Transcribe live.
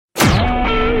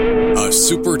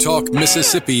SuperTalk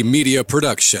Mississippi media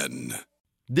production.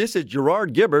 This is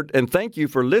Gerard Gibbert, and thank you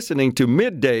for listening to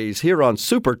Middays here on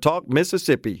SuperTalk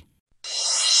Mississippi.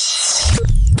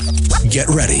 Get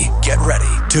ready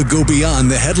to go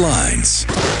beyond the headlines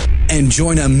and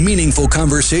join a meaningful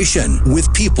conversation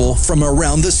with people from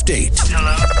around the state.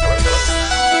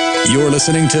 Hello. You're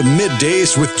listening to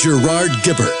Middays with Gerard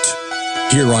Gibbert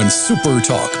here on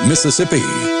SuperTalk Mississippi.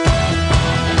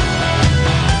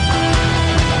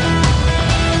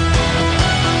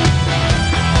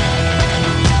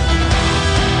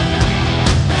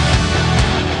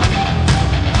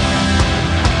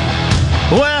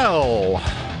 Well,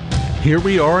 here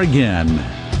we are again.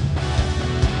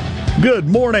 Good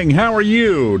morning. How are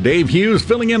you? Dave Hughes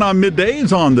filling in on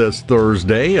Middays on this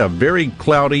Thursday. A very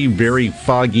cloudy, very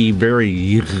foggy,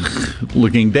 very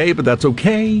looking day, but that's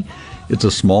okay. It's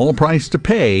a small price to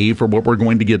pay for what we're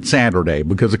going to get Saturday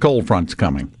because a cold front's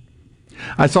coming.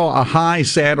 I saw a high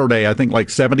Saturday, I think like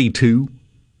 72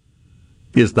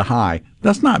 is the high.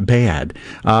 That's not bad.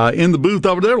 In the booth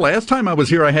over there, last time I was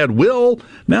here, I had Will.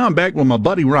 Now I'm back with my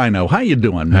buddy Rhino. How you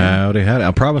doing, man? Howdy.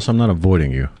 I promise I'm not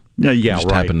avoiding you. Yeah, just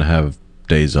right. happen to have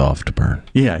days off to burn.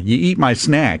 Yeah, you eat my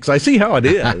snacks. I see how it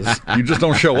is. You just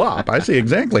don't show up. I see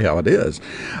exactly how it is.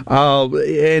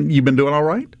 And you've been doing all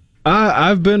right?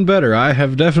 I've been better. I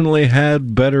have definitely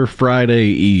had better Friday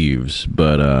Eves,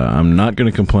 but I'm not going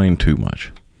to complain too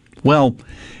much. Well,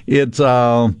 it's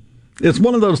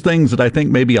one of those things that I think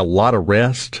maybe a lot of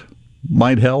rest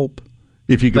might help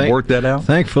if you could work that out.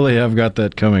 Thankfully, I've got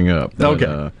that coming up. But,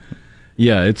 okay.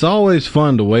 Yeah, it's always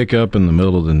fun to wake up in the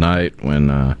middle of the night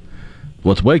when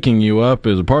what's waking you up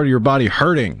is a part of your body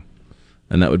hurting,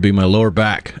 and that would be my lower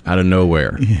back out of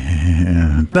nowhere.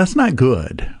 Yeah, that's not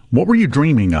good. What were you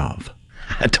dreaming of?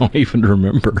 I don't even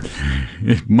remember.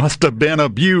 It must have been a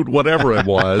butte, whatever it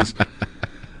was.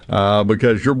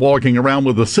 Because you're walking around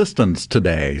with assistance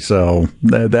today, so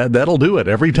that'll do it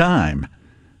every time.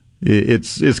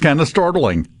 It's kind of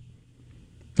startling.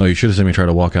 Oh, you should have seen me try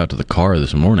to walk out to the car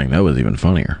this morning. That was even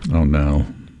funnier. Oh no!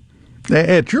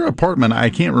 At your apartment, I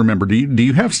can't remember. Do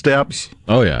you have steps?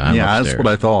 Oh yeah, I'm upstairs. That's what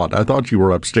I thought. I thought you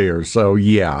were upstairs. So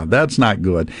yeah, that's not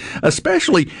good.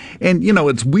 Especially, and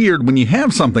it's weird when you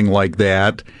have something like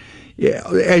that.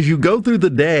 As you go through the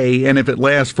day, and if it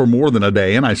lasts for more than a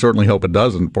day, and I certainly hope it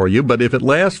doesn't for you, but if it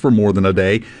lasts for more than a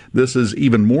day, this is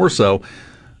even more so.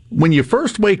 When you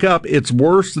first wake up, it's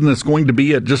worse than it's going to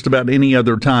be at just about any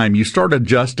other time. You start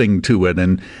adjusting to it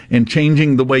and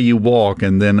changing the way you walk,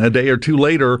 and then a day or two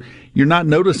later, you're not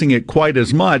noticing it quite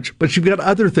as much, but you've got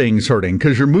other things hurting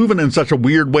because you're moving in such a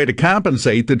weird way to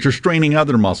compensate that you're straining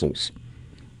other muscles.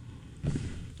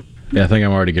 Yeah, I think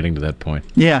I'm already getting to that point.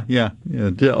 Yeah.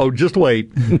 Oh, just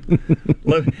wait.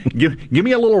 Give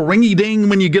me a little ringy ding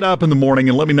when you get up in the morning,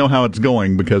 and let me know how it's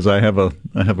going because I have a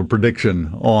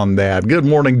prediction on that. Good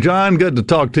morning, John. Good to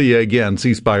talk to you again.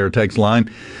 C Spire text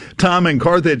line. Tom in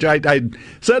Carthage. I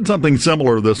said something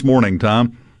similar this morning.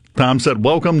 Tom said,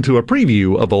 "Welcome to a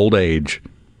preview of old age.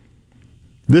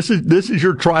 This is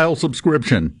your trial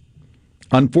subscription.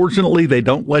 Unfortunately, they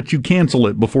don't let you cancel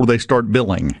it before they start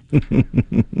billing."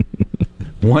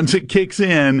 Once it kicks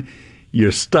in,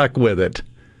 you're stuck with it.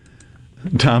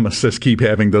 Thomas says keep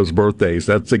having those birthdays.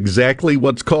 That's exactly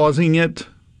what's causing it.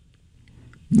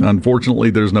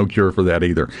 Unfortunately, there's no cure for that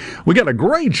either. We got a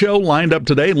great show lined up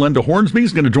today. Linda Hornsby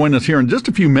is going to join us here in just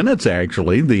a few minutes,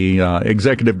 actually, the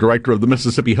executive director of the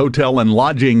Mississippi Hotel and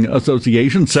Lodging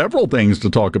Association. Several things to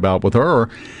talk about with her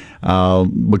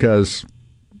because,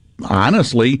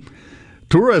 honestly,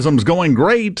 tourism's going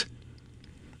great,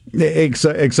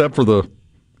 except for the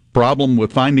problem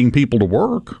with finding people to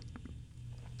work.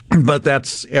 But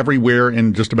that's everywhere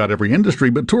in just about every industry.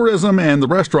 But tourism and the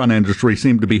restaurant industry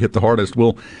seem to be hit the hardest.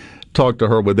 We'll talk to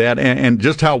her with that and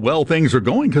just how well things are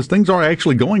going, because things are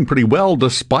actually going pretty well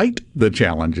despite the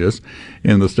challenges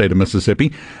in the state of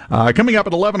Mississippi. Coming up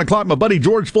at 11 o'clock, my buddy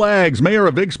George Flaggs, mayor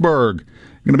of Vicksburg.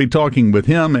 Going to be talking with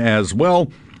him as well.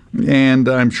 And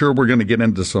I'm sure we're going to get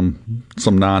into some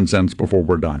nonsense before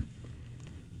we're done.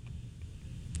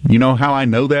 You know how I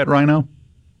know that, Rhino?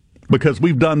 Because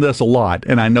we've done this a lot,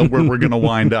 and I know where we're going to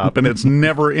wind up. And it's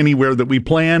never anywhere that we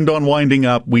planned on winding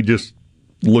up. We just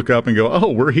look up and go, oh,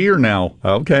 we're here now.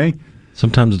 Okay.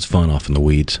 Sometimes it's fun off in the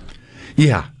weeds.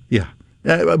 Yeah.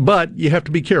 But you have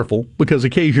to be careful because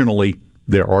occasionally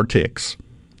there are ticks.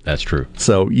 That's true.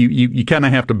 So you kind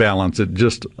of have to balance it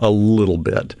just a little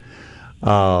bit.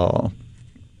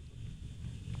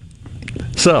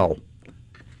 So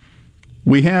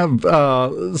we have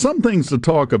some things to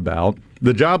talk about.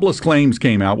 The jobless claims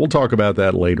came out. We'll talk about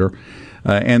that later.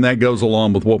 And that goes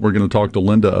along with what we're going to talk to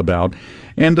Linda about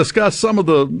and discuss some of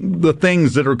the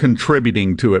things that are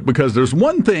contributing to it. Because there's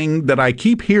one thing that I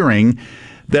keep hearing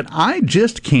that I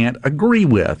just can't agree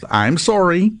with. I'm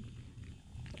sorry.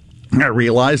 I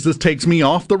realize this takes me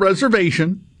off the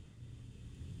reservation.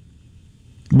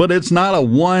 But it's not a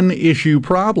one-issue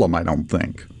problem, I don't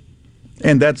think.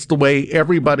 And that's the way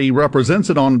everybody represents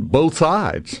it on both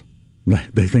sides.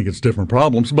 They think it's different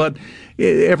problems, but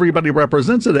everybody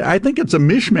represents it. I think it's a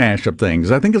mishmash of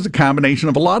things. I think it's a combination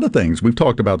of a lot of things. We've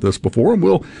talked about this before, and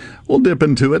we'll dip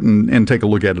into it and take a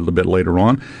look at it a bit later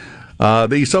on.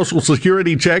 The Social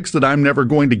Security checks that I'm never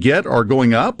going to get are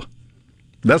going up.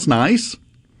 That's nice.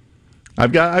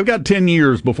 I've got 10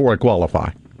 years before I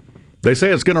qualify. They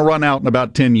say it's going to run out in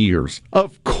about 10 years.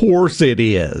 Of course it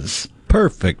is.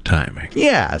 Perfect timing.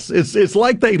 Yes. It's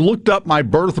like they looked up my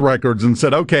birth records and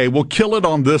said, okay, we'll kill it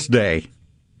on this day.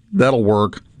 That'll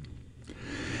work.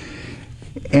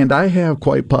 And I have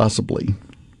quite possibly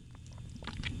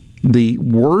the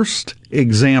worst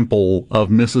example of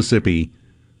Mississippi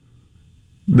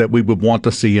that we would want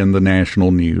to see in the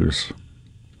national news.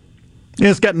 And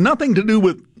it's got nothing to do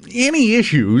with any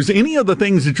issues, any of the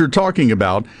things that you're talking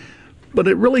about, but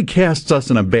it really casts us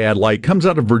in a bad light. Comes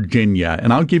out of Virginia,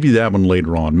 and I'll give you that one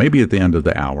later on, maybe at the end of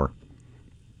the hour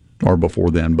or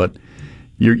before then. But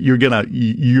you're gonna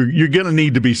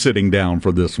need to be sitting down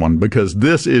for this one, because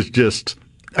this is just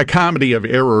a comedy of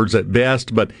errors at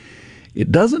best. But it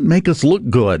doesn't make us look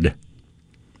good.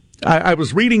 I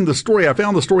was reading the story. I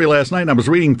found the story last night, and I was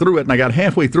reading through it, and I got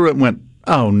halfway through it and went,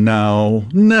 oh, no,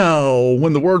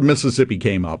 when the word Mississippi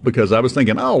came up, because I was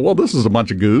thinking, oh, well, this is a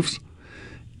bunch of goofs.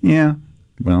 Yeah,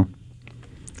 well,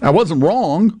 I wasn't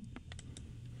wrong.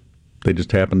 They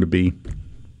just happened to be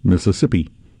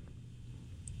Mississippi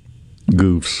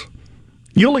goofs.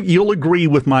 You'll agree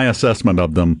with my assessment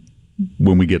of them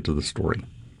when we get to the story.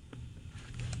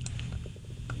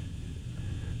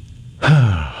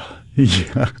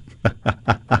 Yeah.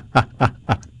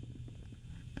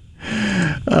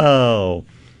 Oh,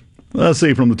 let's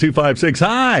see, from the 256.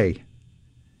 Hi.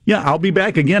 Yeah, I'll be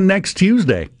back again next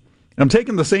Tuesday. I'm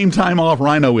taking the same time off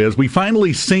Rhino is. We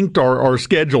finally synced our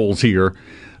schedules here.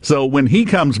 So when he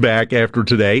comes back after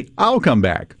today, I'll come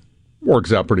back.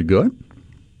 Works out pretty good.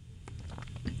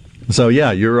 So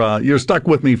yeah, you're stuck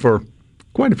with me for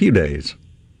quite a few days.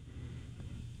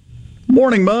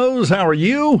 Morning, Mose. How are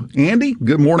you? Andy,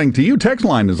 good morning to you. Text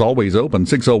line is always open.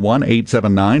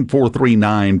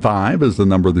 601-879-4395 is the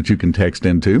number that you can text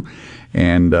into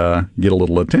and get a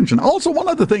little attention. Also, one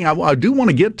other thing I do want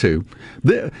to get to.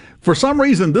 For some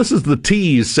reason, this is the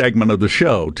tease segment of the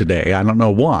show today. I don't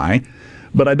know why,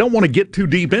 but I don't want to get too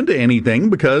deep into anything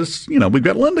because, we've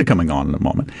got Linda coming on in a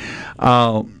moment.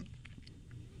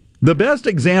 The best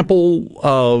example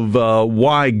of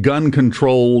why gun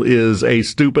control is a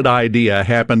stupid idea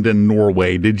happened in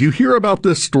Norway. Did you hear about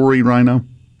this story, Rhino?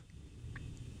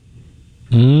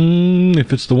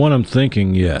 If it's the one I'm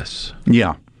thinking, yes.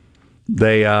 Yeah.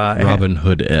 They Robin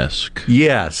Hood-esque.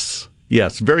 Yes,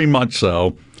 very much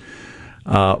so.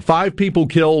 5 people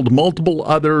killed, multiple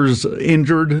others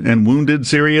injured and wounded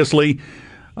seriously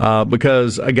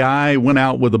because a guy went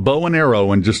out with a bow and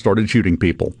arrow and just started shooting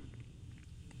people.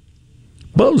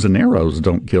 Bows and arrows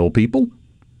don't kill people.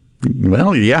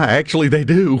 Well, yeah, actually they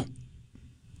do.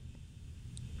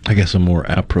 I guess a more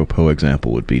apropos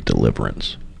example would be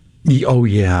Deliverance. Oh,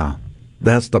 yeah.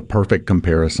 That's the perfect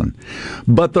comparison.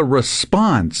 But the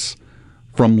response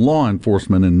from law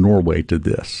enforcement in Norway to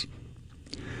this,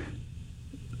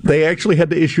 they actually had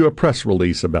to issue a press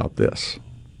release about this.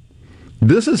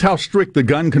 This is how strict the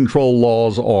gun control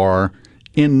laws are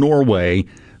in Norway.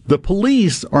 The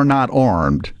police are not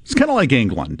armed. It's kind of like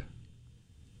England.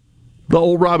 The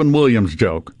old Robin Williams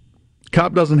joke.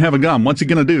 Cop doesn't have a gun. What's he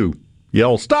going to do?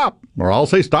 Yell, stop, or I'll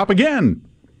say stop again.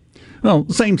 Well,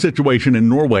 same situation in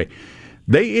Norway.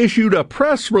 They issued a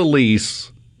press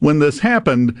release when this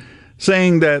happened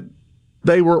saying that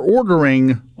they were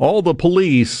ordering all the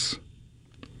police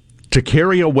to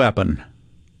carry a weapon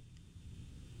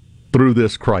through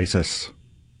this crisis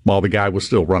while the guy was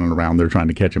still running around there trying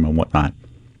to catch him and whatnot.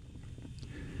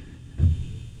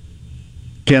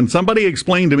 Can somebody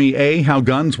explain to me, A, how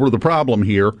guns were the problem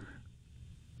here,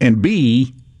 and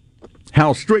B,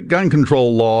 how strict gun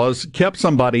control laws kept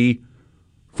somebody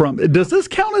from... Does this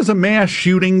count as a mass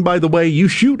shooting, by the way? You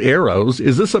shoot arrows.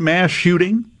 Is this a mass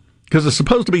shooting? Because it's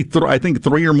supposed to be, I think,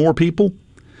 3 or more people.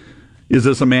 Is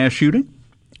this a mass shooting?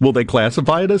 Will they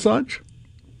classify it as such?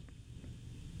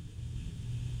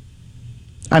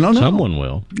 I don't know. Someone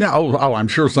will. Oh, I'm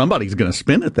sure somebody's going to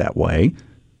spin it that way.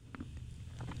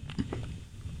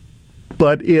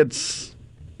 But it's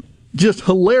Just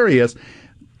hilarious.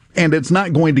 And it's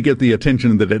not going to get the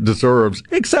attention that it deserves,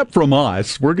 except from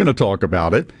us. We're going to talk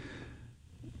about it.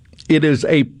 It is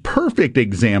a perfect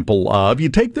example of you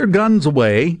take their guns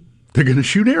away, they're going to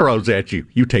shoot arrows at you.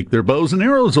 You take their bows and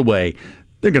arrows away,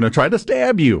 they're going to try to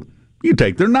stab you. You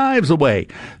take their knives away,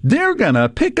 they're going to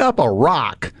pick up a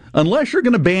rock. Unless you're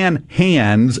going to ban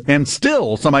hands and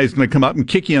still somebody's going to come up and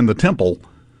kick you in the temple.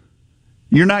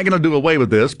 You're not going to do away with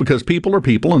this because people are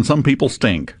people and some people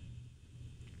stink.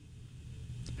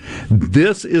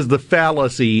 This is the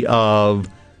fallacy of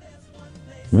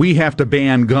we have to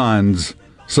ban guns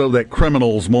so that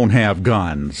criminals won't have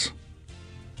guns.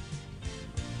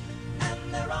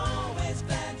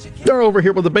 They're over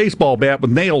here with a baseball bat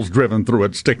with nails driven through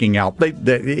it sticking out.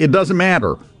 It doesn't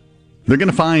matter. They're going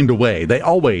to find a way. They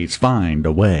always find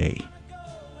a way.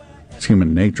 It's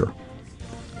human nature.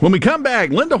 When we come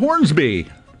back, Linda Hornsby,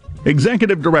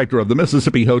 Executive Director of the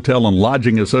Mississippi Hotel and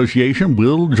Lodging Association,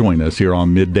 will join us here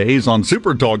on Middays on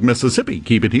Super Talk Mississippi.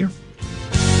 Keep it here.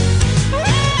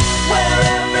 Where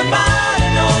everybody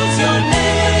knows your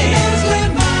name.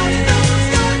 Everybody knows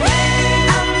your name.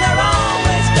 And they're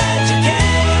always glad you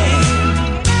came.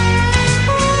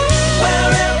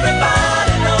 Where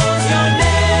everybody knows your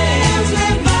name.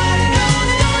 Everybody knows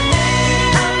your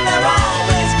name. And they're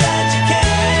always glad you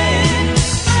came.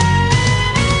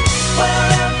 Where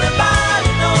everybody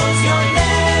knows your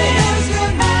name.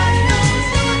 Everybody knows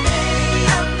your name.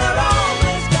 And they're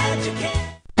always glad you came.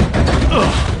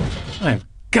 I've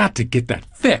got to get that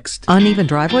fixed. Uneven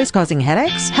driveways causing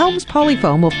headaches? Helms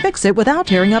Polyfoam will fix it without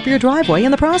tearing up your driveway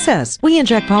in the process. We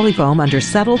inject Polyfoam under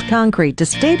settled concrete to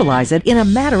stabilize it in a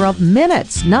matter of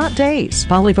minutes, not days.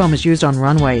 Polyfoam is used on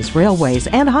runways, railways,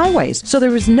 and highways, so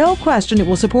there is no question it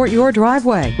will support your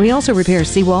driveway. We also repair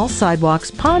seawalls,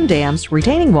 sidewalks, pond dams,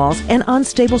 retaining walls, and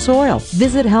unstable soil.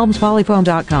 Visit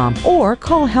HelmsPolyfoam.com or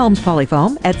call Helms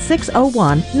Polyfoam at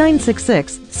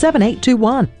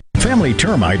 601-966-7821. Family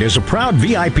Termite is a proud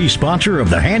VIP sponsor of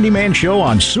the Handyman Show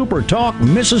on Super Talk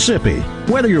Mississippi.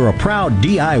 Whether you're a proud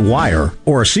DIYer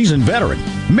or a seasoned veteran,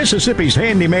 Mississippi's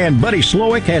handyman Buddy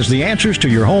Slowick has the answers to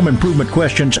your home improvement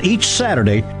questions each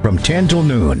Saturday from 10 till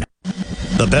noon.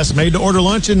 The best made-to-order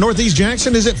lunch in Northeast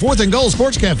Jackson is at 4th and Gold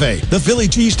Sports Cafe. The Philly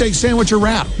cheesesteak sandwich or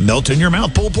wrap,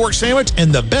 melt-in-your-mouth pulled pork sandwich,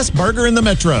 and the best burger in the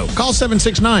metro. Call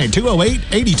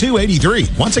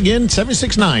 769-208-8283. Once again,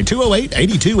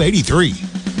 769-208-8283.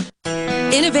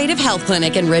 Innovative Health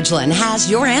Clinic in Ridgeland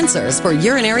has your answers for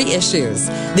urinary issues.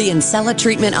 The Encella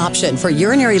treatment option for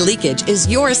urinary leakage is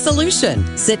your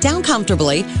solution. Sit down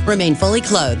comfortably, remain fully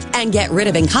clothed, and get rid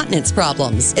of incontinence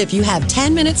problems. If you have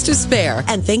 10 minutes to spare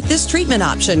and think this treatment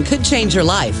option could change your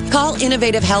life, call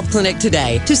Innovative Health Clinic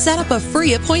today to set up a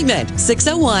free appointment.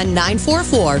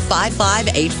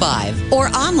 601-944-5585 or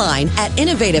online at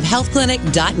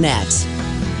innovativehealthclinic.net.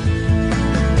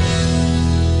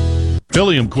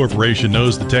 Philium Corporation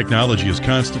knows the technology is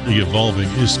constantly evolving,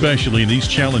 especially in these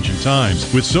challenging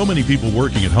times. With so many people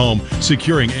working at home,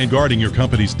 securing and guarding your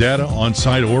company's data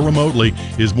on-site or remotely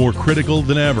is more critical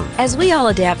than ever. As we all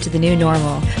adapt to the new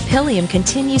normal, Philium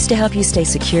continues to help you stay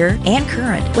secure and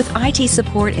current with IT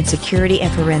support in security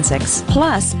and forensics,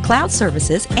 plus cloud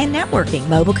services and networking,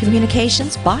 mobile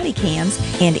communications, body cams,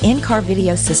 and in-car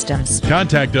video systems.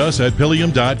 Contact us at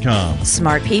Philium.com.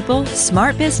 Smart people,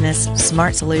 smart business,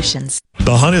 smart solutions.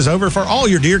 The hunt is over for all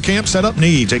your deer camp setup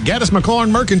needs at Gaddis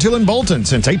McLaurin Mercantile in Bolton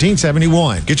since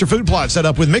 1871. Get your food plot set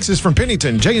up with mixes from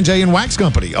Pennington, J&J, and Wax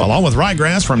Company, along with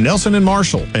ryegrass from Nelson and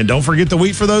Marshall. And don't forget the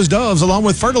wheat for those doves, along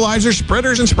with fertilizers,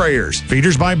 spreaders, and sprayers.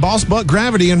 Feeders by Boss Buck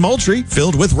Gravity and Moultrie,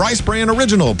 filled with Rice Bran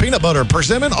Original, peanut butter,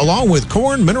 persimmon, along with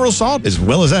corn, mineral salt, as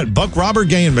well as that Buck Robber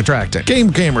game attractant.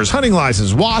 Game cameras, hunting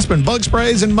license, wasp and bug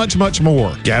sprays, and much, much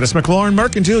more. Gaddis McLaurin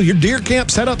Mercantile, your deer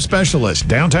camp setup specialist.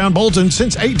 Downtown Bolton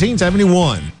since 1871.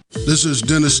 This is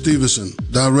Dennis Stevenson,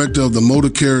 Director of the Motor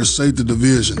Carrier Safety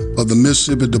Division of the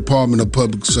Mississippi Department of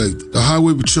Public Safety. The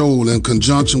Highway Patrol, in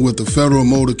conjunction with the Federal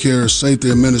Motor Carrier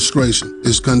Safety Administration,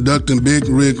 is conducting big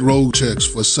rig road checks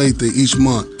for safety each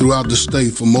month throughout the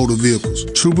state for motor vehicles.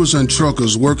 Troopers and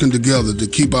truckers working together to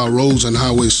keep our roads and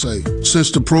highways safe.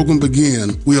 Since the program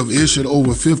began, we have issued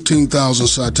over 15,000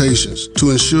 citations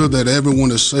to ensure that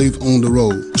everyone is safe on the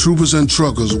road. Troopers and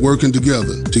truckers working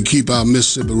together to keep our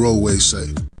Mississippi roadways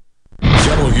safe.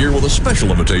 Jello here with a special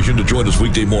invitation to join us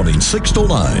weekday morning, 6 to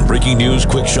 9. Breaking news,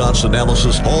 quick shots,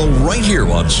 analysis, all right here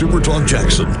on Super Talk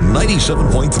Jackson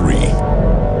 97.3.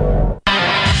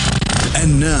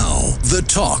 And now, the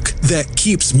talk that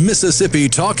keeps Mississippi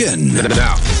talking.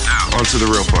 Now, on to the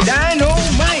real part.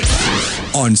 Dynamite!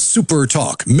 On Super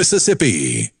Talk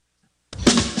Mississippi.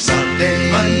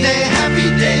 Sunday, Monday, happy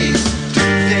days.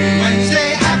 Tuesday,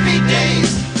 Wednesday, happy days.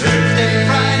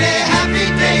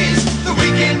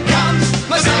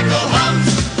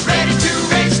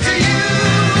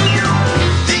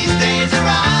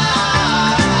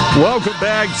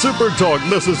 back. Super Talk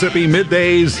Mississippi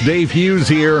Middays. Dave Hughes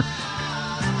here.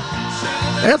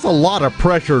 That's a lot of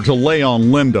pressure to lay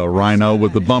on Linda, Rhino,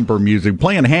 with the bumper music.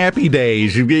 Playing Happy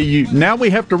Days. Now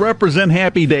we have to represent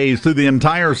Happy Days through the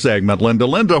entire segment, Linda.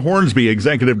 Linda Hornsby,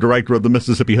 Executive Director of the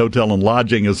Mississippi Hotel and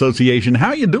Lodging Association. How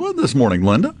are you doing this morning,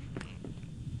 Linda?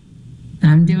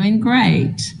 I'm doing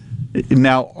great.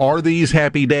 Now, are these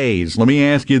happy days? Let me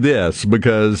ask you this,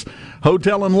 because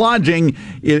hotel and lodging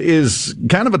is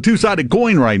kind of a two-sided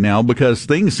coin right now, because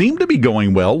things seem to be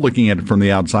going well, looking at it from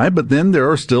the outside, but then there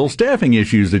are still staffing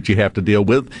issues that you have to deal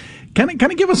with. Kind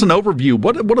of give us an overview.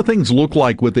 What do things look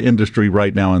like with the industry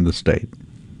right now in the state?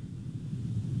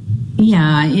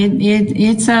 Yeah,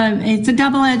 it's a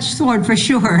double-edged sword for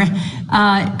sure.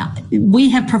 We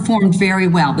have performed very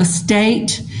well. The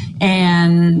state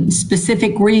and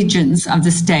specific regions of the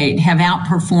state have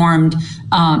outperformed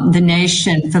the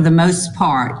nation for the most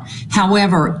part.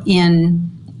 However, in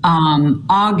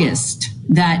August,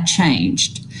 that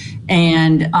changed.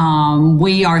 And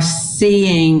we are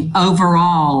seeing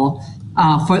overall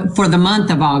for the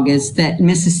month of August that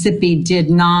Mississippi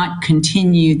did not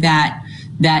continue that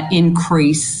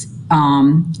increase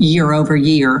year over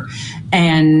year.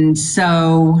 And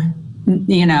so,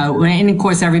 you know, and of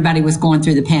course everybody was going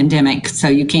through the pandemic, so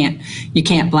you can't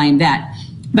blame that.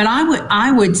 But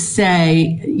I would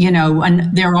say, you know,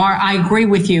 and I agree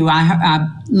with you. I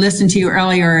listened to you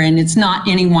earlier, and it's not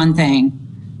any one thing.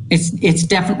 It's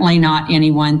definitely not any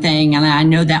one thing. And I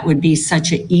know that would be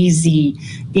such an easy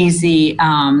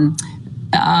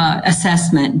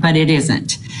assessment, but it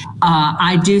isn't.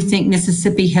 I do think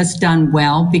Mississippi has done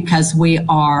well because we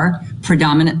are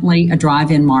predominantly a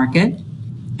drive-in market.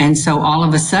 And so all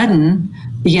of a sudden,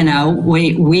 you know,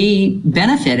 we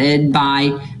benefited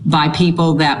by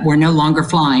people that were no longer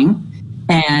flying.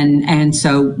 And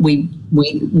so we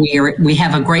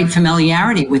have a great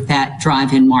familiarity with that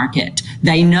drive-in market.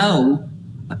 They know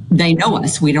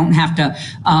us. We don't have to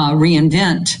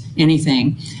reinvent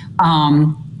anything.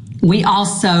 We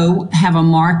also have a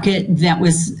market that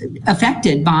was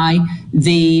affected by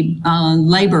the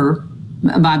labor,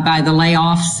 by the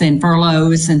layoffs and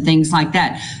furloughs and things like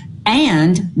that.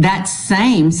 And that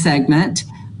same segment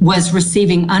was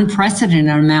receiving unprecedented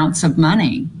amounts of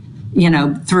money, you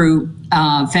know, through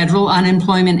federal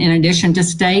unemployment in addition to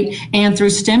state and through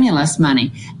stimulus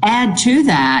money. Add to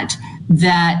that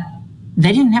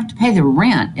they didn't have to pay the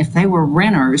rent. If they were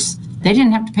renters, they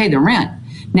didn't have to pay the rent.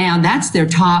 Now, that's their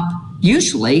top,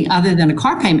 usually, other than a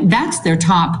car payment, that's their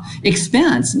top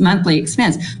expense, monthly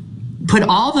expense. Put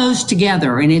all those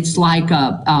together, and it's like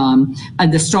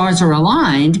the stars are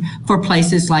aligned for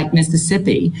places like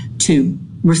Mississippi to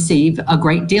receive a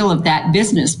great deal of that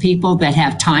business. People that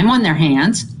have time on their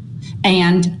hands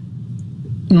and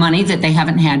money that they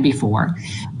haven't had before.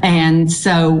 And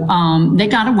so they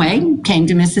got away, came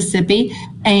to Mississippi,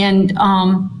 and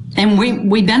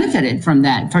we benefited from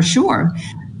that for sure.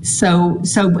 So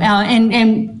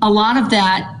and a lot of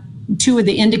that, two of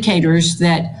the indicators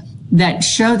that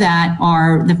show that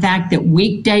are the fact that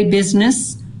weekday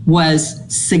business was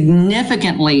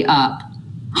significantly up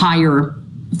higher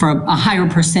for a higher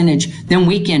percentage than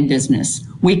weekend business.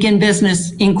 Weekend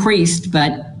business increased,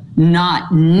 but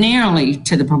not nearly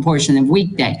to the proportion of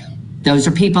weekday. Those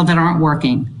are people that aren't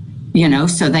working, you know,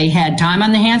 so they had time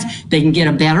on their hands. They can get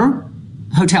a better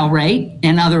hotel rate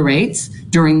and other rates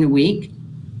during the week.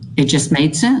 It just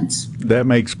made sense. That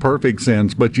makes perfect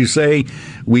sense. But you say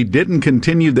we didn't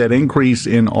continue that increase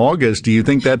in August. Do you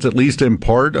think that's at least in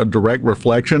part a direct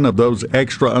reflection of those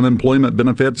extra unemployment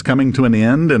benefits coming to an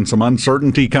end and some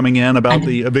uncertainty coming in about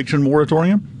the eviction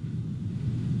moratorium?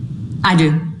 I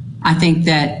do. I think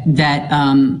that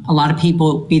a lot of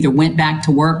people either went back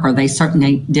to work or they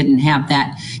certainly didn't have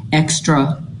that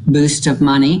extra boost of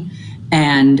money.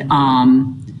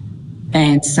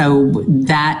 And so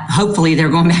that hopefully they're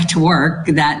going back to work.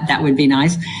 That would be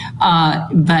nice.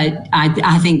 But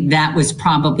I think that was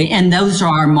probably, and those are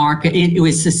our market. It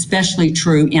was especially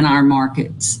true in our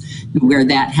markets where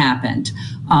that happened.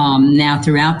 Now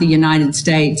throughout the United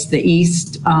States, the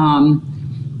East,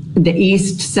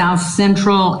 South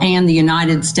Central, and the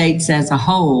United States as a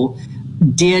whole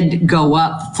did go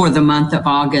up for the month of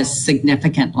August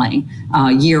significantly,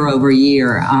 year over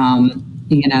year.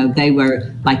 You know, they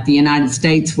were like the United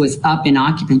States was up in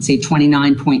occupancy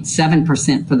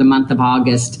 29.7% for the month of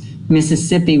August.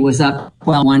 Mississippi was up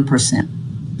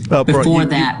 12.1%. Before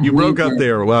that, you broke up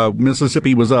there.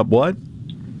 Mississippi was up what?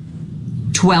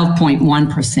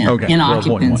 12.1% in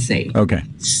occupancy. Okay.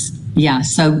 Yeah,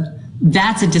 so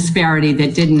that's a disparity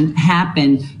that didn't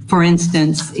happen. For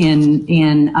instance, in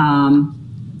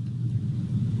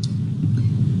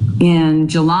In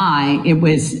July, it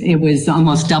was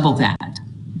almost double that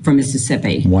for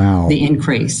Mississippi. Wow. The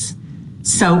increase.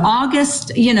 So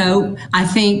August, I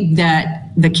think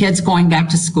that the kids going back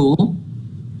to school,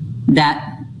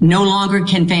 that no longer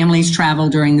can families travel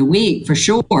during the week for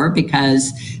sure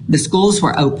because the schools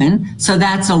were open. So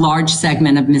that's a large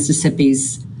segment of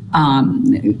Mississippi's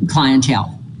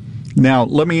clientele. Now,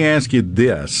 let me ask you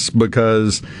this,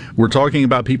 because we're talking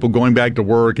about people going back to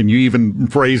work, and you even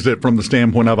phrased it from the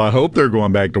standpoint of, I hope they're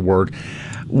going back to work.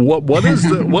 What is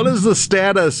the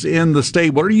status in the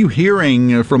state? What are you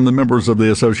hearing from the members of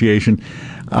the association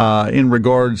in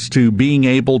regards to being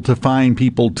able to find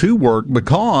people to work,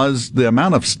 because the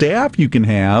amount of staff you can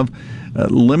have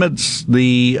limits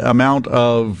the amount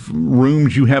of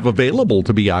rooms you have available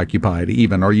to be occupied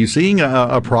even. Are you seeing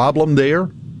a problem there?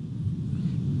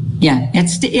 Yeah,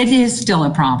 it is still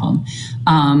a problem.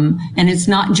 And it's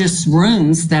not just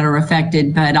rooms that are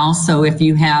affected, but also if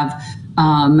you have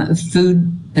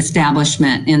food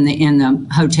establishment in the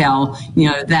hotel,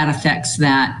 that affects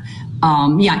that.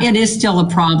 It is still a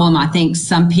problem. I think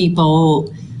some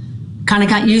people kind of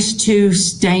got used to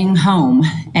staying home,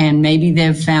 and maybe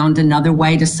they've found another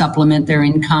way to supplement their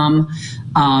income.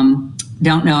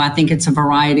 Don't know. I think it's a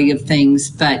variety of things,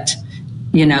 but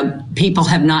people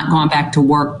have not gone back to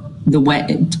work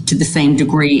to the same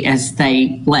degree as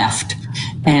they left.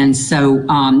 And so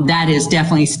that is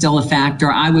definitely still a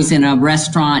factor. I was in a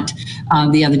restaurant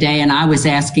the other day, and I was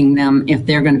asking them if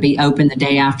they're going to be open the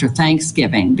day after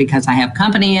Thanksgiving because I have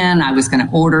company in. I was going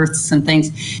to order some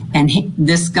things. And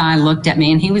this guy looked at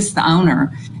me, and he was the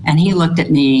owner, and he looked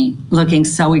at me looking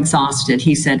so exhausted.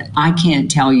 He said, I can't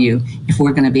tell you if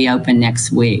we're going to be open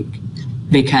next week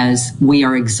because we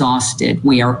are exhausted.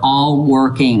 We are all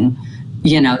working,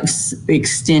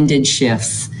 extended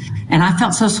shifts. And I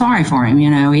felt so sorry for him.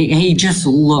 He just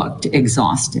looked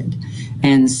exhausted.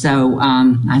 And so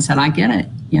I said, I get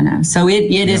it, So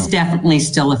it is definitely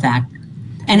still a factor.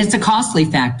 And it's a costly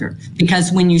factor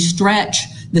because when you stretch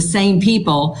the same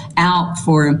people out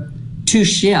for 2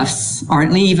 shifts or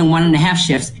even 1.5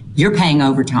 shifts, you're paying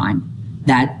overtime.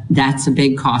 That's a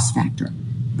big cost factor.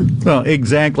 Well,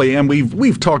 exactly, and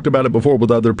we've talked about it before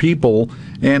with other people,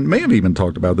 and may have even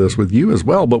talked about this with you as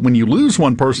well, but when you lose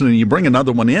one person and you bring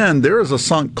another one in, there is a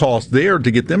sunk cost there to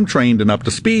get them trained and up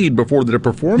to speed before they're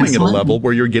performing Absolutely. At a level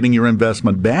where you're getting your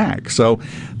investment back. So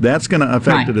that's going to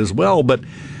affect it as well. But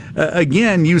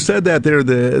again, you said that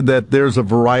that there's a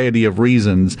variety of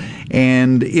reasons,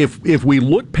 and if we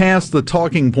look past the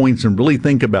talking points and really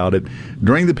think about it,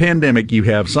 during the pandemic, you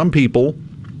have some people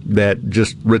that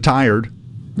just retired.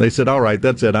 They said, all right,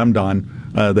 that's it, I'm done.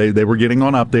 They were getting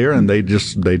on up there, and they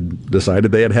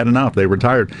decided they had enough. They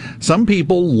retired. Some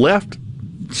people left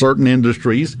certain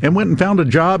industries and went and found a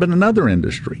job in another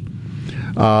industry.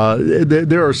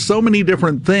 There are so many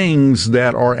different things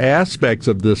that are aspects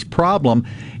of this problem,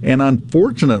 and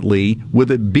unfortunately,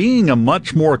 with it being a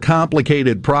much more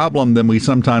complicated problem than we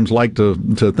sometimes like to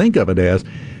think of it as,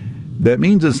 that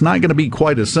means it's not going to be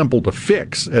quite as simple to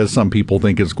fix as some people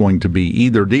think it's going to be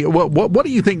either. What do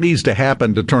you think needs to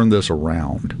happen to turn this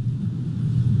around?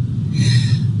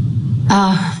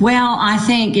 Well, I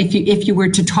think if you were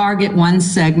to target one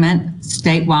segment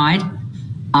statewide,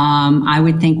 I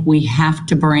would think we have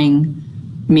to bring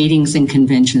meetings and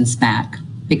conventions back,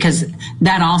 because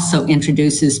that also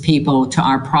introduces people to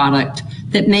our product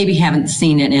that maybe haven't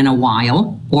seen it in a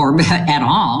while or at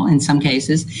all in some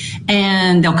cases,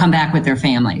 and they'll come back with their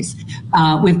families.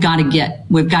 We've got to get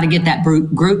that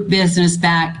group business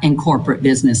back and corporate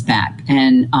business back,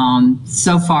 and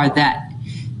so far that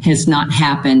has not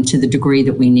happened to the degree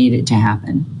that we need it to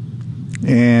happen.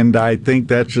 And I think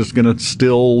that's just going to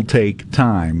still take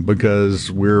time,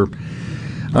 because we're,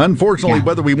 unfortunately,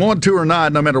 whether we want to or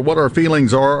not, no matter what our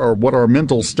feelings are or what our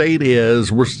mental state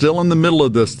is, we're still in the middle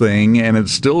of this thing, and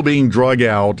it's still being drug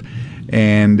out,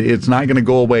 and it's not going to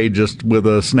go away just with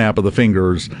a snap of the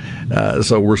fingers.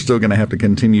 So we're still going to have to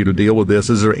continue to deal with this.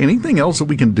 Is there anything else that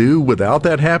we can do without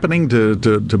that happening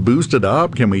to boost it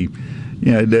up? Can we,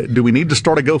 do we need to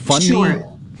start a GoFundMe? Sure.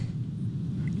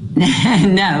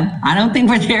 No, I don't think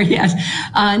we're there yet.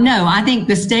 No, I think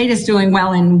the state is doing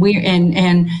well, and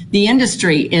and the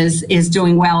industry is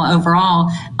doing well overall.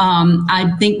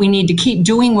 I think we need to keep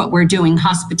doing what we're doing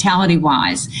hospitality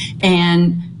wise,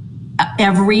 and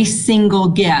every single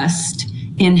guest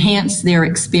enhance their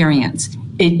experience.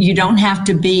 You don't have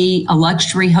to be a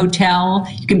luxury hotel.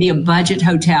 You can be a budget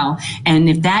hotel, and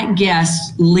if that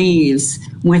guest leaves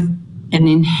with an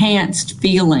enhanced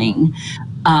feeling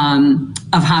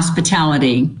of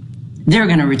hospitality, they're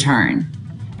going to return.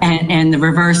 And the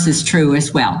reverse is true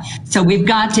as well. So we've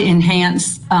got to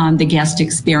enhance the guest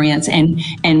experience, and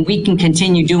we can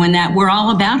continue doing that. We're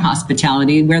all about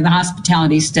hospitality. We're the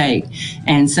hospitality state.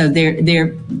 And so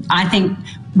I think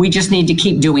we just need to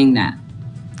keep doing that.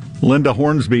 Linda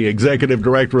Hornsby, Executive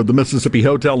Director of the Mississippi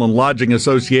Hotel and Lodging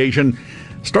Association.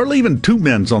 Start leaving 2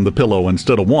 mints on the pillow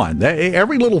instead of 1.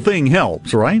 Every little thing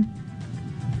helps, right?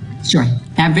 Sure.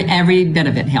 Every bit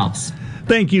of it helps.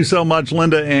 Thank you so much,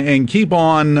 Linda, and keep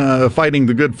on fighting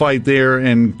the good fight there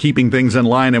and keeping things in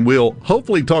line. And we'll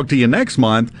hopefully talk to you next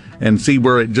month and see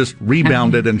where it just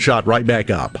rebounded and shot right back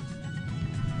up.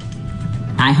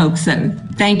 I hope so.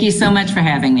 Thank you so much for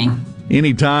having me.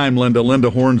 Anytime, Linda. Linda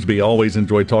Hornsby. Always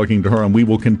enjoy talking to her, and we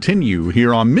will continue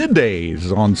here on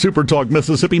Middays on Super Talk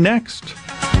Mississippi next.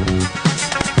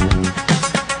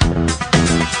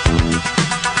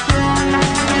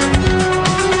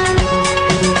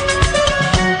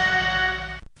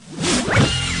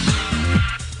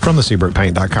 From the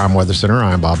SeabrookPaint.com Weather Center,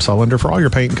 I'm Bob Sullender. For all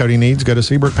your paint and coating needs, go to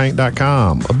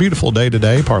SeabrookPaint.com. A beautiful day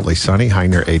today, partly sunny, high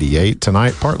near 88.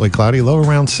 Tonight, partly cloudy, low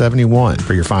around 71.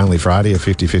 For your finally Friday, a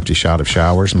 50-50 shot of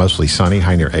showers, mostly sunny,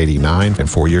 high near 89. And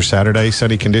for your Saturday,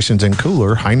 sunny conditions and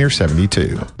cooler, high near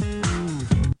 72.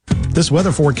 This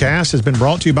weather forecast has been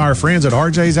brought to you by our friends at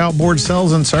RJ's Outboard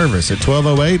Sales and Service at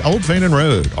 1208 Old Fannin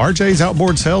Road. RJ's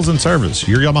Outboard Sales and Service,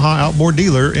 your Yamaha outboard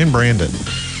dealer in Brandon.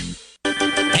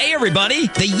 Hey everybody,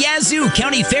 the Yazoo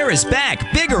County Fair is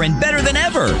back, bigger and better than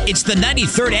ever. It's the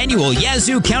 93rd annual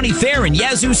Yazoo County Fair in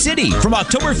Yazoo City from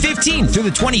October 15th through the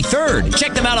 23rd.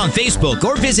 Check them out on Facebook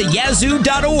or visit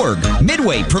yazoo.org.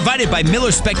 Midway provided by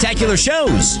Miller Spectacular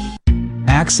Shows.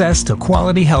 Access to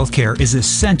quality health care is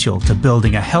essential to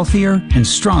building a healthier and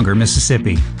stronger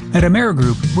Mississippi. At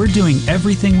AmeriGroup, we're doing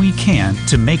everything we can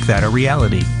to make that a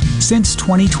reality. Since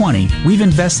 2020, we've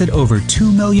invested over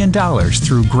 $2 million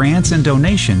through grants and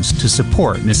donations to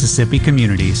support Mississippi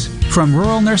communities. From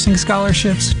rural nursing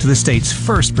scholarships to the state's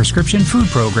first prescription food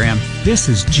program, this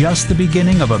is just the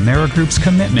beginning of AmeriGroup's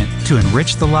commitment to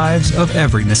enrich the lives of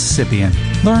every Mississippian.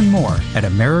 Learn more at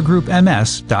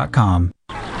AmeriGroupMS.com.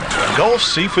 Gulf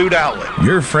Seafood Outlet,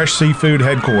 your fresh seafood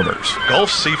headquarters. Gulf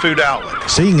Seafood Outlet.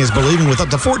 Seeing is believing with up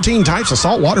to 14 types of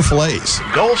saltwater fillets.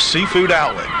 Gulf Seafood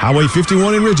Outlet. Highway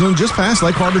 51 in Ridgeland, just past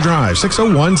Lake Harbor Drive,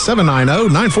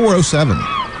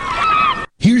 601-790-9407.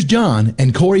 Here's John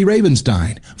and Corey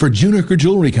Ravenstein for Juniker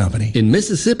Jewelry Company. In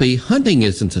Mississippi, hunting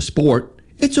isn't a sport,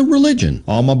 it's a religion.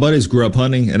 All my buddies grew up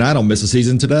hunting, and I don't miss a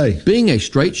season today. Being a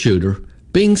straight shooter,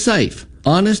 being safe,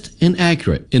 honest and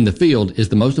accurate in the field is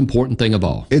the most important thing of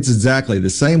all. It's exactly the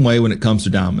same way when it comes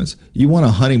to diamonds. You want a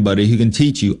hunting buddy who can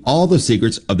teach you all the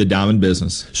secrets of the diamond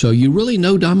business. So you really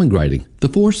know diamond grading, the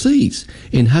 4 C's,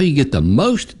 and how you get the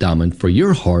most diamond for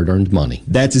your hard-earned money.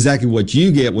 That's exactly what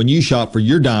you get when you shop for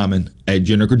your diamond at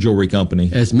Juniker Jewelry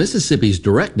Company. As Mississippi's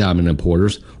direct diamond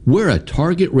importers, we're a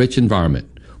target-rich environment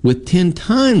with 10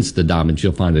 times the diamonds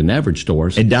you'll find in average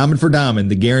stores. And diamond for diamond,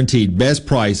 the guaranteed best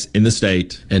price in the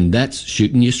state. And that's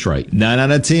shooting you straight. 9 out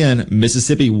of 10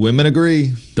 Mississippi women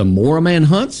agree. The more a man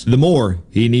hunts, the more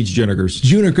he needs Junikers.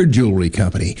 Juniker Jewelry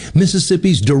Company,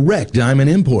 Mississippi's direct diamond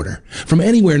importer. From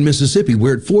anywhere in Mississippi,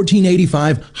 we're at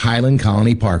 1485 Highland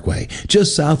Colony Parkway,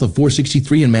 just south of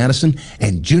 463 in Madison,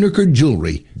 and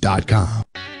JunikerJewelry.com.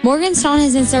 Morganstone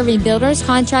has been serving builders,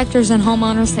 contractors, and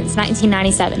homeowners since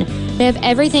 1997. They have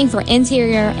everything for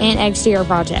interior and exterior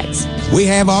projects. We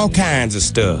have all kinds of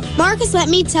stuff. Marcus, let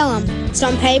me tell them.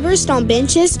 Stone pavers, stone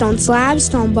benches, stone slabs,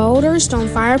 stone boulders, stone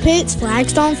fire pits,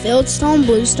 flagstone, fieldstone,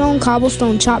 bluestone,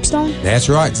 cobblestone, chopstone. That's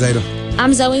right, Zeta.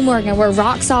 I'm Zoe Morgan. We're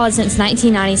rock solid since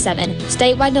 1997.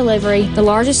 Statewide delivery, the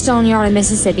largest stone yard in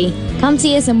Mississippi. Come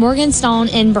see us at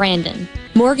Morganstone in Brandon.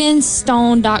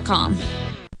 Morganstone.com.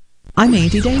 I'm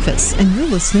Andy Davis, and you're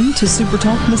listening to Super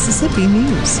Talk Mississippi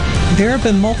News. There have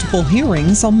been multiple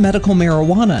hearings on medical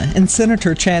marijuana, and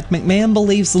Senator Chad McMahon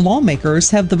believes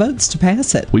lawmakers have the votes to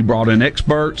pass it. We brought in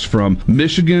experts from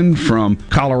Michigan, from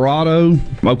Colorado,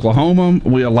 Oklahoma.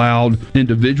 We allowed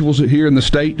individuals here in the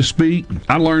state to speak.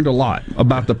 I learned a lot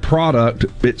about the product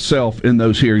itself in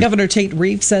those hearings. Governor Tate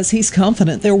Reeves says he's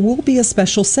confident there will be a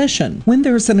special session when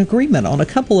there's an agreement on a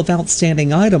couple of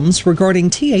outstanding items regarding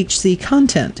THC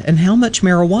content and how much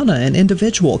marijuana an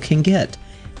individual can get.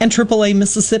 And AAA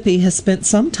Mississippi has spent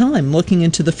some time looking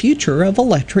into the future of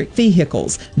electric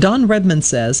vehicles. Don Redmond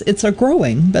says it's a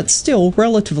growing but still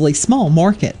relatively small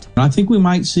market. I think we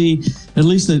might see at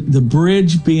least the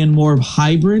bridge being more of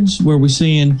hybrids, where we're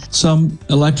seeing some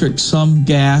electric, some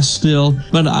gas still.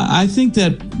 But I think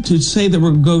that to say that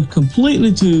we're going to go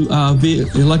completely to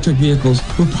electric vehicles,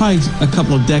 we're probably a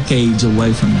couple of decades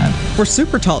away from that. For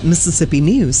Super Talk Mississippi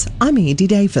News, I'm Andy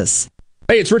Davis.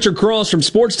 Hey, it's Richard Cross from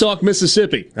Sports Talk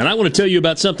Mississippi, and I want to tell you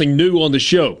about something new on the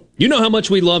show. You know how much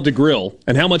we love to grill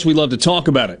and how much we love to talk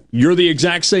about it. You're the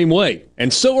exact same way,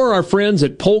 and so are our friends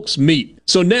at Polk's Meat.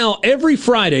 So now, every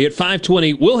Friday at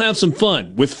 5:20, we'll have some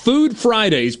fun with Food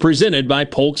Fridays presented by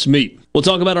Polk's Meat. We'll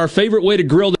talk about our favorite way to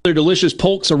grill their delicious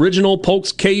Polk's Original,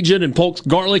 Polk's Cajun, and Polk's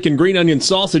Garlic and Green Onion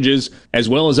sausages, as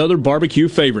well as other barbecue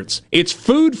favorites. It's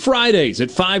Food Fridays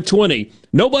at 5:20.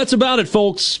 No buts about it,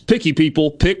 folks. Picky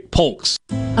people pick Polk's.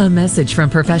 A message from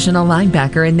professional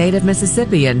linebacker and native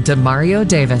Mississippian Demario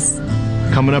Davis.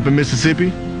 Coming up in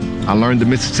Mississippi, I learned the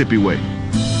Mississippi way,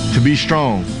 to be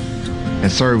strong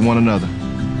and serve one another.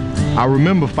 I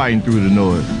remember fighting through the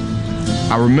noise.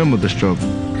 I remember the struggle,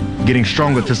 getting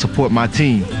stronger to support my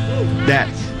team.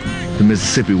 That's the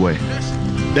Mississippi way.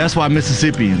 That's why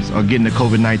Mississippians are getting the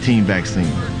COVID-19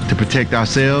 vaccine, to protect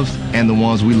ourselves and the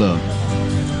ones we love.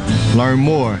 Learn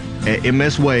more at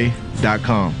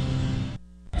msway.com.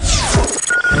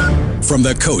 From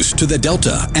the coast to the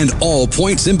Delta and all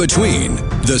points in between,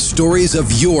 the stories of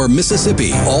your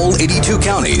Mississippi, all 82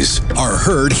 counties, are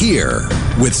heard here.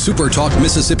 With Super Talk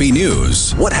Mississippi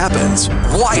News. What happens?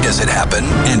 Why does it happen?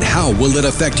 And how will it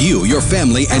affect you, your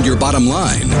family, and your bottom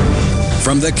line?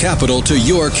 From the capital to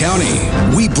your county,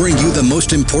 we bring you the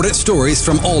most important stories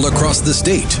from all across the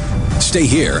state. Stay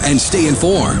here and stay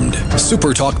informed.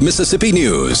 Super Talk Mississippi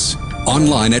News.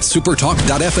 Online at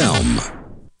supertalk.fm.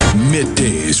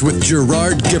 Middays with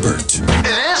Gerard Gibbert.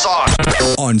 It is on.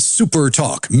 On Super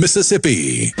Talk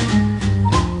Mississippi.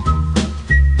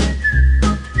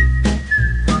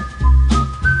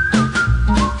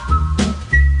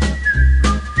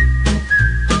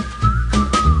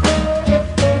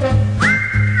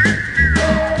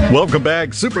 Welcome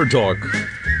back, Super Talk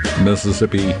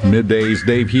Mississippi Middays.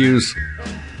 Dave Hughes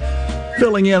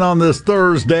filling in on this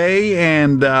Thursday,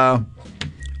 and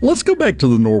let's go back to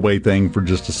the Norway thing for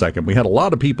just a second. We had a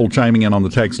lot of people chiming in on the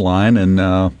text line,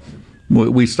 and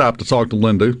we stopped to talk to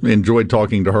Linda. Enjoyed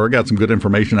talking to her. Got some good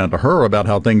information out of her about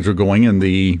how things are going in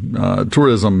the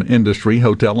tourism industry,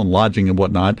 hotel and lodging and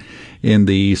whatnot in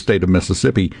the state of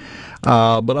Mississippi.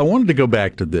 But I wanted to go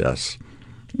back to this.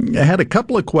 I had a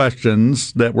couple of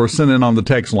questions that were sent in on the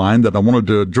text line that I wanted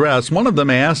to address. One of them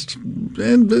asked,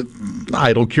 and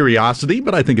idle curiosity,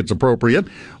 but I think it's appropriate,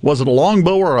 was it a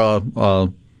longbow or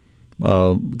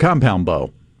a compound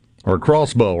bow or a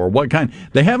crossbow or what kind?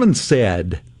 They haven't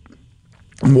said.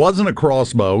 It wasn't a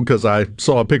crossbow because I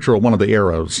saw a picture of one of the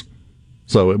arrows.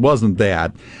 So it wasn't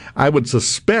that. I would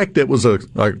suspect it was a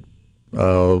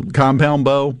compound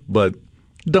bow, but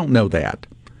don't know that.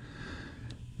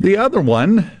 The other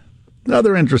one, the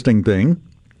other interesting thing,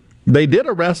 they did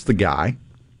arrest the guy.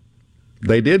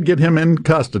 They did get him in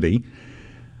custody.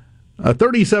 A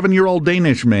 37-year-old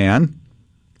Danish man,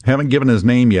 haven't given his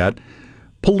name yet.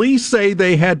 Police say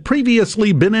they had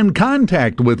previously been in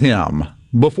contact with him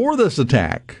before this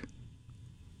attack.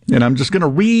 And I'm just going to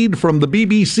read from the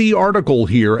BBC article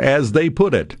here as they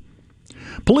put it.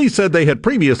 Police said they had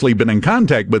previously been in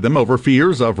contact with him over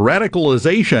fears of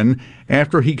radicalization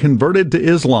after he converted to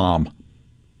Islam.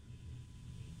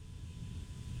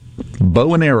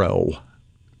 Bow and arrow.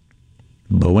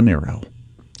 Bow and arrow.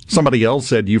 Somebody else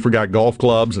said you forgot golf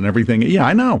clubs and everything. Yeah,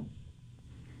 I know.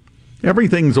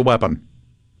 Everything's a weapon.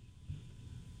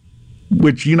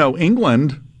 Which, you know,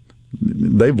 England,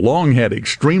 they've long had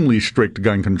extremely strict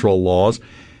gun control laws.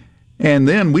 And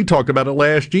then we talked about it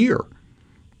last year.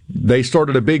 They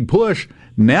started a big push.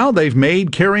 Now they've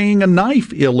made carrying a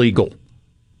knife illegal.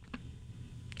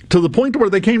 To the point where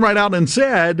they came right out and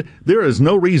said, there is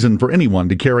no reason for anyone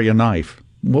to carry a knife.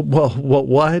 Well,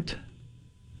 what?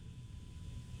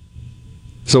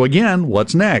 So again,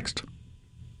 what's next?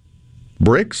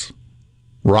 Bricks?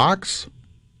 Rocks?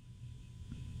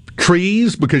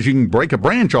 Trees? Because you can break a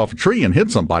branch off a tree and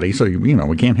hit somebody. So, you know,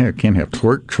 we can't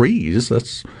have trees.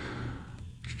 That's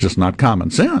just not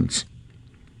common sense.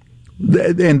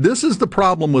 And this is the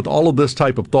problem with all of this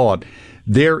type of thought.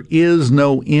 There is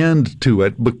no end to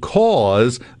it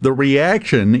because the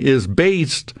reaction is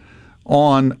based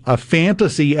on a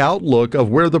fantasy outlook of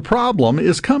where the problem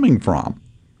is coming from.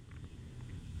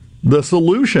 The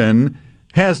solution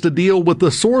has to deal with the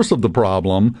source of the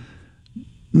problem,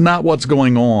 not what's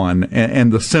going on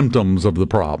and the symptoms of the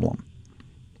problem.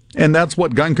 And that's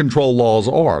what gun control laws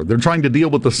are. They're trying to deal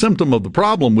with the symptom of the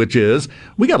problem, which is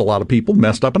we got a lot of people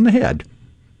messed up in the head.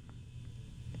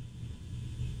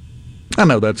 I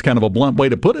know that's kind of a blunt way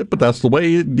to put it, but that's the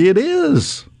way it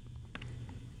is.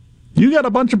 You got a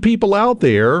bunch of people out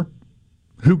there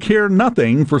who care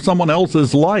nothing for someone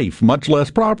else's life, much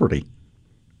less property.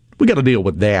 We got to deal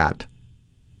with that.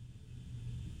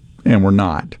 And we're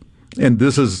not. And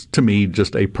this is, to me,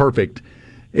 just a perfect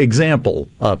example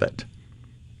of it.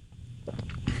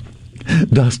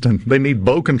 Dustin, they need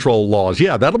bow control laws.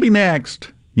 Yeah, that'll be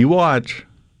next. You watch.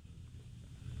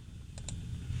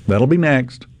 That'll be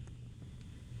next.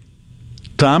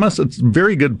 Thomas, it's a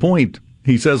very good point.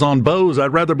 He says, on bows,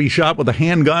 I'd rather be shot with a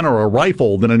handgun or a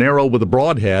rifle than an arrow with a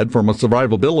broadhead from a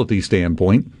survivability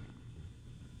standpoint.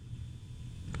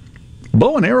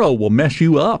 Bow and arrow will mess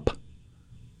you up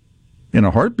in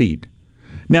a heartbeat.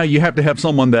 Now, you have to have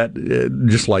someone that,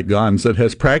 just like guns, that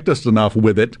has practiced enough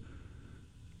with it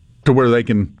to where they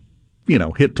can,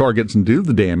 hit targets and do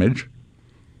the damage.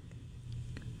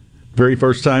 Very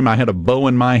first time I had a bow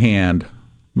in my hand,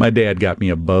 my dad got me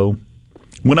a bow.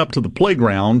 Went up to the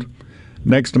playground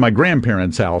next to my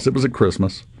grandparents' house. It was at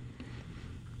Christmas.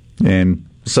 And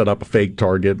set up a fake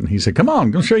target. And he said, come on,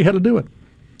 I'm going to show you how to do it.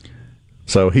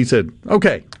 So he said,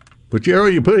 okay, put your arrow,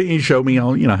 you put it, and he showed me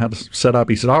how to set up.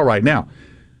 He said, all right, now,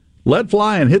 let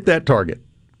fly and hit that target.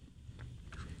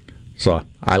 So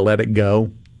I let it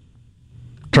go.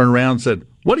 Turned around and said,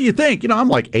 what do you think? I'm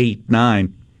like 8,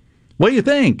 9. What do you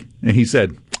think? And he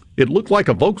said, it looked like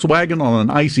a Volkswagen on an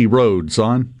icy road,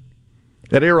 son.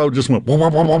 That arrow just went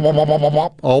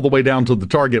all the way down to the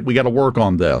target. We got to work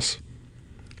on this.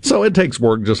 So it takes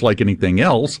work just like anything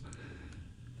else.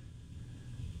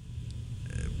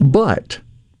 But,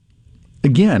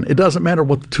 again, it doesn't matter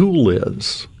what the tool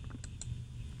is.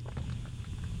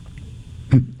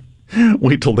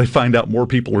 Wait till they find out more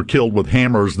people are killed with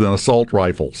hammers than assault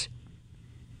rifles.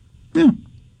 Yeah.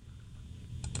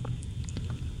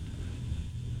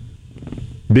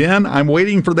 Ben, I'm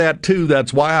waiting for that too.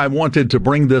 That's why I wanted to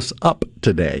bring this up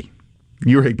today.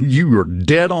 You're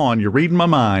dead on. You're reading my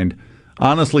mind.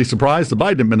 Honestly surprised the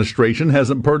Biden administration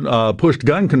hasn't pushed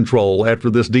gun control after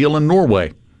this deal in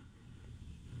Norway.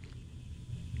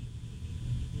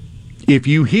 If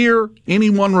you hear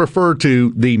anyone refer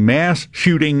to the mass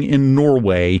shooting in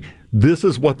Norway, this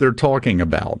is what they're talking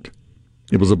about.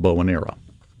 It was a bow and arrow.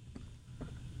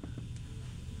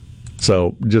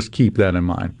 So just keep that in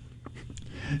mind.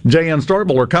 J.N.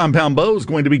 Startble, are compound bows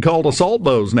going to be called assault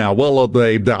bows now? Well,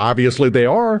 they obviously they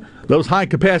are. Those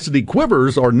high-capacity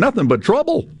quivers are nothing but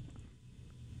trouble.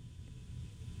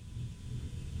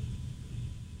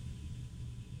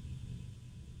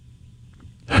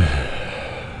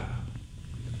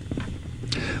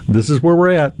 This is where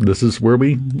we're at. This is where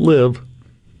we live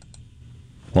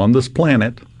on this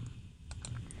planet.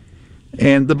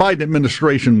 And the Biden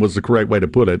administration was the correct way to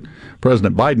put it.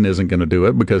 President Biden isn't going to do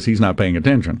it because he's not paying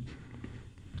attention.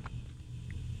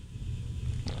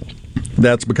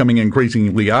 That's becoming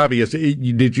increasingly obvious.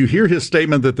 Did you hear his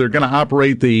statement that they're going to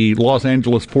operate the Los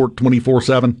Angeles port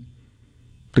 24/7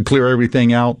 to clear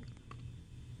everything out?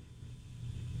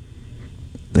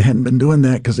 They hadn't been doing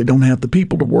that because they don't have the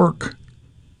people to work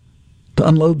to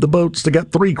unload the boats. They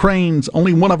got 3 cranes,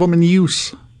 only one of them in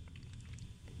use.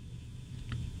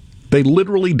 They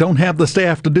literally don't have the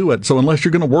staff to do it. So unless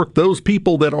you're going to work those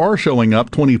people that are showing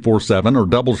up 24/7 or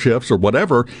double shifts or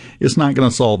whatever, it's not going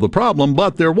to solve the problem.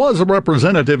 But there was a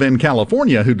representative in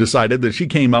California who decided that she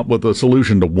came up with a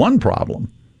solution to one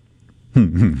problem.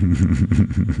 They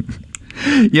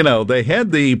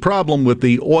had the problem with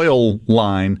the oil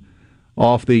line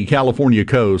off the California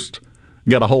coast,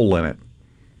 got a hole in it.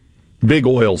 Big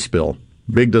oil spill,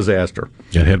 big disaster.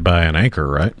 Got hit by an anchor,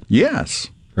 right? Yes.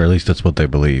 Or at least that's what they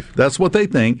believe. That's what they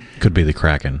think. Could be the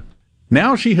Kraken.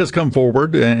 Now she has come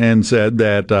forward and said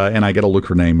that, and I got to look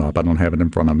her name up. I don't have it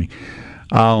in front of me.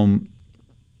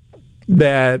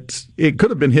 That it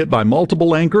could have been hit by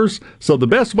multiple anchors. So the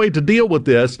best way to deal with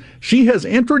this, she has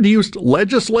introduced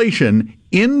legislation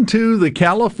into the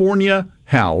California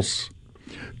House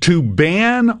to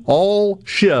ban all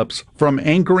ships from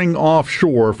anchoring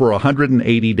offshore for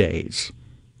 180 days.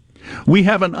 We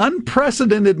have an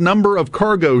unprecedented number of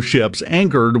cargo ships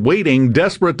anchored, waiting,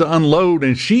 desperate to unload,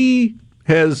 and she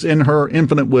has, in her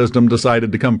infinite wisdom,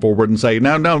 decided to come forward and say,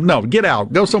 no, get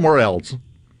out, go somewhere else.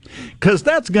 Because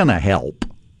that's going to help.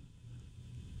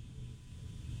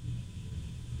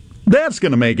 That's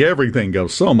going to make everything go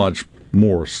so much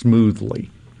more smoothly.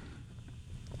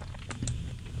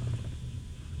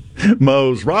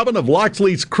 Mose, Robin of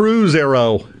Locksley's Cruise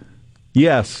Arrow.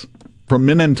 Yes, from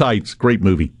Men in Tights. Great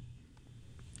movie.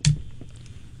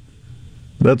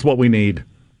 That's what we need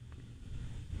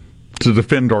to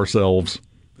defend ourselves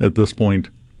at this point.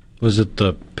 Was it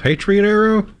the Patriot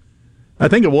Arrow? I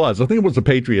think it was. I think it was the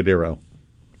Patriot Arrow.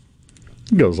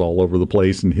 It goes all over the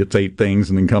place and hits 8 things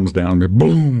and then comes down and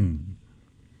boom.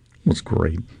 It was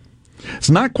great.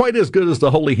 It's not quite as good as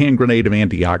the Holy Hand Grenade of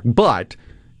Antioch, but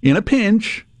in a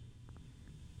pinch,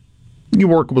 you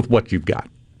work with what you've got.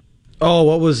 Oh,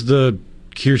 what was the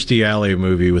Kirstie Alley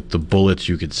movie with the bullets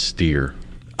you could steer?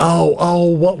 Oh,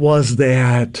 what was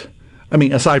that? I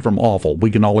mean, aside from awful,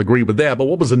 we can all agree with that, but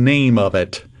what was the name of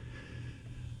it?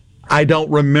 I don't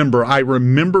remember. I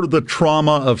remember the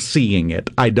trauma of seeing it.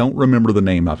 I don't remember the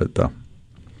name of it, though.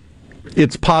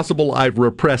 It's possible I've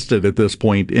repressed it at this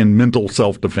point in mental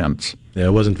self-defense. Yeah,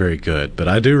 it wasn't very good, but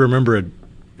I do remember it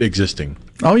existing.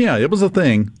 Oh, yeah, it was a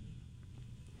thing.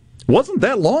 Wasn't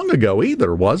that long ago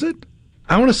either, was it?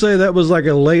 I want to say that was like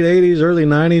a late 80s, early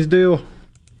 90s deal.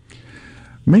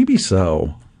 Maybe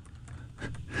so.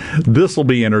 This will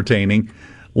be entertaining.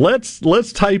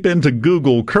 Let's type into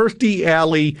Google Kirstie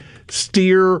Alley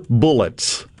steer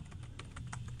bullets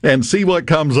and see what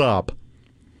comes up.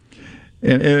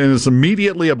 And it's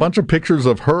immediately a bunch of pictures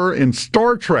of her in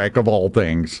Star Trek, of all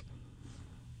things.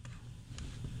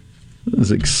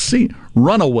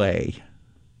 Runaway.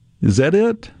 Is that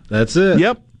it? That's it.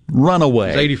 Yep. Runaway.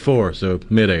 It's 84, so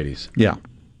mid-80s. Yeah.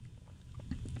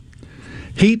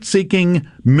 Heat-seeking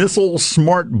missile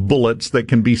smart bullets that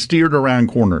can be steered around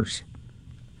corners.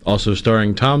 Also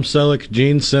starring Tom Selleck,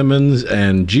 Gene Simmons,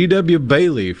 and G.W.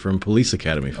 Bailey from Police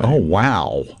Academy fame. Oh,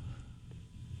 wow.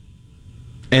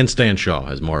 And Stan Shaw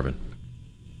as Marvin.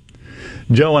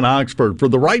 Joe in Oxford. For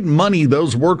the right money,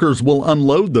 those workers will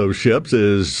unload those ships.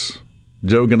 Is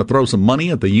Joe going to throw some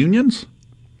money at the unions?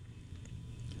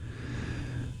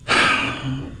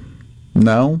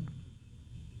 No.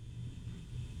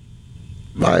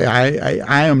 I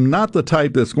am not the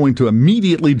type that's going to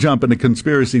immediately jump into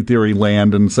conspiracy theory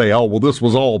land and say, oh, well, this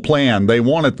was all planned. They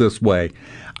want it this way.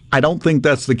 I don't think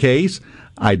that's the case.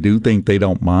 I do think they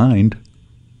don't mind.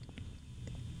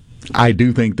 I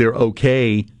do think they're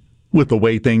okay with the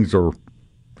way things are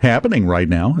happening right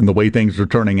now and the way things are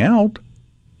turning out.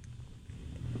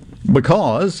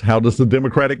 Because how does the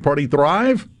Democratic Party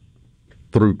thrive?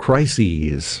 Through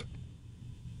crises.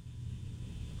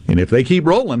 And if they keep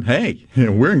rolling, hey,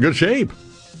 we're in good shape.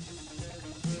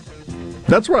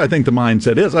 That's where I think the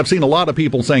mindset is. I've seen a lot of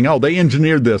people saying, oh, they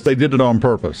engineered this. They did it on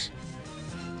purpose.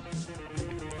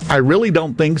 I really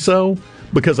don't think so,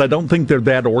 because I don't think they're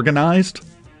that organized.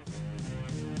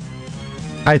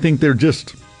 I think they're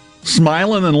just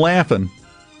smiling and laughing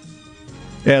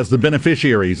as the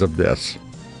beneficiaries of this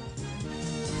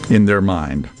in their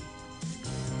mind.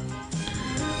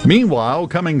 Meanwhile,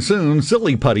 coming soon,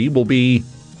 Silly Putty will be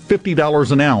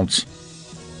 $50 an ounce.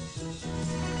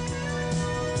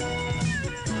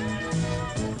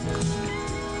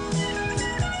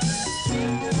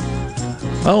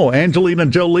 Oh, Angelina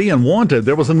Jolie and Wanted.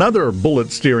 There was another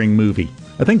bullet steering movie.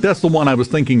 I think that's the one I was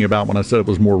thinking about when I said it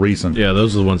was more recent. Yeah,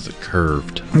 those are the ones that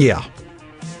curved. Yeah.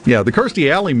 Yeah, the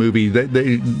Kirstie Alley movie,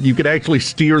 you could actually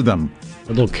steer them.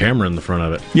 A little camera in the front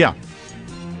of it. Yeah.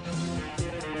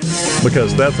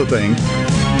 Because that's the thing.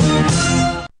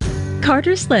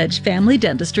 Carter Sledge Family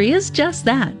Dentistry is just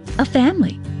that, a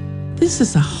family. This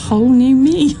is a whole new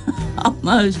me,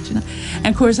 almost, you know. And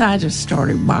of course, I just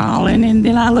started bawling, and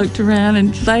then I looked around,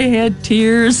 and they had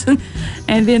tears,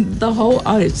 and then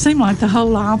it seemed like the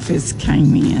whole office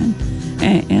came in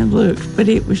and looked, but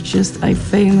it was just a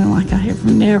feeling like I have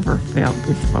never felt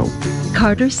before.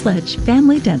 Carter Sledge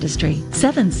Family Dentistry,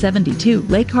 772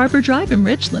 Lake Harbor Drive in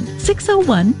Richland,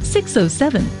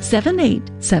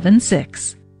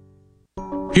 601-607-7876.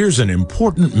 Here's an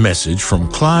important message from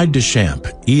Clyde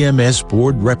Deschamps, EMS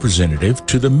Board Representative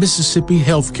to the Mississippi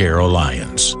Healthcare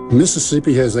Alliance.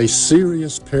 Mississippi has a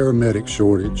serious paramedic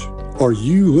shortage. Are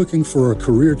you looking for a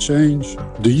career change?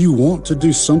 Do you want to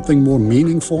do something more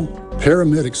meaningful?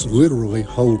 Paramedics literally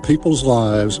hold people's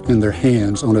lives in their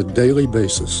hands on a daily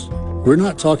basis. We're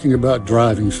not talking about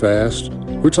driving fast.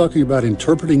 We're talking about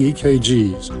interpreting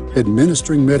EKGs,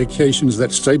 administering medications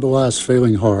that stabilize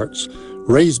failing hearts,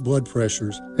 raise blood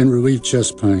pressures, and relieve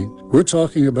chest pain. We're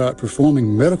talking about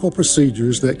performing medical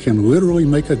procedures that can literally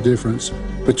make a difference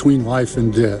between life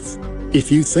and death.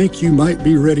 If you think you might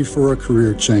be ready for a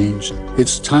career change,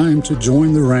 it's time to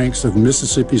join the ranks of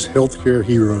Mississippi's healthcare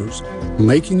heroes,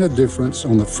 making a difference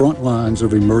on the front lines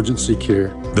of emergency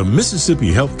care. The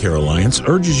Mississippi Healthcare Alliance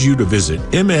urges you to visit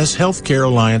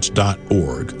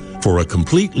mshealthcarealliance.org for a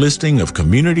complete listing of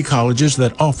community colleges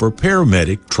that offer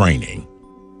paramedic training.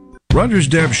 Rogers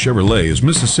Dabbs Chevrolet is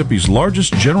Mississippi's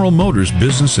largest General Motors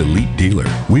business elite dealer.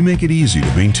 We make it easy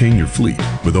to maintain your fleet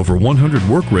with over 100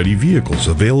 work-ready vehicles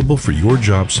available for your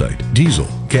job site. Diesel,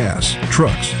 gas,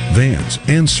 trucks, vans,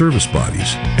 and service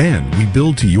bodies. And we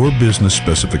build to your business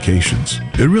specifications.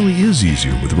 It really is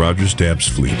easier with Rogers Dabbs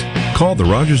Fleet. Call the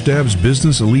Rogers Dabbs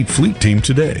Business Elite Fleet Team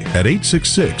today at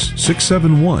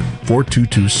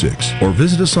 866-671-4226 or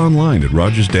visit us online at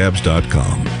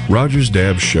rogersdabbs.com. Rogers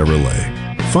Dabbs Chevrolet.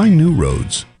 Find new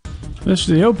roads. This is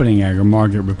the opening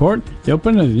agri-market report. The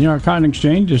open of the New York Cotton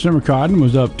Exchange, December cotton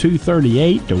was up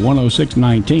 238 to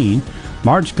 106.19.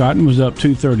 March cotton was up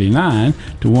 239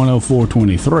 to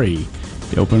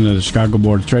 104.23. The open of the Chicago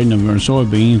Board of Trade, November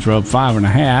soybeans were up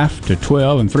 5.5 to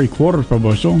 12.75 per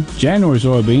bushel. January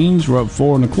soybeans were up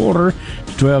 4.25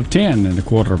 to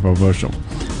 12.10 per bushel.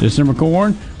 December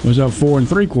corn was up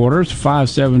 4.75 to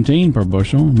 5.17 per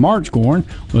bushel. March corn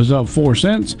was up 4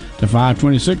 cents to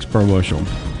 5.26 per bushel.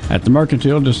 At the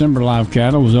Mercantile, December live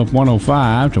cattle was up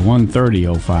 105 to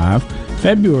 130.05.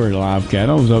 February live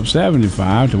cattle was up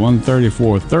 75 to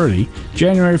 134.30.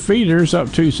 January feeders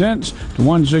up 2 cents to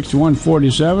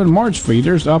 161.47. March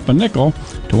feeders up a nickel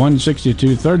to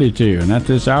 162.32. And at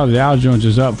this hour, the Dow Jones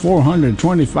is up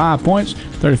 425 points,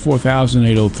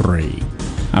 34,803.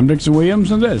 I'm Dixon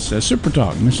Williams, and this is Super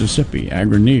Talk Mississippi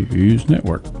Agri-News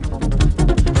Network.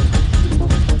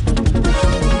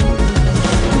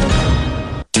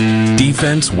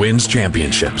 Defense wins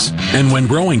championships. And when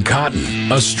growing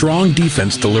cotton, a strong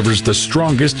defense delivers the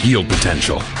strongest yield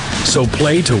potential. So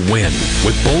play to win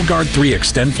with Bollgard 3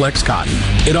 XtendFlex Cotton.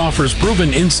 It offers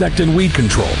proven insect and weed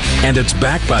control, and it's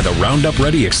backed by the Roundup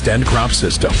Ready Extend crop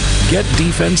system. Get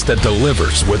defense that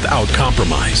delivers without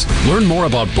compromise. Learn more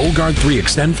about Bollgard 3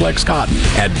 XtendFlex Cotton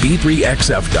at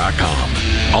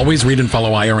b3xf.com. Always read and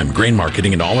follow IRM grain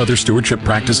marketing and all other stewardship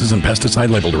practices and pesticide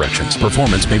label directions.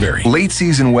 Performance may vary. Late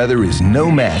season weather is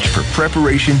no match for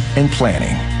preparation and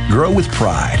planning. Grow with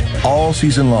pride all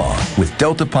season long with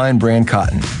Delta Pine brand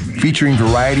cotton, featuring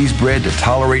varieties bred to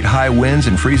tolerate high winds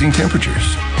and freezing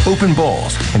temperatures. Open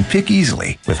bolls and pick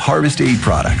easily with Harvest Aid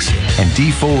products and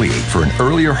defoliate for an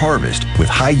earlier harvest with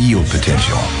high yield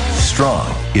potential.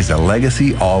 Strong is a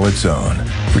legacy all its own.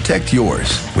 Protect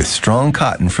yours with strong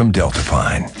cotton from Delta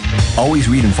Pine. Always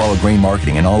read and follow grain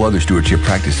marketing and all other stewardship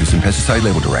practices and pesticide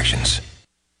label directions.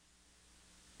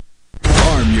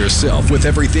 Arm yourself with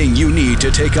everything you need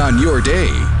to take on your day.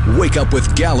 Wake up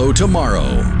with Gallo tomorrow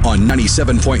on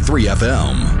 97.3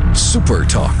 FM. Super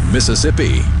Talk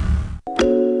Mississippi.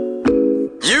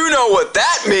 You know what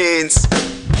that means.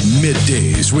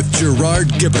 Middays with Gerard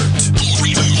Gibbert.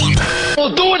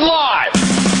 We'll do it live.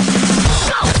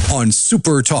 On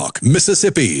Super Talk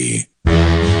Mississippi.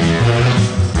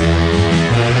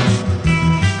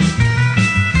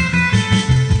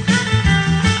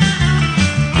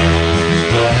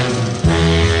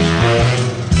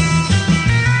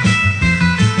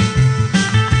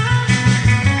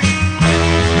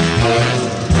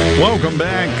 Welcome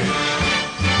back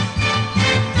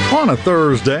on a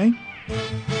Thursday.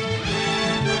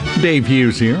 Dave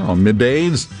Hughes here on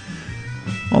Middays.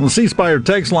 On the C Spire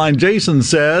text line, Jason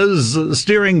says,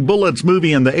 Steering Bullets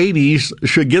movie in the 80s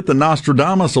should get the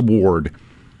Nostradamus Award.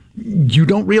 You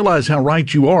don't realize how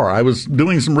right you are. I was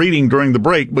doing some reading during the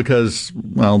break because,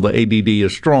 well, the ADD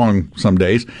is strong some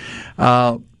days.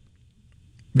 That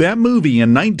movie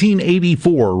in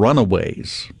 1984,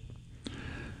 Runaways,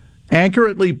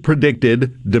 accurately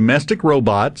predicted domestic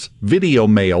robots, video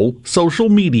mail, social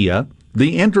media,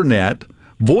 the internet,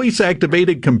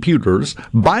 voice-activated computers,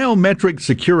 biometric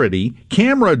security,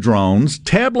 camera drones,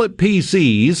 tablet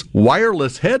PCs,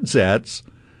 wireless headsets,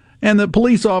 and that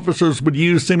police officers would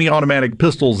use semi-automatic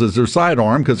pistols as their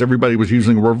sidearm because everybody was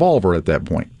using a revolver at that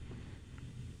point.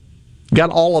 Got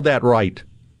all of that right.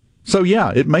 So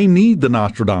yeah, it may need the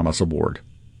Nostradamus Award.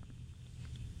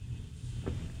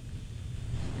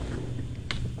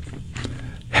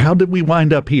 How did we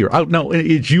wind up here? Oh, no,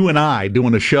 it's you and I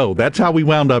doing a show. That's how we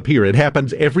wound up here. It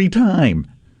happens every time.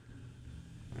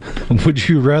 Would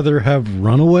you rather have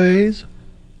Runaways,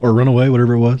 or Runaway,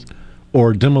 whatever it was,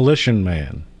 or Demolition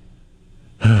Man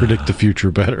predict the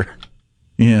future better?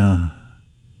 Yeah.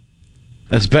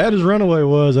 As bad as Runaway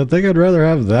was, I think I'd rather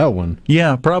have that one.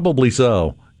 Yeah, probably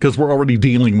so, because we're already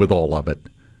dealing with all of it.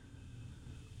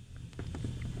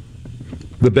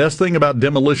 The best thing about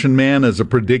Demolition Man as a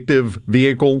predictive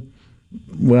vehicle,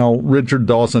 well, Richard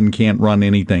Dawson can't run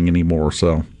anything anymore,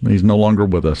 so he's no longer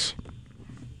with us.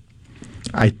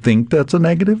 I think that's a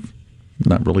negative.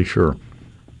 Not really sure.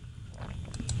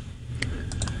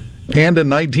 And in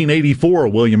 1984,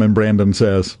 William and Brandon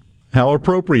says, how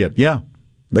appropriate. Yeah,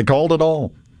 they called it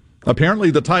all.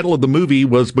 Apparently the title of the movie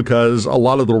was because a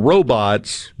lot of the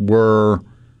robots were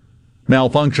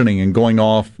malfunctioning and going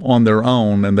off on their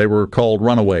own, and they were called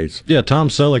Runaways. Yeah, Tom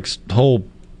Selleck's whole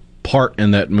part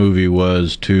in that movie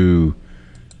was to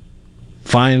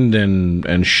find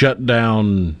and shut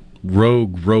down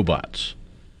rogue robots.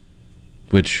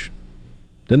 Which,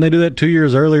 didn't they do that 2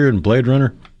 years earlier in Blade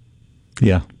Runner?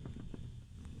 Yeah.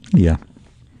 Yeah.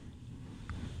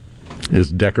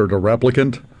 Is Deckard a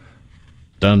replicant?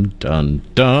 Dun, dun,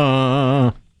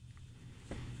 dun.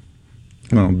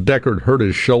 Well, Deckard hurt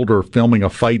his shoulder filming a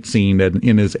fight scene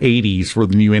in his 80s for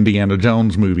the new Indiana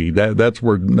Jones movie. That's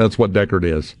what Deckard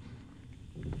is.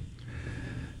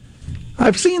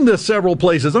 I've seen this several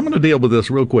places. I'm going to deal with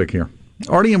this real quick here.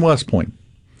 Artie in West Point.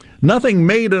 Nothing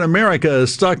made in America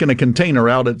is stuck in a container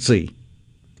out at sea.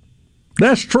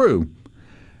 That's true.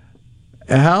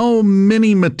 How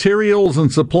many materials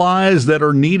and supplies that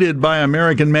are needed by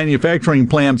American manufacturing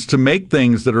plants to make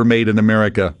things that are made in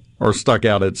America are stuck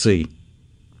out at sea?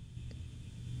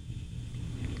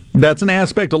 That's an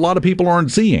aspect a lot of people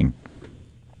aren't seeing.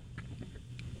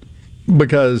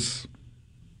 Because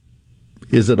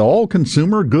is it all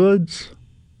consumer goods?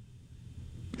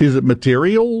 Is it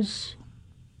materials?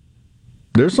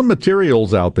 There's some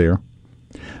materials out there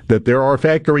that there are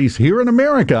factories here in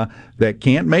America that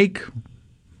can't make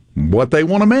what they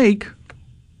want to make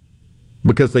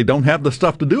because they don't have the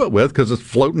stuff to do it with because it's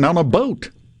floating on a boat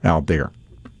out there.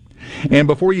 And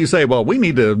before you say, well, we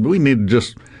need to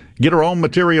just get our own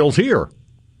materials here.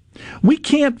 We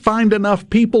can't find enough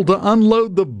people to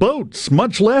unload the boats,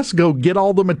 much less go get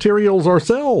all the materials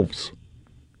ourselves.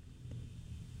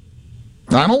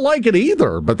 I don't like it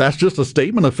either, but that's just a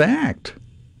statement of fact.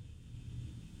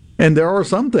 And there are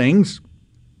some things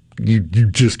you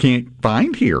just can't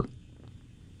find here.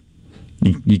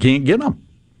 You can't get them.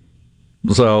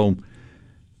 So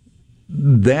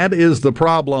that is the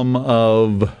problem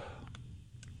of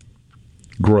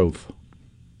growth.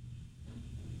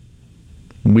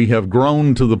 We have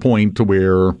grown to the point to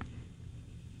where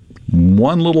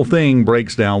one little thing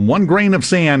breaks down, one grain of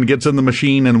sand gets in the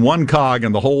machine and one cog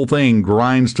and the whole thing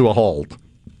grinds to a halt.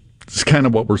 It's kind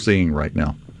of what we're seeing right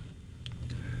now.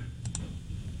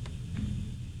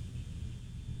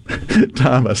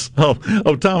 Thomas. Oh,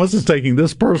 Thomas is taking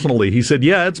this personally. He said,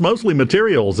 yeah, it's mostly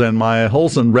materials and my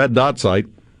Holson red dot site.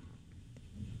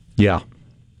 Yeah.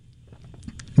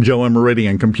 Joe and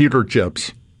Meridian, computer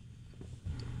chips.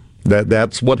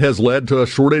 That's what has led to a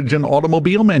shortage in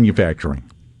automobile manufacturing.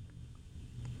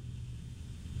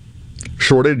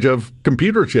 Shortage of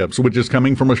computer chips, which is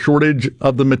coming from a shortage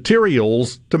of the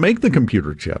materials to make the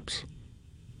computer chips.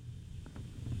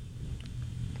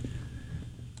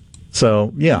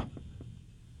 So, yeah.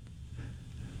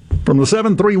 From the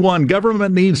 731,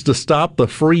 government needs to stop the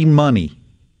free money.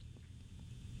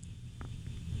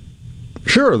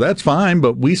 Sure, that's fine,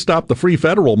 but we stopped the free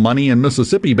federal money in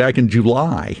Mississippi back in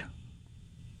July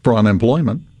for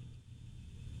unemployment.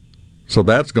 So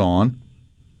that's gone.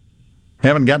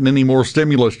 Haven't gotten any more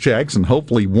stimulus checks and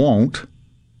hopefully won't,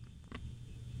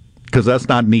 because that's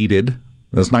not needed.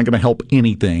 That's not going to help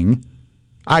anything.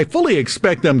 I fully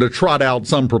expect them to trot out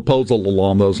some proposal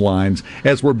along those lines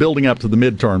as we're building up to the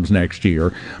midterms next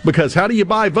year, because how do you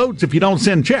buy votes if you don't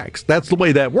send checks? That's the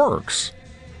way that works.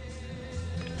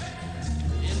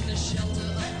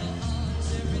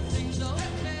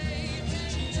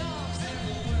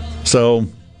 So,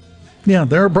 yeah,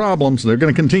 there are problems. They're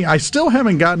going to continue. I still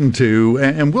haven't gotten to,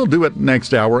 and we'll do it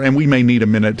next hour, and we may need a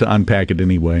minute to unpack it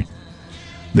anyway,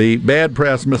 the bad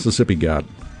press Mississippi got.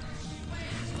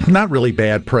 Not really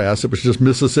bad press. It was just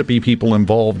Mississippi people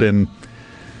involved in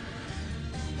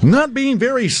not being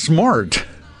very smart.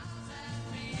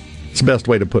 It's the best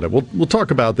way to put it. We'll talk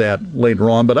about that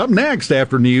later on. But up next,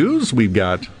 after news, we've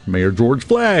got Mayor George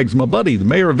Flaggs, my buddy, the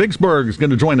mayor of Vicksburg, is going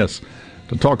to join us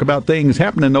to talk about things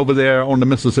happening over there on the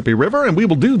Mississippi River. And we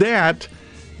will do that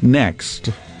next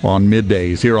on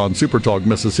Middays here on Super Talk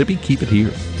Mississippi. Keep it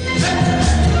here.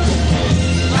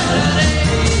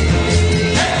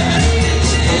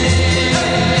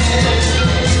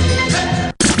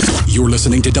 You're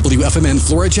listening to WFMN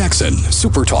Flora Jackson,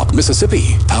 Super Talk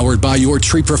Mississippi, powered by your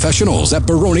tree professionals at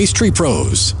Barone's Tree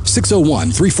Pros,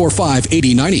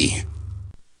 601-345-8090.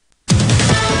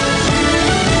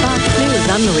 Fox News,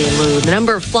 I'm Maria Lou. The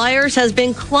number of flyers has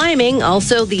been climbing,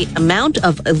 also the amount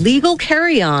of illegal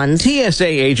carry-ons. TSA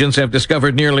agents have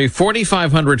discovered nearly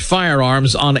 4,500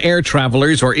 firearms on air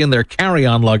travelers or in their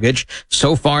carry-on luggage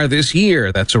so far this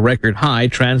year. That's a record high,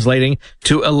 translating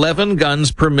to 11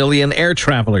 guns per million air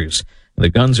travelers. The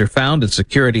guns are found at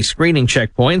security screening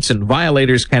checkpoints, and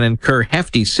violators can incur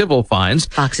hefty civil fines.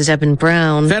 Fox's Eben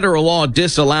Brown. Federal law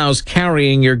disallows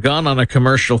carrying your gun on a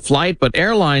commercial flight, but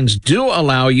airlines do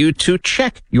allow you to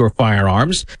check your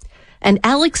firearms. And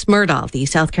Alex Murdaugh, the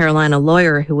South Carolina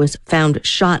lawyer who was found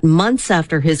shot months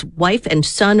after his wife and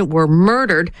son were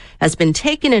murdered, has been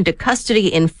taken into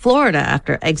custody in Florida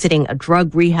after exiting a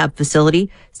drug rehab facility.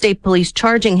 State police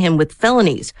charging him with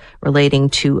felonies relating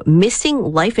to missing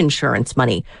life insurance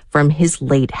money from his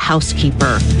late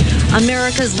housekeeper.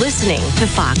 America's listening to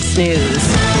Fox News.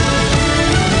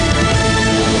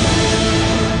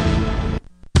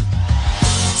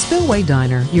 Spillway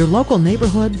Diner, your local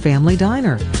neighborhood family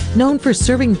diner. Known for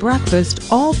serving breakfast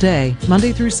all day,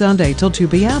 Monday through Sunday till 2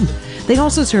 p.m. They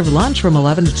also serve lunch from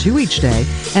 11 to 2 each day,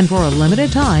 and for a limited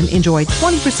time, enjoy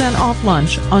 20% off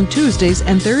lunch on Tuesdays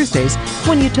and Thursdays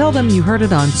when you tell them you heard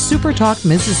it on Super Talk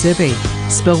Mississippi.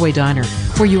 Spillway Diner,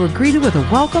 where you are greeted with a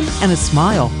welcome and a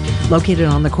smile. Located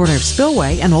on the corner of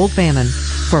Spillway and Old Fannin.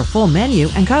 For a full menu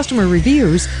and customer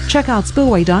reviews, check out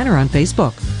Spillway Diner on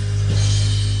Facebook.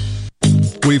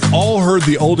 We've all heard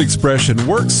the old expression,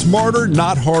 work smarter,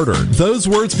 not harder. Those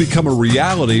words become a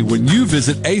reality when you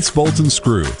visit Ace Bolt &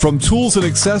 Screw. From tools and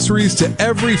accessories to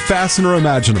every fastener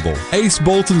imaginable, Ace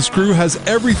Bolt & Screw has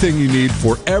everything you need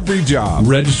for every job.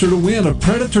 Register to win a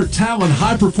Predator Talon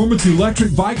high-performance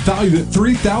electric bike valued at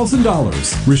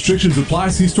 $3,000. Restrictions apply.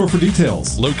 See store for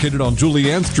details. Located on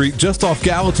Julianne Street, just off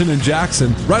Gallatin and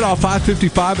Jackson, right off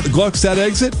I-55 at the Gluckstadt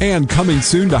exit, and coming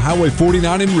soon to Highway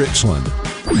 49 in Richland.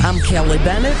 I'm Kelly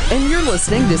Bennett, and you're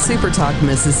listening to Super Talk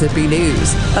Mississippi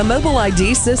News. A mobile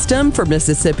ID system for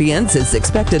Mississippians is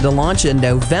expected to launch in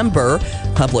November.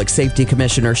 Public Safety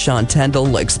Commissioner Sean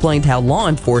Tindall explained how law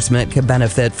enforcement can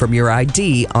benefit from your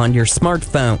ID on your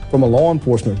smartphone. From a law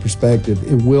enforcement perspective,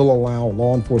 it will allow a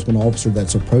law enforcement officer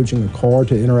that's approaching a car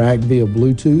to interact via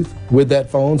Bluetooth with that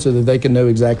phone so that they can know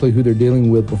exactly who they're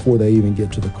dealing with before they even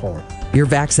get to the car. Your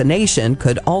vaccination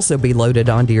could also be loaded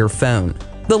onto your phone.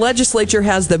 The legislature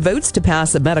has the votes to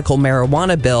pass a medical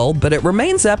marijuana bill, but it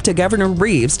remains up to Governor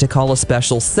Reeves to call a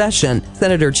special session.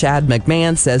 Senator Chad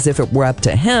McMahon says if it were up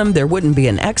to him, there wouldn't be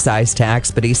an excise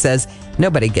tax, but he says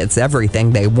nobody gets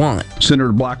everything they want.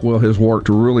 Senator Blackwell has worked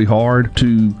really hard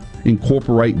to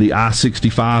incorporate the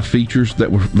I-65 features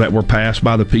that were passed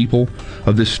by the people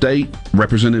of this state.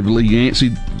 Representative Lee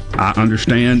Yancey, I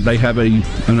understand they have an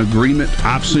agreement.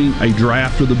 I've seen a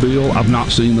draft of the bill. I've not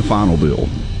seen the final bill.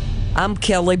 I'm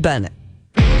Kelly Bennett.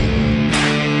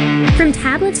 From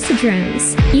tablets to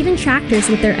drones, even tractors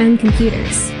with their own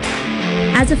computers.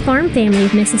 As a farm family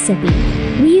of Mississippi,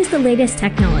 we use the latest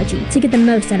technology to get the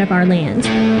most out of our land,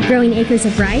 growing acres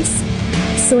of rice,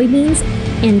 soybeans,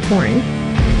 and corn.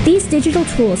 These digital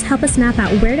tools help us map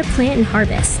out where to plant and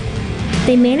harvest.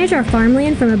 They manage our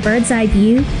farmland from a bird's eye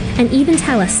view and even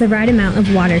tell us the right amount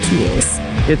of water to use.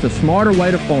 It's a smarter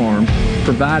way to farm,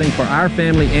 providing for our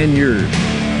family and yours,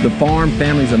 the farm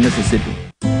families of Mississippi.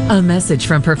 A message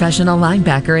from professional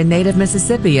linebacker and native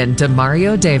Mississippian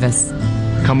Demario Davis.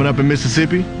 Coming up in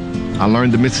Mississippi, I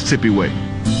learned the Mississippi way,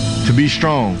 to be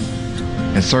strong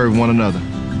and serve one another.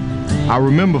 I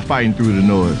remember fighting through the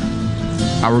noise.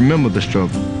 I remember the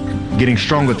struggle, getting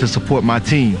stronger to support my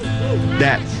team.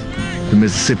 That's the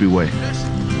Mississippi way.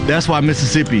 That's why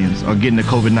Mississippians are getting the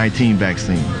COVID-19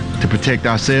 vaccine, to protect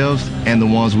ourselves and the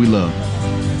ones we love.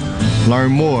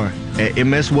 Learn more at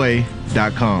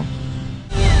msway.com.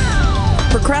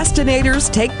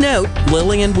 Procrastinators, take note.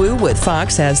 Lillian Wu with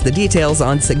Fox has the details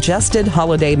on suggested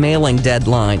holiday mailing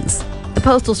deadlines. The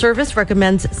Postal Service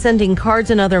recommends sending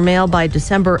cards and other mail by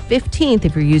December 15th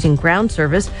if you're using ground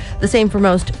service. The same for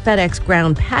most FedEx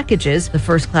ground packages. The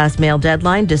first-class mail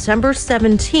deadline, December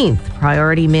 17th.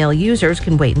 Priority mail users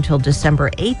can wait until December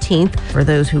 18th. For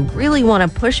those who really want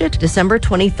to push it, December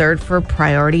 23rd for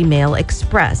Priority Mail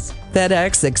Express.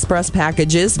 FedEx Express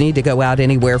packages need to go out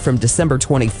anywhere from December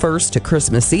 21st to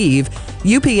Christmas Eve.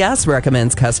 UPS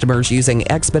recommends customers using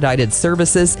expedited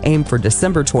services aimed for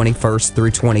December 21st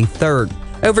through 23rd.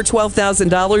 Over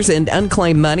 $12,000 in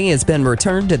unclaimed money has been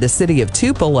returned to the city of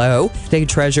Tupelo. State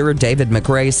Treasurer David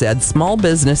McRae said small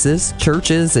businesses,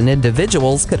 churches, and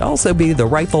individuals could also be the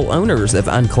rightful owners of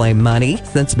unclaimed money.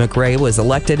 Since McRae was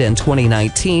elected in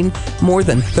 2019, more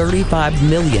than $35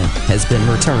 million has been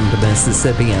returned to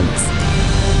Mississippians.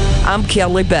 I'm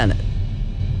Kelly Bennett.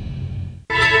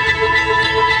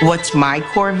 What's my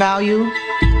core value?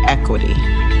 Equity.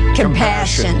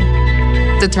 Compassion.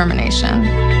 Determination.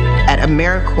 At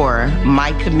AmeriCorps,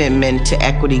 my commitment to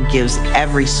equity gives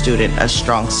every student a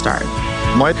strong start.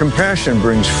 My compassion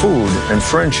brings food and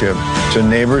friendship to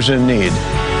neighbors in need.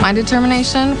 My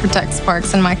determination protects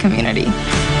parks in my community.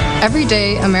 Every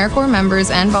day, AmeriCorps members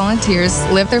and volunteers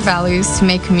live their values to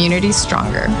make communities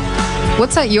stronger.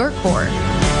 What's at your core?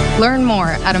 Learn more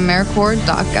at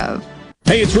AmeriCorps.gov.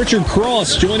 Hey, it's Richard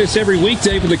Cross. Join us every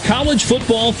weekday for the College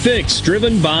Football Fix,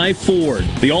 driven by Ford.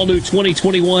 The all-new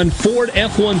 2021 Ford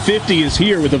F-150 is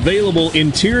here with available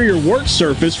interior work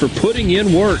surface for putting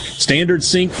in work. Standard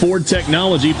sync Ford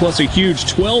technology plus a huge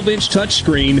 12-inch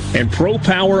touchscreen and Pro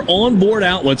Power onboard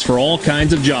outlets for all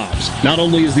kinds of jobs. Not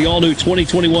only is the all-new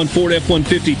 2021 Ford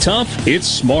F-150 tough, it's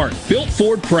smart. Built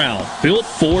Ford proud. Built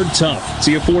Ford tough.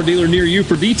 See a Ford dealer near you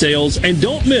for details, and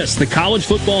don't miss the College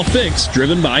Football Fix,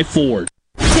 driven by Ford.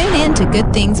 Tune in to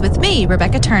Good Things with me,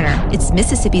 Rebecca Turner. It's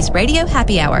Mississippi's Radio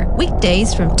Happy Hour,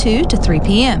 weekdays from 2 to 3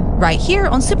 p.m., right here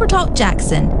on Super Talk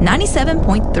Jackson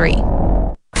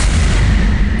 97.3.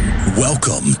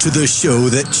 Welcome to the show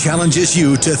that challenges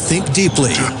you to think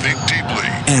deeply,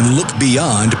 and look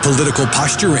beyond political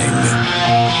posturing.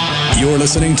 You're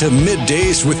listening to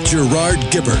Middays with Gerard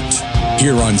Gibbert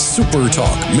here on Super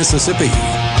Talk Mississippi.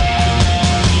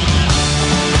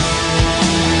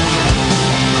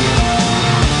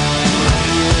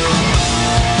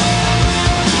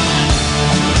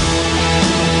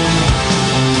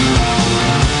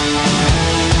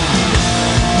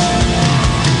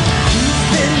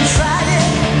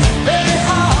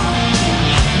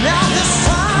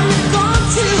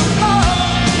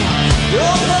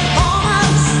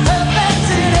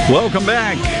 Welcome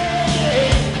back.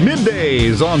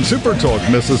 Middays on Super Talk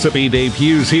Mississippi. Dave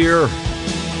Hughes here.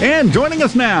 And joining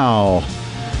us now,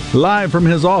 live from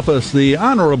his office, the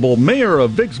Honorable Mayor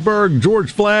of Vicksburg,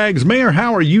 George Flaggs. Mayor,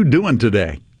 how are you doing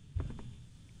today?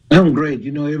 I'm great.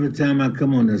 You know, every time I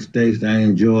come on the stage, I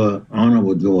enjoy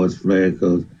Honorable George Flagg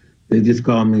because they just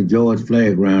call me George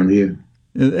Flagg around here.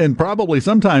 And probably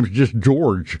sometimes just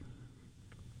George.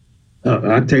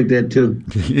 I take that too.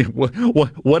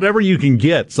 Whatever you can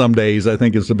get some days, I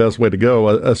think is the best way to go,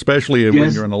 especially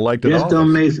when you're an elected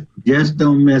office. Just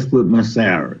don't mess with my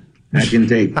salary. I can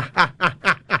take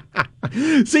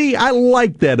it. See, I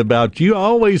like that about you. I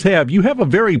always have. You have a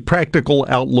very practical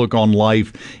outlook on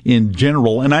life in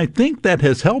general, and I think that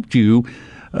has helped you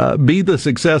be the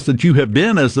success that you have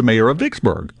been as the mayor of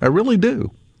Vicksburg. I really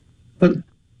do. But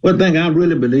one thing I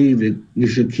really believe that you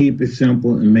should keep it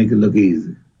simple and make it look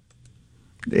easy.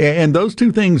 And those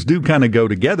two things do kind of go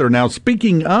together. Now,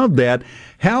 speaking of that,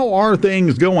 how are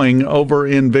things going over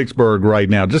in Vicksburg right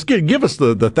now? Just give us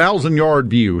the 1,000-yard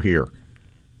view here.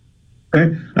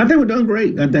 Okay. I think we're doing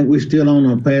great. I think we're still on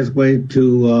a pathway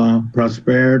to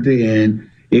prosperity and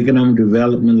economic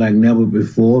development like never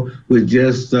before. We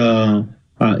just end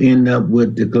up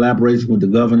with the collaboration with the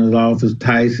governor's office,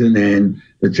 Tyson, and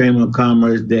the Chamber of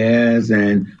Commerce, DAS,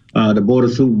 and the Board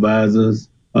of Supervisors.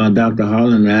 Dr.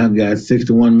 Holland and I got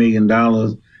 $61 million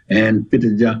and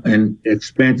 50 and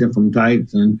expansion from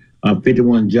Tyson,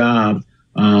 51 jobs.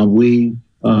 We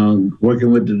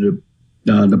working with the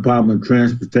Department of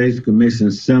Transportation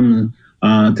Commission Simmons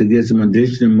to get some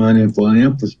additional money for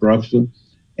infrastructure.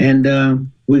 And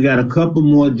we got a couple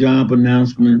more job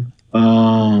announcements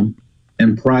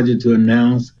and project to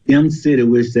announce. M-City,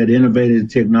 which that Innovative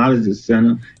Technology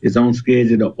Center, is on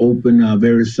schedule to open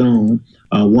very soon.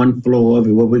 One floor of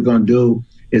it. What we're going to do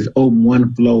is open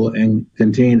one floor and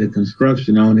continue the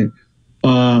construction on it.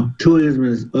 Tourism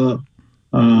is up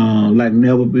like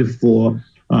never before.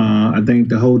 I think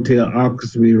the hotel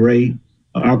occupancy rate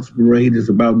is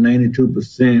about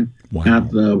 92%.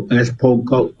 Wow. That's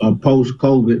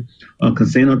post-COVID.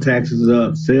 Casino taxes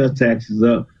up, sales taxes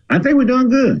up. I think we're doing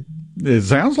good. It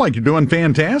sounds like you're doing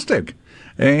fantastic.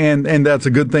 And that's a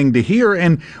good thing to hear.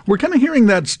 And we're kind of hearing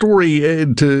that story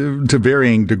to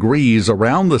varying degrees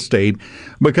around the state,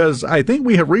 because I think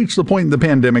we have reached the point in the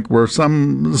pandemic where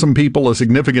some people, a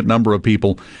significant number of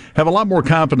people, have a lot more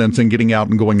confidence in getting out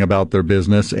and going about their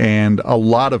business, and a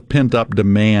lot of pent-up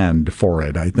demand for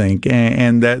it, I think.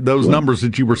 And that those numbers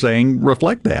that you were saying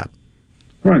reflect that.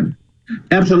 Right.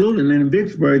 Absolutely. And in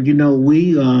Vicksburg, you know,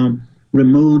 we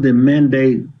removed the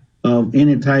mandate of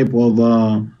any type of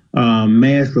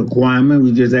mask requirement.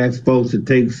 We just ask folks to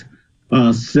take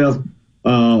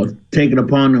it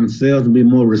upon themselves to be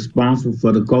more responsible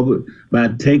for the COVID by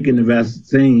taking the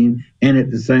vaccine, and at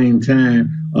the same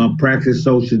time practice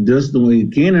social distancing when you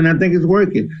can. And I think it's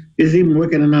working. It's even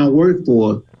working in our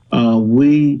workforce.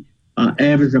 We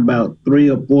average about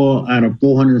 3 or 4 out of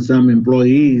 400 some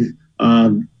employees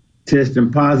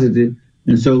testing positive,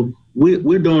 and so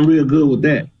we're doing real good with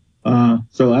that.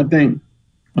 So I think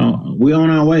we're on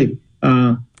our way.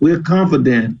 We're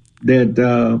confident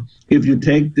that if you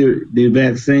take the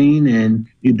vaccine and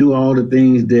you do all the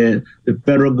things that the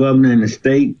federal government and the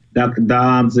state, Dr.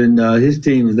 Dobbs and his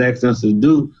team has asked us to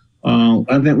do,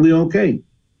 I think we're okay.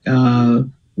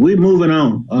 We're moving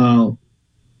on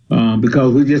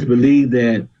because we just believe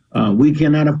that we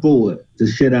cannot afford to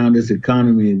shut down this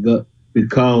economy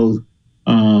because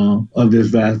of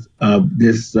this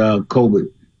COVID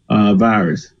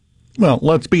virus. Well,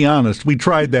 let's be honest. We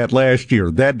tried that last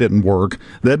year. That didn't work.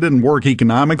 That didn't work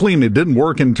economically, and it didn't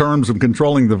work in terms of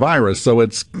controlling the virus. So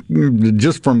it's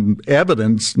just from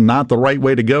evidence not the right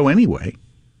way to go anyway.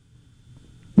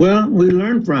 Well, we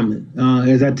learn from it.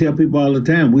 As I tell people all the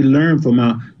time, we learn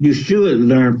from you should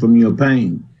learn from your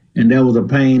pain. And that was a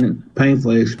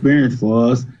painful experience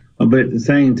for us. but at the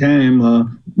same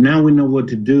time, now we know what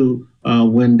to do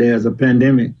when there's a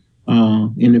pandemic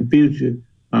in the future,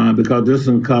 because this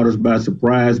one caught us by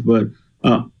surprise. But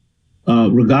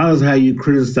regardless of how you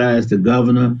criticize the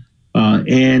governor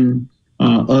and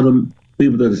other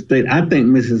people of the state, I think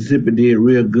Mississippi did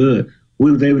real good.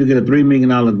 We was able to get a $3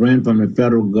 million grant from the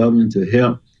federal government to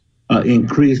help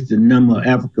increase the number of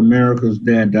African Americans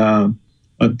that are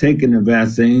taking the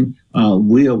vaccine.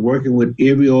 We are working with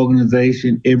every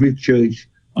organization, every church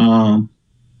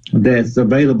that's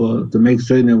available to make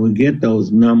sure that we get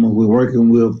those numbers. We're working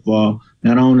with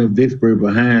not only Vicksburg,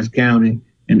 but Hinds County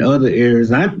and other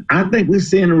areas. I think we're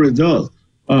seeing the results.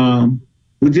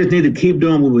 We just need to keep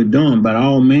doing what we're doing, by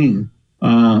all means.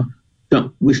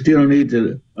 We still don't need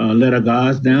to let our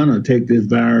guards down or take this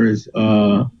virus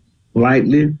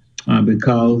lightly,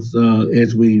 because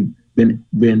as we've been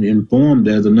informed,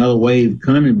 there's another wave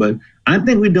coming. But I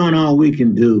think we're doing all we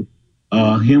can do,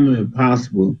 humanly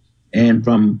possible, and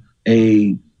from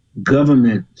a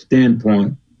government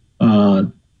standpoint,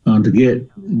 to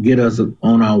get us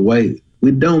on our way.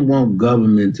 We don't want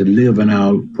government to live in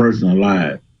our personal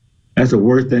lives. That's the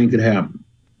worst thing could happen.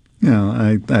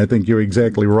 Yeah, I think you're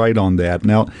exactly right on that.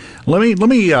 Now, let me.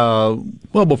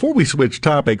 Well, before we switch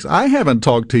topics, I haven't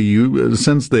talked to you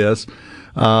since this,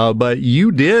 but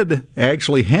you did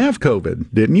actually have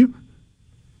COVID, didn't you?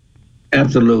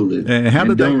 Absolutely. And how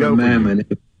did that go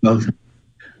for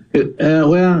you?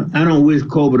 Well, I don't wish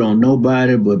COVID on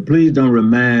nobody, but please don't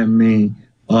remind me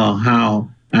how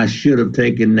I should have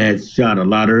taken that shot a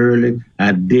lot early.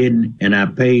 I didn't, and I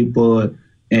paid for it.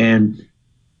 And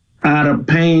out of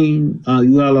pain,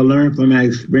 you all learn from my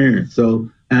experience. So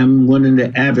I'm one of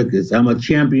the advocates. I'm a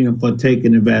champion for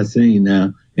taking the vaccine.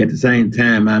 Now, at the same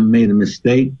time, I made a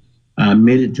mistake. I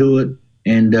admitted to it,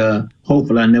 and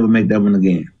hopefully I never make that one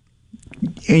again.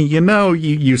 And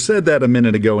you said that a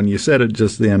minute ago, and you said it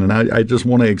just then, and I just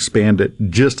want to expand it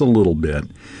just a little bit,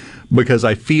 because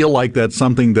I feel like that's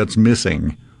something that's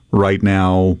missing right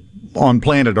now on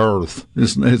planet Earth.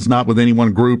 It's not with any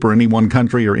one group or any one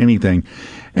country or anything.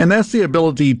 And that's the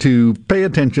ability to pay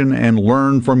attention and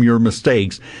learn from your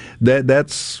mistakes.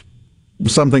 That's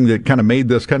something that kind of made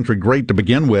this country great to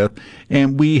begin with.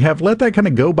 And we have let that kind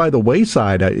of go by the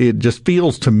wayside. It just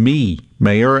feels to me,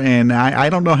 Mayor, and I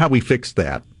don't know how we fix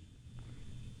that.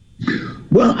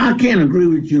 Well, I can't agree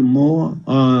with you more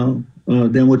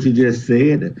than what you just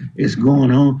said. It's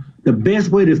going on. The best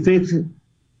way to fix it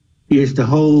is to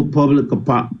hold public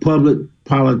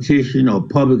politician or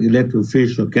public elected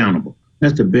official accountable.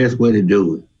 That's the best way to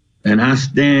do it. And I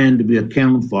stand to be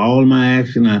accountable for all my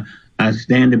action. I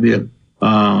stand to be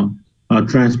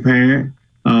transparent.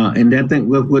 And I think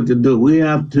what to do. We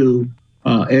have to,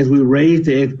 as we raise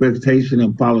the expectation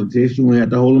of politicians, we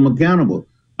have to hold them accountable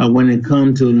when it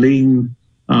comes to leading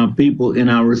people in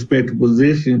our respective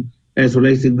position as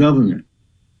relates to government.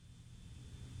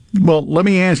 Well, let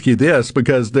me ask you this,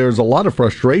 because there's a lot of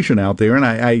frustration out there, and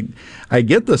I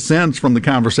get the sense from the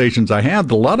conversations I have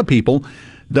that a lot of people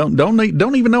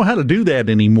don't even know how to do that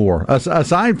anymore.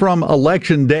 Aside from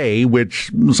Election Day,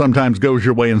 which sometimes goes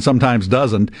your way and sometimes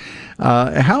doesn't,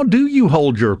 how do you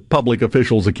hold your public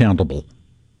officials accountable?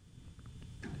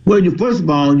 Well, first of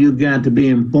all, you got to be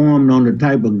informed on the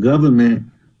type of government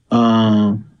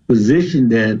position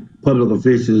that public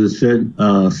officials should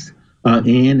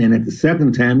in, and at the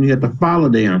second time, you have to follow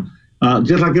them.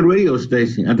 Just like a radio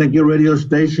station. I think your radio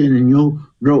station and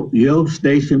your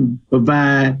station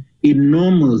provide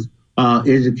enormous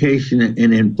education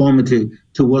and informative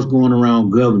to what's going around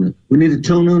government. We need to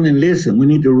tune in and listen. We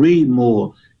need to read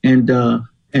more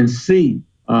and see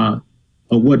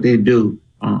what they do.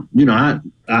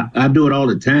 I do it all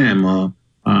the time.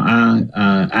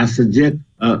 I suggest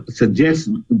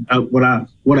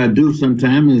what I do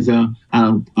sometimes is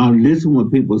I'll listen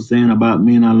what people are saying about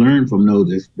me, and I learn from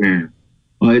those experiences.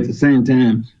 At the same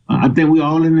time, I think we're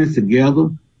all in this together.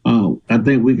 I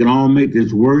think we can all make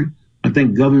this work. I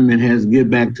think government has to get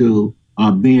back to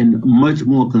being much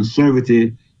more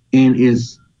conservative in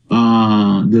its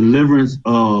deliverance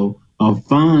of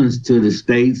funds to the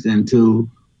states and to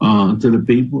the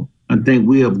people. I think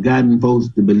we have gotten folks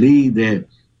to believe that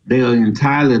they are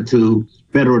entitled to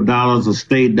federal dollars or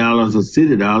state dollars or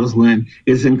city dollars when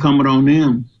it's incumbent on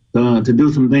them to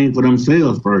do some things for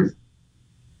themselves first.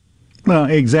 Well,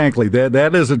 exactly.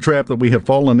 That is a trap that we have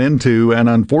fallen into, and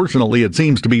unfortunately, it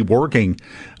seems to be working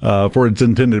for its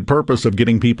intended purpose of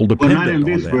getting people dependent on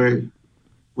that.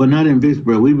 Well, not in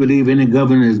Vicksburg. We believe any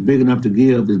government is big enough to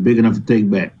give is big enough to take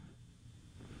back.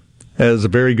 That is a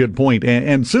very good point.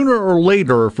 And sooner or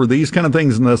later, for these kind of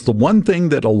things, and that's the one thing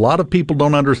that a lot of people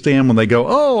don't understand when they go,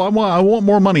 oh, I want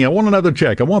more money. I want another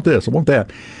check. I want this. I want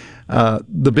that.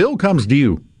 The bill comes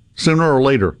due. Sooner or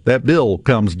later, that bill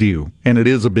comes due, and it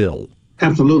is a bill.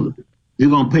 Absolutely. You're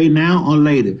going to pay now or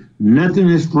later. Nothing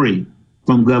is free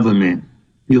from government.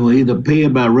 You will either pay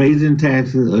it by raising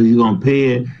taxes or you're going to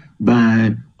pay it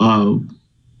by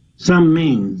some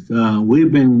means.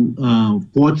 We've been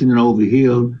fortunate over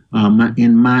here.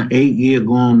 In my 8 year,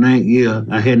 going 9th year,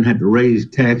 I hadn't had to raise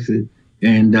taxes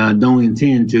and don't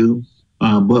intend to.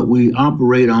 But we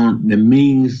operate on the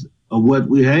means of what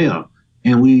we have.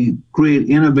 And we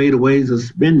create innovative ways of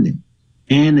spending.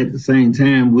 And at the same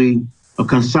time, we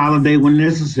consolidate when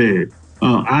necessary.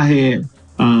 I had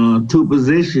two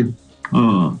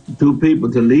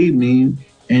people to leave me.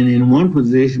 And in one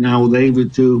position, I was able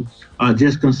to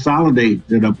just consolidate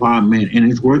the department. And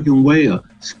it's working well.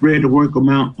 Spread the work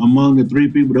amount among the 3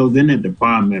 people that was in that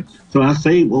department. So I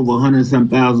saved over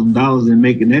 $100,000 in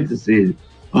making that decision.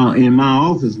 In my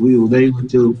office, we were able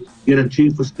to get a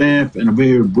chief of staff and a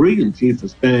very brilliant chief of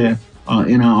staff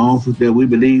in our office that we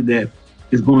believe that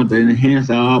is going to enhance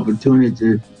our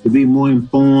opportunity to be more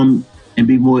informed and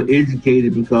be more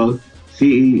educated, because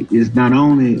she is not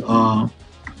only a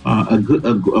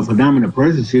phenomenal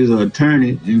person, she's an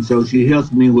attorney, and so she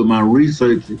helps me with my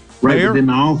research within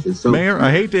the office. So, Mayor,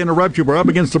 I hate to interrupt you, we're up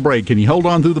against the break. Can you hold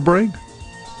on through the break?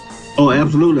 Oh,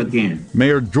 absolutely, I can.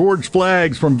 Mayor George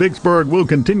Flaggs from Vicksburg. We'll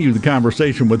continue the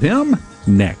conversation with him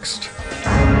next.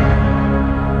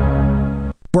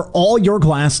 For all your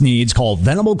glass needs, call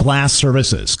Venable Glass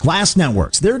Services. Glass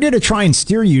Networks. They're going to try and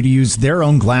steer you to use their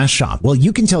own glass shop. Well,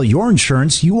 you can tell your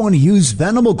insurance you want to use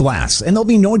Venable Glass, and there'll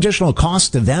be no additional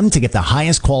cost to them to get the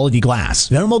highest quality glass.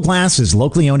 Venable Glass is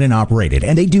locally owned and operated,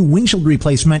 and they do windshield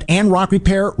replacement and rock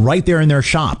repair right there in their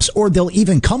shops, or they'll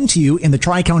even come to you in the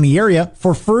Tri-County area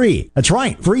for free. That's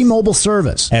right, free mobile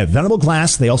service. At Venable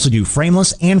Glass, they also do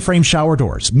frameless and frame shower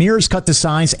doors, mirrors cut to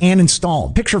size and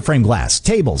installed, picture frame glass,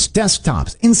 tables,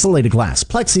 desktops, insulated glass,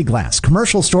 plexiglass,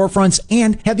 commercial storefronts,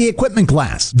 and heavy equipment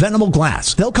glass. Venable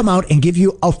Glass. They'll come out and give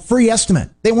you a free estimate.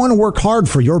 They want to work hard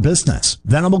for your business.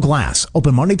 Venable Glass.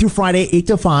 Open Monday through Friday, 8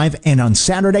 to 5, and on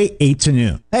Saturday, 8 to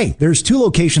noon. Hey, there's 2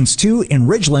 locations too, in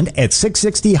Ridgeland at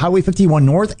 660 Highway 51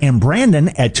 North and Brandon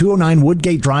at 209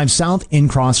 Woodgate Drive South in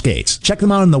Cross Gates. Check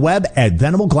them out on the web at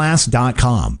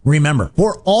venableglass.com. Remember,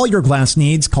 for all your glass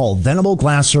needs, call Venable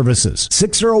Glass Services.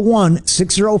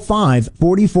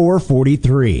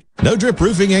 601-605-4443. No Drip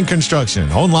Roofing and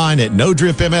Construction. Online at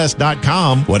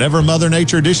NoDripMS.com. Whatever Mother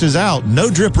Nature dishes out, No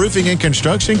Drip Roofing and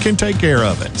Construction can take care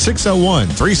of it.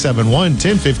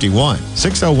 601-371-1051.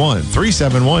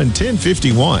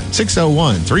 601-371-1051.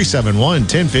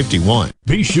 601-371-1051.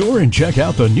 Be sure and check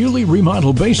out the newly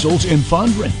remodeled Basil's in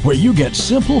Fondren, where you get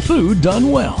simple food done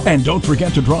well. And don't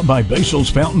forget to drop by Basil's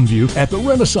Fountain View at the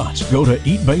Renaissance. Go to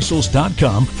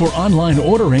eatbasils.com for online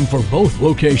ordering for both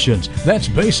locations. That's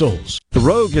Basil's. The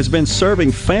Rogue has been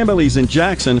serving families in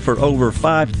Jackson for over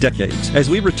 5 decades. As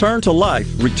we return to life,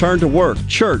 return to work,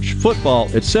 church, football,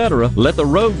 etc., let the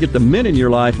Rogue get the men in your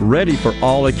life ready for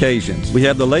all occasions. We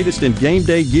have the latest in game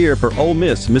day gear for Ole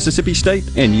Miss, Mississippi State,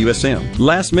 and USM.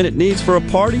 Last minute needs for a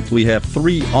party? We have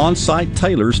 3 on-site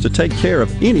tailors to take care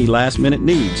of any last minute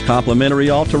needs.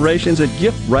 Complimentary alterations and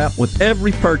gift wrap with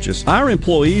every purchase. Our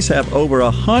employees have over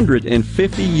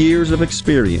 150 years of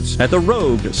experience at the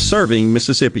Rogue, serving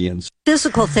Mississippians.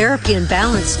 Physical Therapy and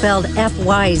Balance, spelled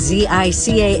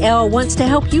F-Y-Z-I-C-A-L, wants to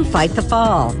help you fight the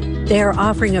fall. They are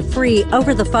offering a free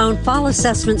over-the-phone fall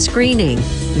assessment screening.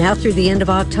 Now through the end of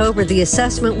October, the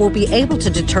assessment will be able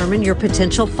to determine your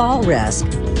potential fall risk.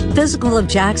 Physical of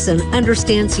Jackson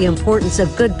understands the importance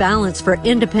of good balance for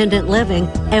independent living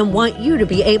and want you to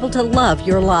be able to love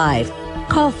your life.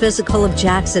 Call Physical of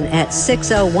Jackson at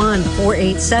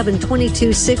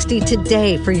 601-487-2260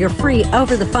 today for your free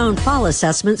over-the-phone fall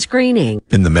assessment screening.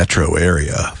 In the metro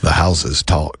area, the houses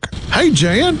talk. Hey,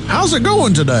 Jan, how's it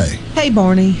going today? Hey,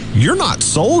 Barney. You're not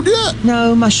sold yet?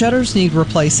 No, my shutters need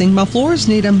replacing, my floors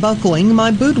need unbuckling,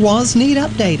 my boudoirs need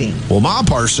updating. Well, my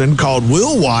person called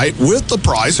Will White with the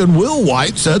price, and Will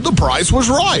White said the price was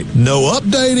right. No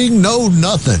updating, no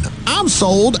nothing. I'm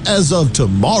sold as of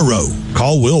tomorrow.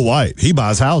 Call Will White. He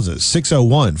buys houses.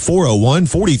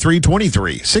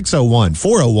 601-401-4323.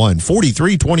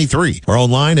 601-401-4323. Or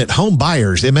online at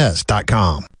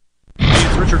homebuyersms.com. Hey,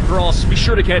 it's Richard Cross. Be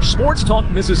sure to catch Sports Talk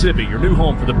Mississippi, your new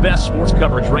home for the best sports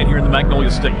coverage right here in the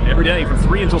Magnolia State. Every day from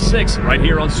 3 until 6, right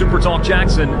here on Super Talk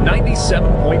Jackson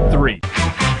 97.3.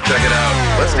 Check it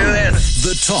out. Let's do this.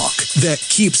 The talk that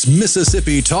keeps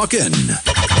Mississippi talking.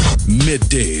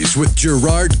 Middays with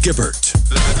Gerard Gibbert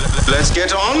Let's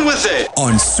get on with it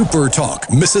on Super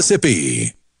Talk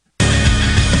Mississippi.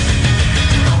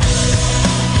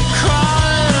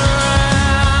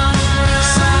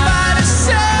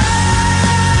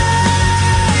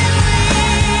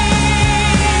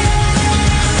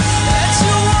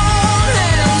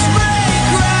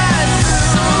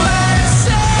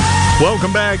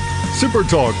 Welcome back. Super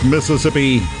Talk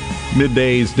Mississippi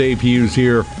Middays. Dave Hughes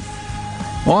here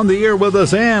on the air with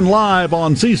us and live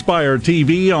on C Spire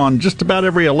TV on just about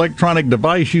every electronic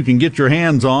device you can get your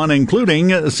hands on,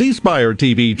 including C Spire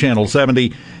TV Channel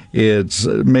 70. It's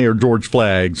Mayor George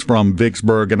Flaggs from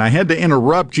Vicksburg. And I had to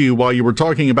interrupt you while you were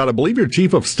talking about, I believe, your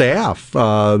chief of staff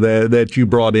that you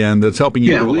brought in that's helping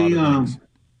you do a lot of things.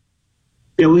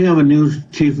 Yeah, we have a new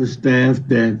chief of staff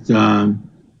that's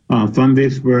from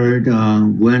Vicksburg,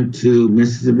 went to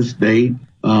Mississippi State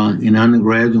in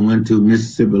undergrad and went to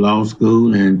Mississippi Law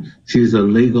School, and she's a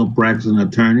legal practicing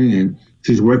attorney, and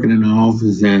she's working in the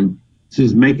office, and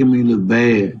she's making me look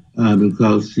bad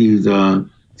because she's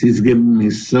giving me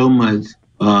so much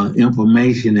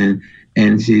information,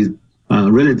 and she's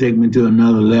really taking me to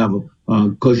another level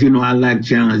because, I like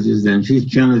challenges, and she's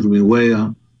challenged me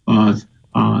well,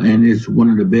 and it's one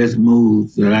of the best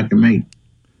moves that I can make.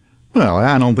 Well,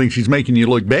 I don't think she's making you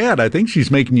look bad. I think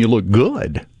she's making you look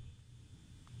good.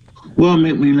 Well, it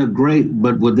made me look great,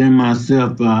 but within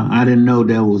myself, I didn't know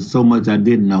there was so much I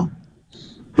didn't know.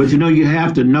 But, you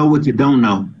have to know what you don't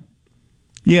know.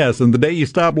 Yes, and the day you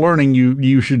stop learning,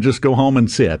 you should just go home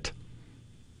and sit.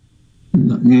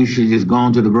 You should just go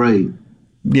on to the grave.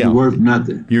 Yeah. You're worth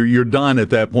nothing. You're done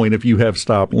at that point if you have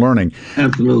stopped learning.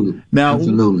 Absolutely. Now,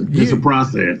 absolutely. It's a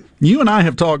process. You and I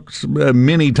have talked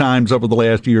many times over the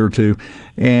last year or two,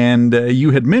 and you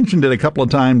had mentioned it a couple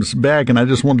of times back, and I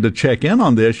just wanted to check in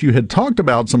on this. You had talked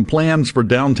about some plans for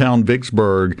downtown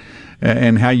Vicksburg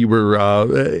and how you were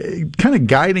kind of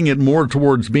guiding it more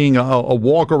towards being a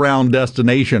walk-around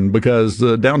destination because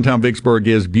downtown Vicksburg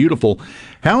is beautiful.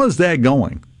 How is that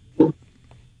going?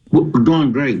 We're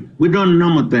doing great. We're doing a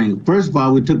number of things. First of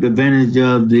all, we took advantage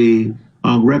of the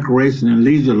recreation and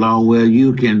leisure law where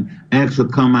you can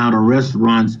actually come out of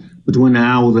restaurants between the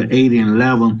hours of 8 and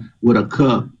 11 with a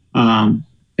cup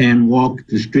and walk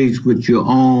the streets with your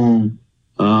own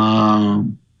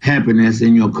happiness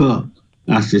in your cup,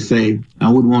 I should say.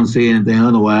 I wouldn't want to say anything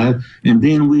otherwise. And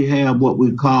then we have what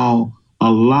we call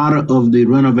a lot of the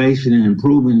renovation and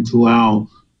improvement to our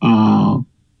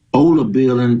older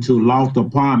building to loft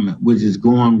apartment, which is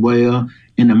going well.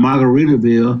 In the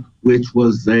Margaritaville, which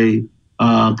was a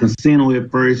casino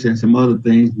at first and some other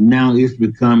things, now it's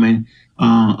becoming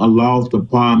a loft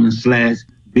apartment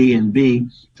 / B&B.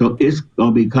 So it's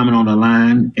going to be coming on the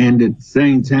line. And at the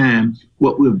same time,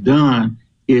 what we've done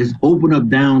is open up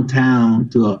downtown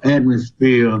to an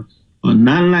atmosphere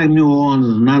not like New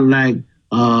Orleans, not like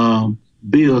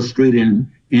Beale Street in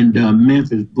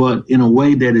Memphis, but in a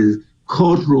way that is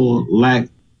cultural like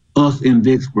us in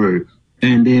Vicksburg.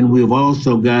 And then we've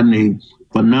also gotten a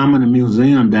phenomenal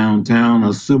museum downtown,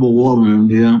 a Civil War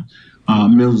museum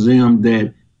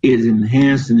that is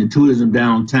enhancing the tourism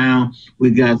downtown.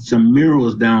 We got some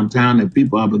murals downtown that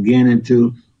people are beginning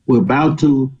to. We're about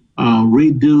to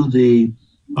redo the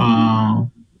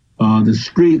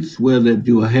streets where that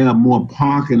you will have more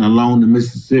parking along the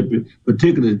Mississippi,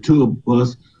 particularly the tour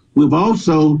bus. We've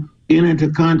also entered into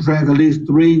contract at least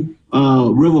 3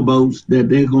 riverboats that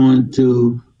they're going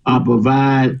to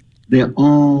provide their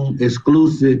own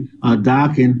exclusive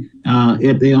docking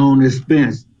at their own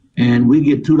expense. And we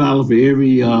get $2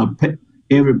 for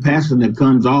every passenger that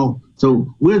comes off.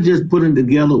 So we're just putting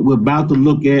together, we're about to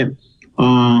look at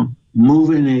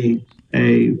moving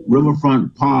a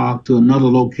riverfront park to another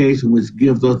location, which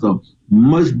gives us a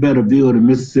much better view of the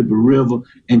Mississippi River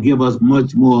and give us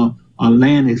much more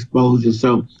land exposure.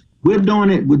 So we're doing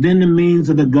it within the means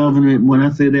of the government. When I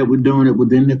say that, we're doing it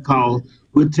within the cost.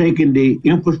 We're taking the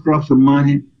infrastructure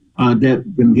money that's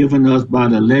been given us by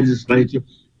the legislature.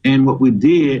 And what we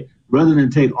did, rather than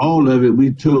take all of it,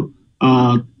 we took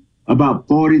about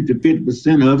 40 to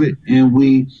 50% of it, and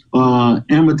we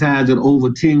amortized it over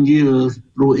 10 years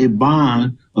through a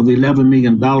bond of $11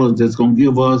 million that's going to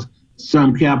give us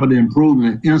some capital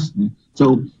improvement instantly.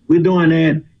 So we're doing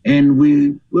that. And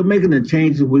we're making the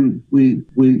changes I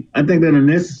think that are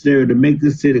necessary to make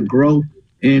this city grow.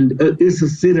 And it's a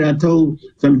city. I told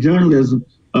some journal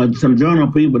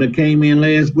people that came in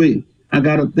last week, I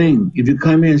got a thing. If you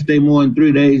come in and stay more than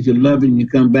 3 days, you love it and you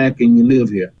come back and you live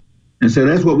here. And so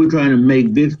that's what we're trying to make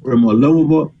Vicksburg more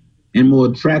livable and more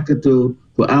attractive to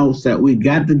outside. We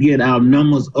got to get our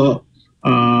numbers up.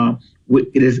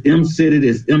 It is M-City,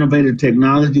 this innovative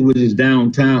technology, which is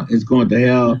downtown, is going to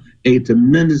have a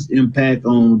tremendous impact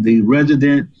on the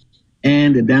resident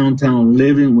and the downtown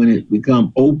living when it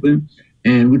becomes open.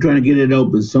 And we're trying to get it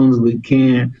open as soon as we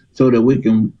can so that we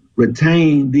can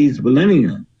retain these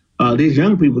millennials. These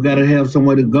young people got to have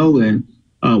somewhere to go. And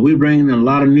we're bringing a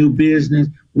lot of new business.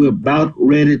 We're about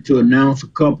ready to announce a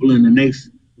couple in the next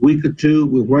week or two.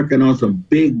 We're working on some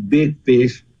big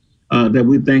fish that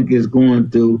we think is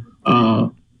going to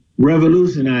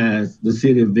revolutionize the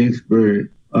city of Vicksburg.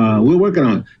 We're working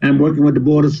on it. I'm working with the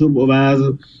Board of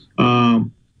Supervisors,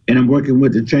 and I'm working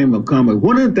with the Chamber of Commerce.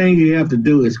 One of the things you have to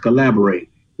do is collaborate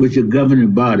with your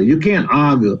governing body. You can't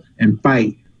argue and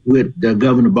fight with the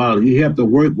governing body. You have to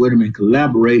work with them and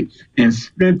collaborate and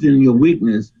strengthen your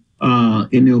weakness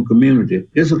in your community.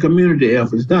 It's a community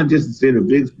effort. It's not just the city of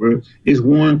Vicksburg. It's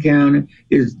Warren County,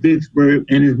 it's Vicksburg,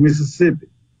 and it's Mississippi.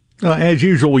 As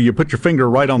usual, you put your finger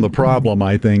right on the problem,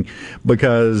 I think,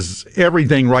 because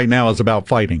everything right now is about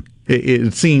fighting.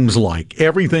 It seems like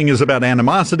everything is about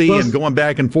animosity and going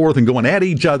back and forth and going at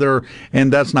each other,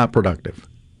 and that's not productive.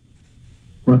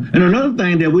 And another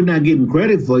thing that we're not getting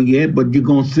credit for yet, but you're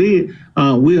going to see it,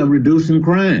 we are reducing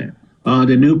crime.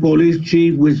 The new police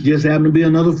chief, which just happened to be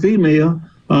another female,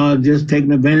 just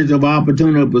taking advantage of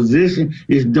opportunity position,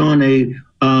 is doing a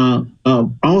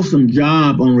awesome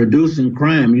job on reducing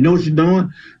crime. You know what she's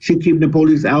doing? She's keeping the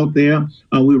police out there.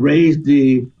 We raised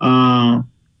the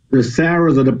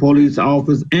salaries of the police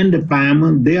office and the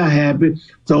firemen. They are happy.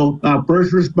 So our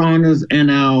first responders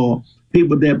and our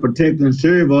people that protect and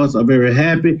serve us are very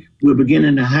happy. We're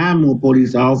beginning to hire more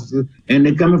police officers, and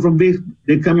they're coming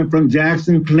from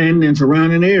Jackson, Clinton, and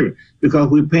surrounding areas because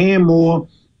we're paying more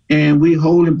and we're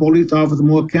holding police officers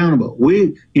more accountable.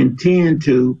 We intend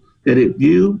that if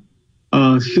you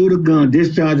shoot a gun,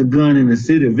 discharge a gun in the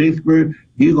city of Vicksburg,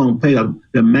 you're going to pay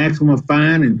the maximum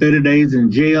fine and 30 days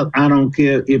in jail. I don't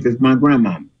care if it's my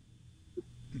grandmama.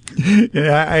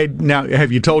 Now,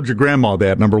 have you told your grandma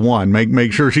that, number one?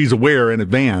 Make sure she's aware in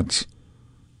advance.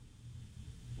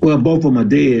 Well, both of them are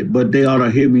dead, but they ought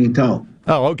to hear me talk.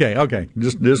 Oh, okay.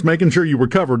 Just making sure you were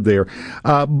covered there.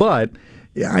 But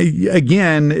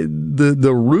again,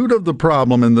 the root of the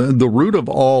problem and the root of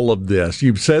all of this,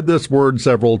 you've said this word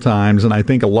several times, and I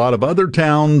think a lot of other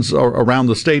towns around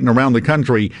the state and around the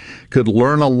country could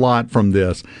learn a lot from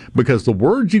this, because the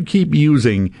word you keep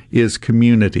using is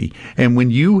community. And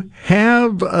when you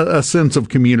have a sense of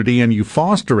community and you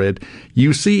foster it,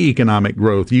 you see economic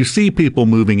growth, you see people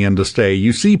moving in to stay,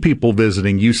 you see people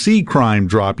visiting, you see crime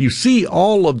drop, you see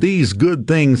all of these good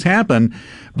things happen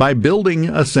by building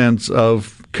a sense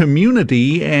of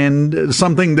community and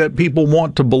something that people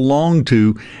want to belong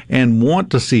to and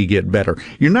want to see get better.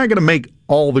 You're not going to make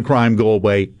all the crime go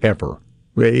away ever.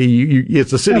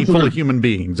 It's a city full of human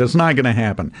beings. It's not going to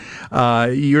happen.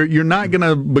 You're not going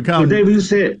to become. Well, Dave, you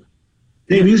said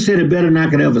it better than I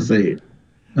could ever say it.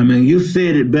 I mean, you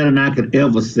said it better than I could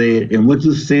ever say it, and what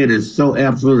you said is so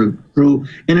absolutely true,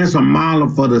 and it's a model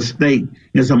for the state.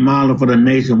 It's a model for the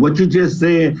nation. What you just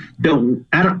said,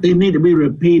 it need to be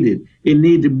repeated. It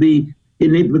need to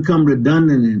become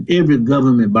redundant in every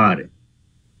government body.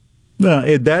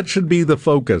 That should be the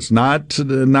focus, not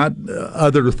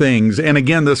other things. And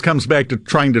again, this comes back to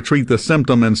trying to treat the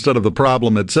symptom instead of the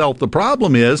problem itself. The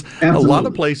problem is a lot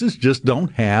of places just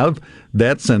don't have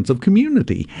that sense of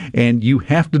community, and you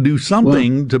have to do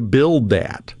something to build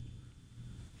that.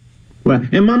 Well,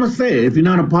 and Mama said, if you're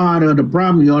not a part of the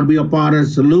problem, you ought to be a part of the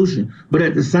solution. But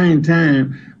at the same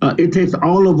time, it takes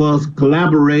all of us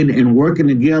collaborating and working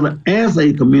together as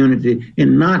a community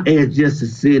and not as just a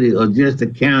city or just a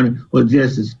county or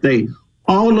just a state.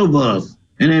 All of us,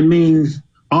 and that means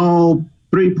all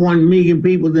 3.1 million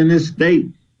people in this state,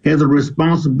 has a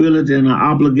responsibility and an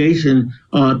obligation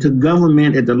to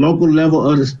government at the local level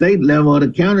or the state level or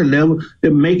the county level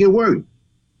to make it work.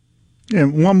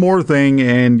 And one more thing,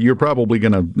 and you're probably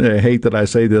going to hate that I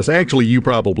say this. Actually, you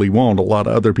probably won't. A lot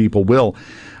of other people will.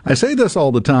 I say this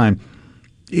all the time.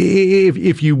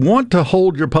 If you want to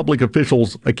hold your public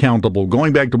officials accountable,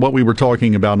 going back to what we were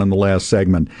talking about in the last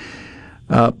segment,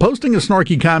 posting a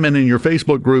snarky comment in your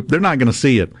Facebook group, they're not going to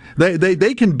see it.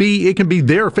 It can be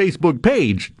their Facebook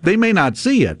page. They may not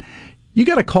see it. You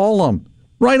got to call them,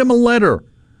 write them a letter.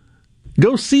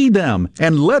 Go see them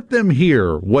and let them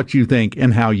hear what you think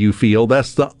and how you feel.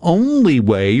 That's the only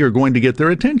way you're going to get their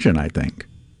attention, I think.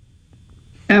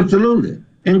 Absolutely.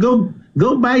 And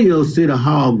go by your city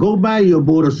hall. Go by your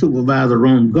board of supervisor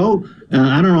room. Go.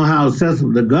 I don't know how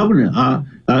accessible the governor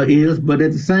is, but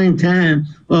at the same time,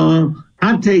 let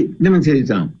me tell you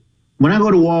something. When I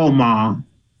go to Walmart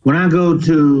When I go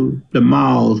to the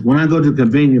malls, when I go to the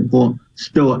convenience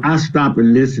store, I stop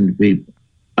and listen to people.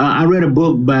 I read a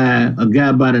book by a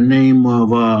guy by the name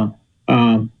of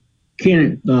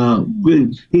Kenneth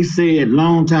Griggs. He said a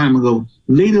long time ago,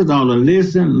 leaders ought to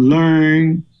listen,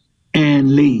 learn,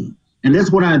 and lead. And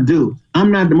that's what I do.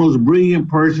 I'm not the most brilliant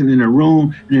person in the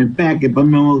room. And in fact, if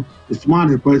I'm the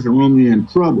smartest person in the room, you're in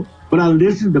trouble. But I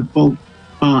listen to folks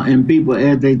and people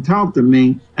as they talk to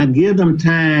me. I give them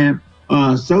time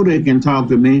so they can talk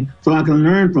to me, so I can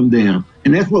learn from them.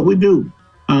 And that's what we do.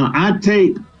 I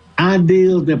take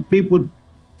ideas that people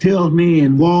tell me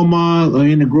in Walmart or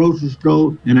in the grocery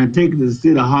store, and I take it to the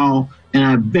city hall, and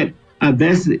I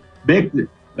invest it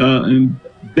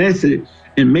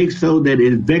and make sure that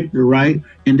it's vector right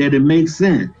and that it makes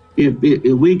sense. If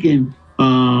we can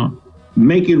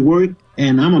make it work,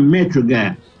 and I'm a metric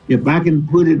guy, if I can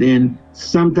put it in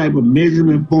some type of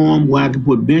measurement form where I can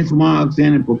put benchmarks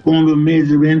in and performance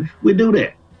measuring, we do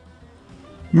that.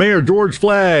 Mayor George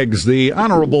Flaggs, the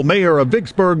Honorable Mayor of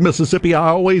Vicksburg, Mississippi. I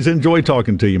always enjoy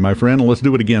talking to you, my friend, and let's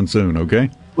do it again soon, okay?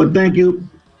 Well, thank you.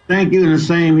 Thank you, and the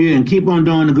same here, and keep on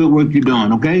doing the good work you're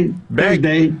doing, okay?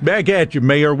 Back at you,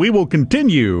 Mayor. We will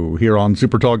continue here on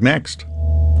Super Talk next.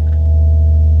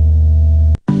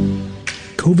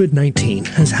 COVID-19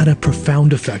 has had a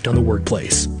profound effect on the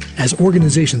workplace. As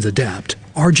organizations adapt,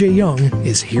 RJ Young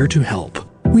is here to help.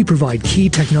 We provide key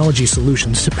technology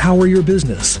solutions to power your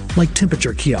business, like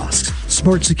temperature kiosks,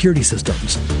 smart security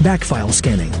systems, backfile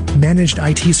scanning, managed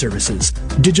IT services,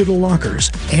 digital lockers,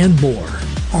 and more.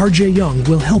 RJ Young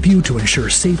will help you to ensure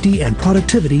safety and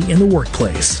productivity in the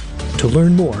workplace. To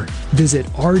learn more, visit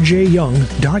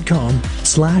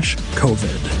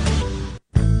rjyoung.com/COVID.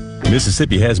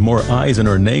 Mississippi has more eyes in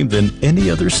our name than any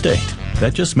other state.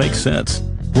 That just makes sense.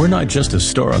 We're not just a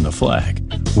star on the flag.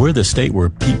 We're the state where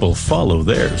people follow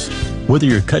theirs. Whether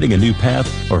you're cutting a new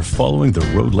path or following the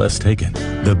road less taken,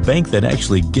 the bank that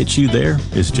actually gets you there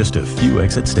is just a few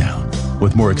exits down.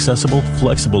 With more accessible,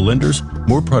 flexible lenders,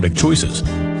 more product choices,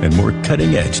 and more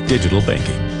cutting-edge digital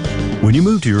banking. When you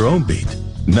move to your own beat,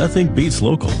 nothing beats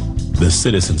local. The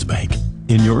Citizens Bank.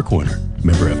 In your corner.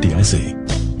 Member FDIC.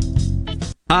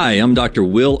 Hi, I'm Dr.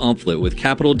 Will Umflett with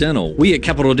Capital Dental. We at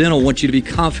Capital Dental want you to be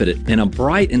confident in a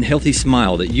bright and healthy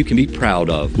smile that you can be proud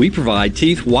of. We provide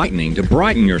teeth whitening to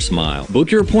brighten your smile. Book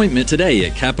your appointment today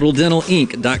at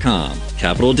CapitalDentalInc.com.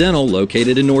 Capital Dental,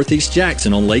 located in Northeast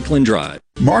Jackson on Lakeland Drive.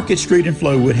 Market Street in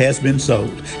Flowood has been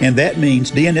sold, and that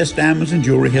means DNS Diamonds and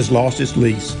Jewelry has lost its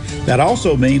lease. That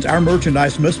also means our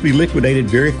merchandise must be liquidated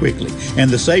very quickly, and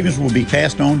the savings will be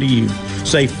passed on to you.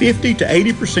 Save 50 to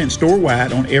 80%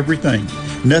 store-wide on everything.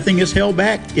 Nothing is held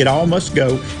back. It all must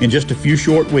go in just a few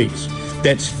short weeks.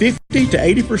 That's 50 to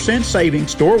 80%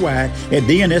 savings store-wide at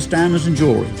DNS Diamonds and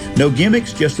Jewelry. No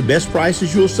gimmicks, just the best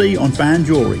prices you'll see on fine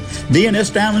jewelry.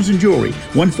 DNS Diamonds and Jewelry,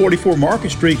 144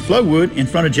 Market Street, Flowood, in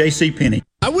front of J.C. Penney.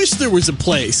 I wish there was a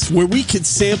place where we could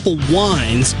sample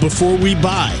wines before we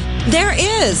buy. There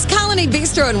is. Colony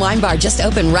Bistro and Wine Bar just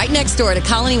opened right next door to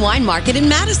Colony Wine Market in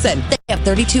Madison. They have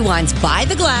 32 wines by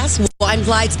the glass, wine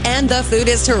flights, and the food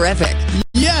is terrific.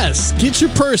 Yes, get your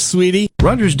purse, sweetie.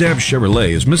 Rogers Dabbs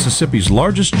Chevrolet is Mississippi's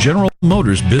largest General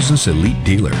Motors business elite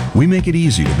dealer. We make it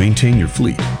easy to maintain your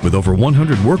fleet with over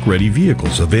 100 work-ready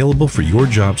vehicles available for your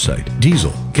job site.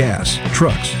 Diesel, gas,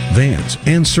 trucks, vans,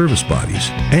 and service bodies.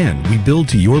 And we build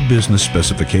to your business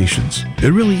specifications.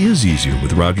 It really is easier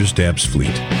with Rogers Dabbs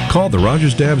Fleet. Call the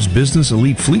Rogers Dabbs Business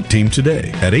Elite Fleet Team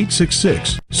today at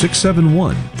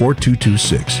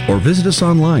 866-671-4226 or visit us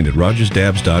online at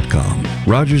rogersdabbs.com.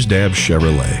 Rogers Dabbs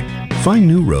Chevrolet. Find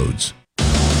new roads.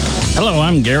 Hello,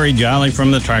 I'm Gary Jolly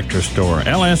from the Tractor Store.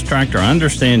 LS Tractor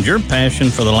understands your passion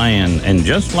for the land, and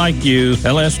just like you,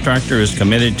 LS Tractor is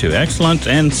committed to excellence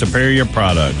and superior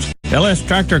products. LS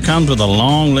Tractor comes with a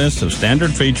long list of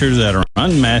standard features that are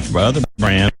unmatched by other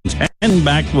brands and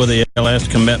backed with the LS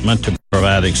commitment to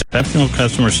provide exceptional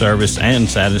customer service and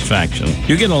satisfaction.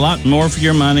 You get a lot more for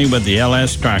your money with the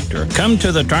LS Tractor. Come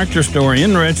to the Tractor Store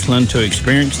in Richland to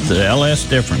experience the LS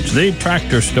difference. The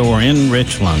Tractor Store in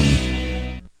Richland.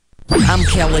 I'm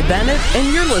Kelly Bennett,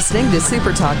 and you're listening to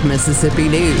Super Talk Mississippi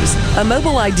News. A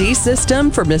mobile ID system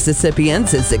for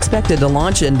Mississippians is expected to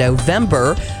launch in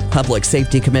November. Public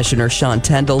Safety Commissioner Sean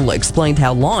Tindall explained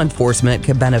how law enforcement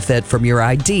can benefit from your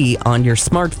ID on your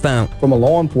smartphone. From a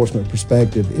law enforcement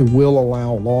perspective, it will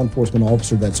allow a law enforcement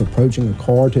officer that's approaching a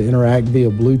car to interact via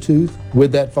Bluetooth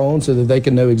with that phone so that they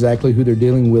can know exactly who they're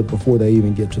dealing with before they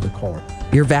even get to the car.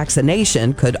 Your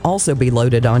vaccination could also be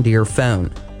loaded onto your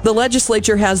phone. The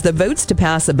legislature has the votes to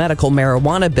pass a medical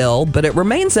marijuana bill, but it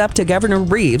remains up to Governor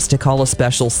Reeves to call a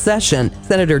special session.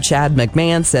 Senator Chad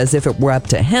McMahon says if it were up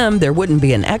to him, there wouldn't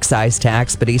be an excise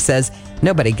tax, but he says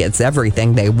nobody gets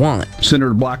everything they want.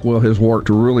 Senator Blackwell has worked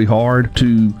really hard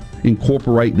to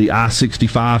incorporate the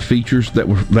I-65 features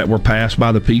that were passed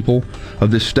by the people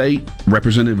of this state.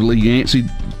 Representative Lee Yancey,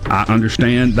 I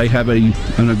understand they have an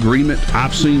agreement.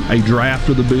 I've seen a draft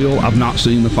of the bill. I've not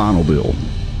seen the final bill.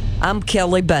 I'm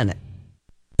Kelly Bennett.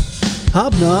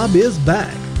 Hobnob is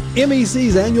back.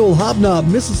 MEC's annual Hobnob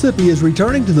Mississippi is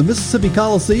returning to the Mississippi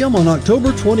Coliseum on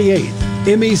October 28th.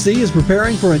 MEC is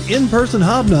preparing for an in-person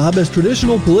Hobnob as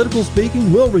traditional political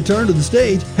speaking will return to the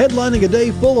stage, headlining a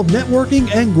day full of networking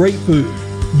and great food.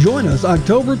 Join us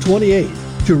October 28th.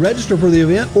 To register for the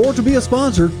event or to be a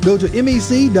sponsor, go to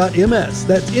mec.ms.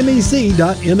 That's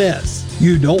mec.ms.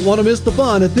 You don't want to miss the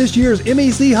fun at this year's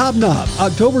MEC Hobnob,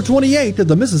 October 28th at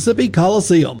the Mississippi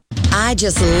Coliseum. I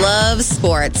just love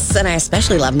sports, and I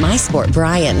especially love my sport,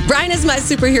 Brian. Brian is my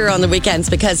superhero on the weekends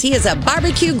because he is a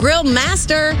barbecue grill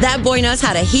master. That boy knows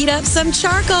how to heat up some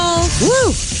charcoal. Woo!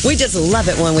 We just love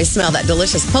it when we smell that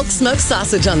delicious Polk smoked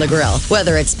sausage on the grill.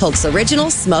 Whether it's Polk's Original,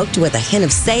 smoked with a hint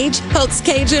of sage, Polk's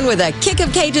Cajun with a kick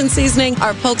of Cajun seasoning,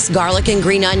 or Polk's Garlic and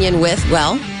Green Onion with,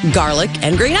 well, garlic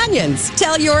and green onions.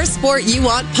 Tell your sport you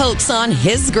want Polk's on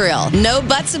his grill. No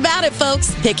buts about it,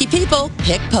 folks. Picky people,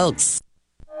 pick Polk's.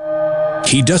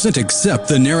 He doesn't accept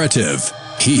the narrative.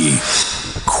 He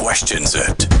questions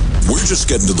it. We're just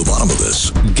getting to the bottom of this.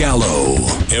 Gallo.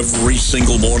 Every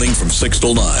single morning from 6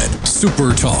 till 9.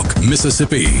 Super Talk,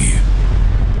 Mississippi.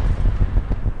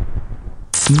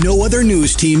 No other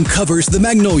news team covers the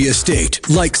Magnolia State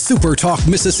like Super Talk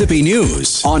Mississippi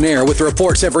News. On air with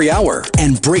reports every hour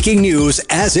and breaking news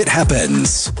as it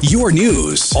happens. Your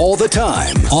news all the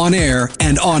time. On air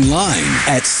and online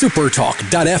at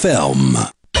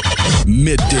supertalk.fm.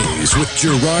 Middays with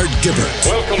Gerard Gibbert.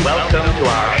 Welcome to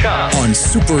our shop. On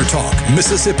Super Talk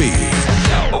Mississippi.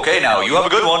 Okay, now you have a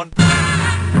good one.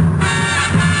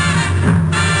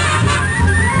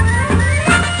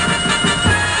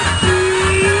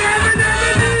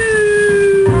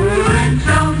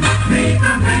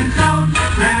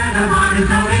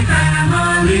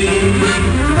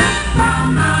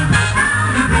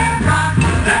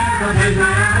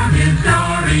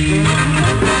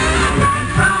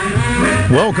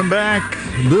 Welcome back.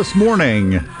 This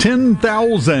morning,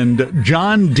 10,000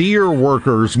 John Deere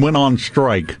workers went on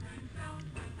strike.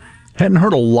 Hadn't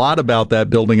heard a lot about that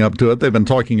building up to it. They've been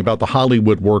talking about the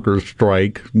Hollywood workers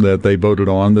strike that they voted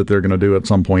on that they're going to do at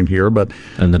some point here.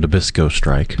 And the Nabisco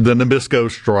strike. The Nabisco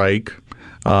strike.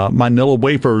 Manila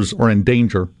wafers are in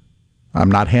danger. I'm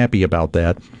not happy about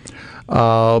that.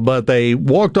 But they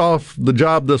walked off the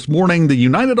job this morning. The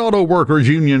United Auto Workers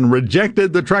Union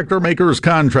rejected the tractor maker's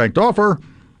contract offer.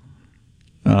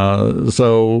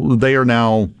 So they are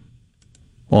now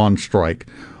on strike,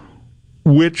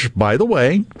 which, by the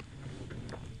way,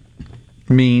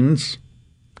 means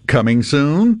coming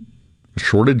soon,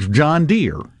 shortage of John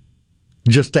Deere,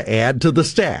 just to add to the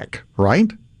stack,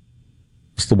 right?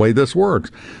 That's the way this works.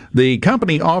 The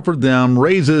company offered them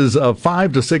raises of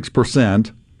 5 to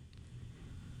 6%.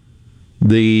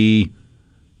 The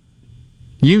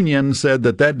union said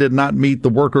that did not meet the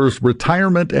workers'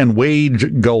 retirement and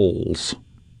wage goals.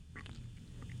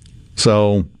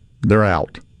 So they're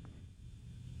out.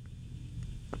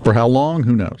 For how long?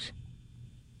 Who knows?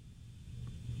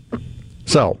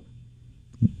 So,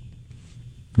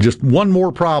 just one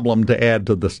more problem to add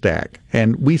to the stack.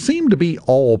 And we seem to be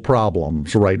all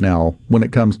problems right now when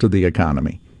it comes to the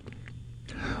economy.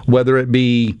 Whether it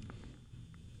be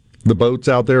the boats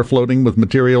out there floating with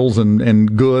materials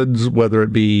and goods, whether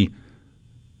it be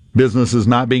businesses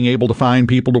not being able to find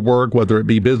people to work, whether it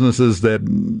be businesses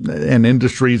and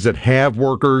industries that have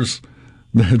workers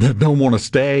that don't want to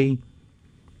stay.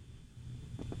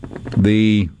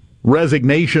 The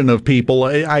resignation of people,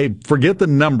 I forget the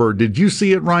number. Did you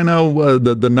see it, Rhino?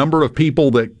 The number of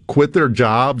people that quit their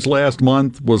jobs last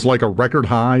month was like a record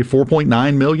high.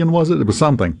 4.9 million, was it? It was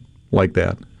something like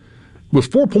that. It was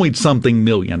 4-point-something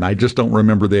million. I just don't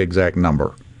remember the exact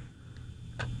number.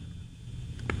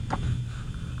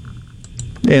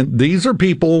 And these are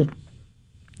people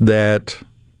that,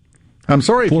 I'm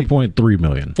sorry. 4.3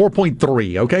 million.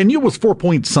 4.3, okay. I knew it was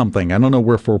 4-point-something. I don't know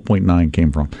where 4.9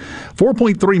 came from.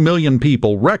 4.3 million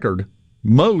people, record,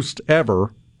 most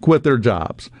ever, quit their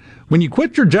jobs. When you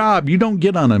quit your job, you don't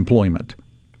get unemployment.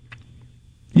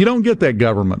 You don't get that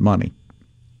government money.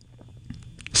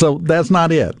 So that's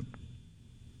not it.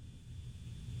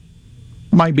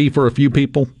 Might be for a few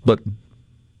people, but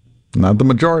not the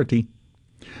majority.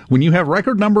 When you have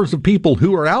record numbers of people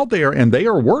who are out there and they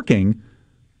are working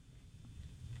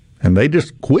and they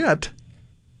just quit,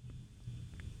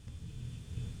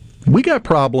 we got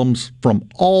problems from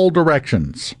all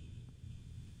directions.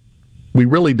 We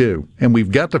really do. And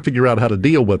we've got to figure out how to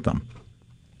deal with them.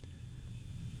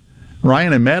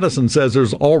 Ryan in Madison says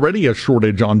there's already a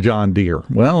shortage on John Deere.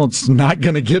 Well, it's not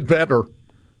going to get better.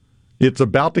 It's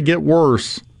about to get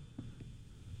worse.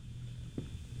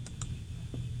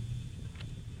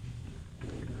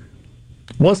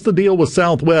 What's the deal with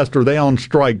Southwest? Are they on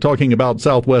strike? Talking about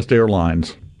Southwest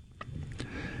Airlines.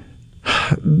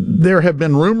 There have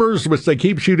been rumors, which they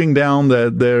keep shooting down,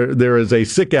 that there is a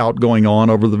sick out going on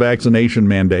over the vaccination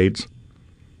mandates.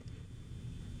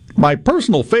 My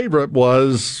personal favorite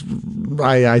was,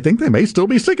 I think they may still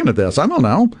be sticking to this. I don't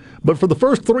know. But for the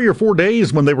first 3 or 4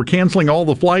 days when they were canceling all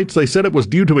the flights, they said it was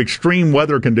due to extreme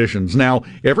weather conditions. Now,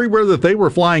 everywhere that they were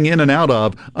flying in and out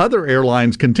of, other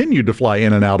airlines continued to fly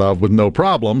in and out of with no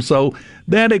problem. So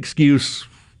that excuse,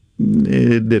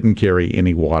 it didn't carry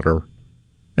any water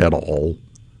at all.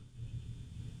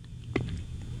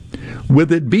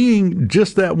 With it being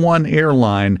just that one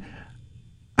airline,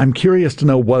 I'm curious to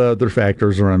know what other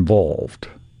factors are involved.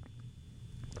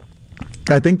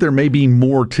 I think there may be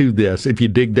more to this if you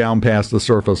dig down past the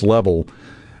surface level.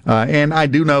 And I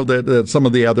do know that some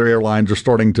of the other airlines are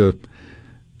starting to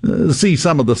see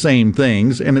some of the same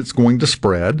things, and it's going to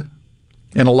spread.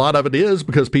 And a lot of it is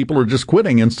because people are just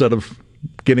quitting instead of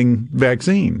getting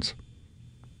vaccines.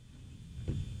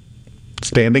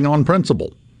 Standing on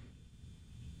principle.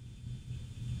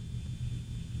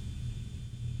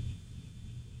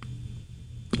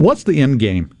 What's the end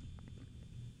game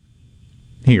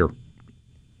here?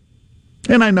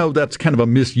 And I know that's kind of a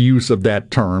misuse of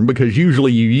that term, because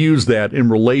usually you use that in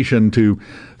relation to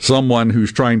someone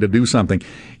who's trying to do something.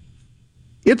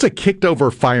 It's a kicked over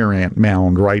fire ant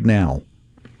mound right now.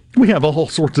 We have all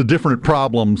sorts of different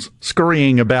problems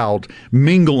scurrying about,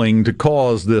 mingling to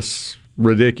cause this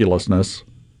ridiculousness.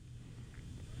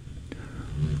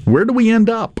 Where do we end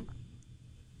up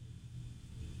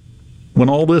when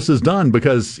all this is done?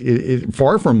 Because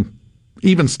far from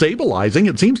even stabilizing,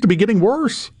 it seems to be getting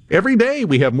worse. Every day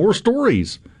we have more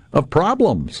stories of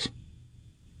problems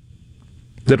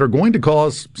that are going to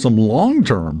cause some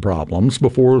long-term problems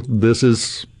before this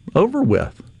is over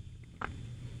with.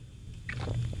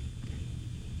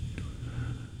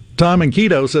 Tom in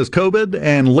Quito says COVID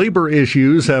and labor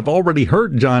issues have already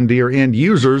hurt John Deere end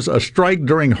users. A strike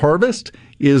during harvest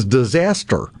is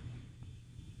disaster.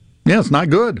 Yeah, it's not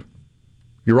good.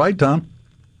 You're right, Tom.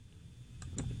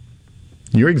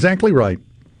 You're exactly right.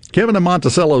 Kevin in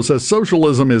Monticello says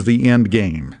socialism is the end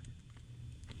game.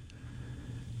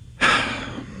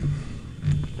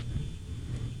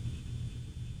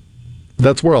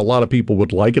 That's where a lot of people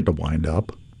would like it to wind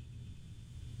up.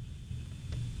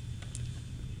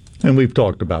 And we've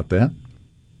talked about that.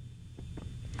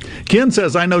 Ken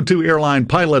says, I know 2 airline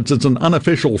pilots. It's an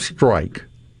unofficial strike.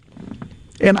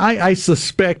 And I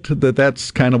suspect that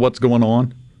that's kind of what's going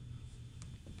on.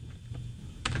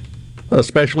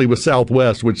 Especially with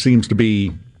Southwest, which seems to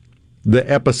be the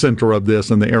epicenter of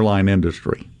this in the airline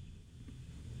industry.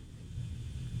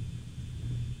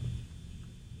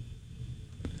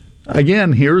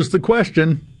 Again, here's the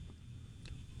question.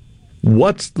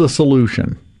 What's the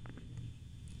solution?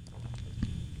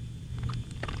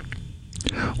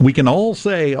 We can all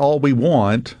say all we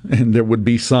want, and there would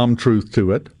be some truth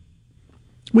to it.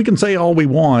 We can say all we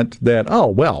want that, oh,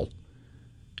 well,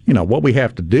 what we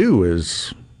have to do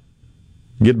is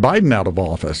get Biden out of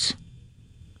office.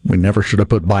 We never should have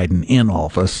put Biden in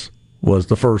office, was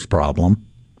the first problem.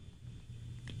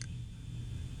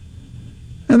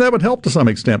 And that would help to some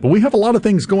extent. But we have a lot of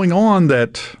things going on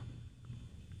that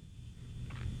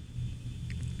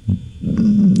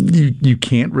you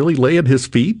can't really lay at his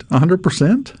feet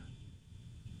 100%.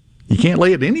 You can't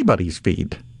lay at anybody's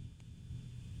feet.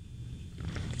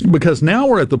 Because now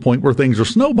we're at the point where things are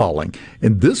snowballing.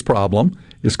 And this problem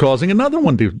is causing another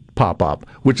one to pop up,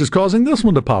 which is causing this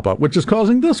one to pop up, which is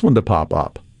causing this one to pop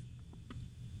up.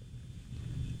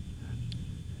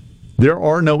 There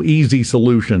are no easy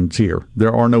solutions here.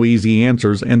 There are no easy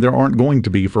answers, and there aren't going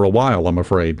to be for a while, I'm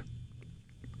afraid.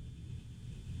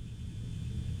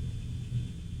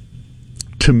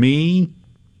 To me,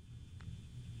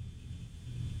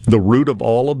 the root of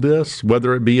all of this,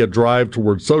 whether it be a drive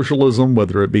towards socialism,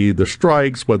 whether it be the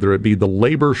strikes, whether it be the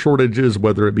labor shortages,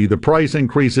 whether it be the price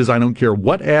increases, I don't care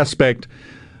what aspect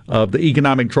of the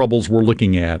economic troubles we're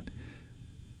looking at,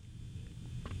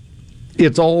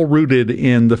 it's all rooted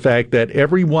in the fact that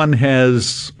everyone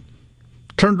has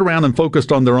turned around and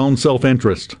focused on their own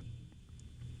self-interest.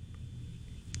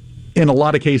 in a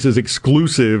lot of cases,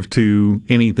 exclusive to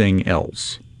anything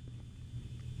else.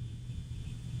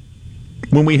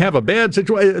 When we have a bad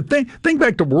situation, think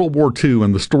back to World War II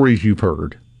and the stories you've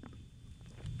heard.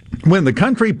 When the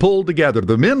country pulled together,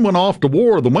 the men went off to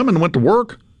war, the women went to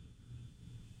work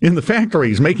in the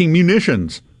factories making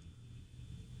munitions.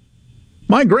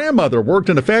 My grandmother worked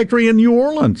in a factory in New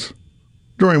Orleans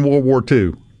during World War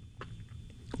II.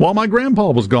 While my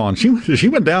grandpa was gone, she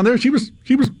went down there. She was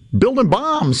building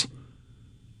bombs.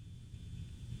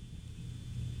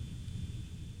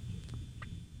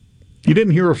 You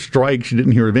didn't hear of strikes. You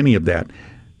didn't hear of any of that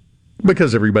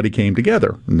because everybody came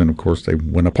together. And then, of course, they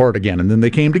went apart again. And then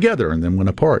they came together and then went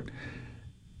apart.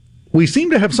 We seem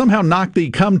to have somehow knocked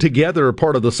the come together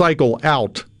part of the cycle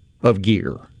out of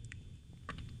gear.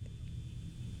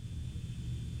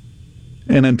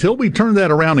 And until we turn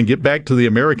that around and get back to the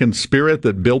American spirit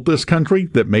that built this country,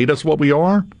 that made us what we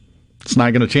are, it's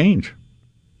not going to change.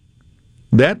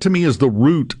 That, to me, is the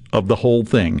root of the whole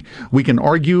thing. We can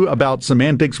argue about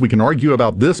semantics. We can argue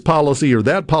about this policy or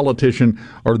that politician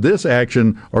or this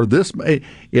action or this.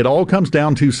 It all comes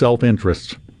down to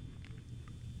self-interest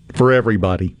for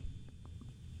everybody.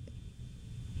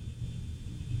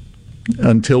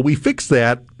 Until we fix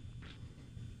that,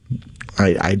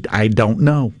 I don't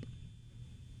know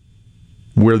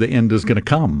where the end is going to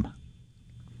come.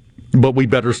 But we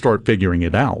better start figuring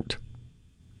it out.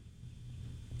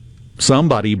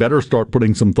 Somebody better start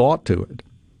putting some thought to it,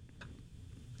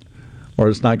 or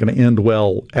it's not going to end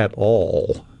well at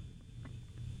all.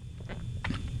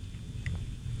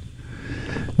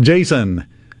 Jason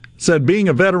said, being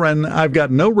a veteran, I've got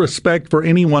no respect for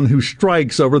anyone who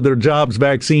strikes over their job's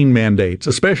vaccine mandates,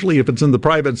 especially if it's in the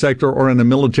private sector or in a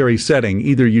military setting.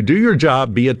 Either you do your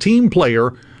job, be a team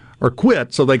player, or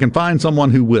quit so they can find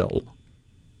someone who will.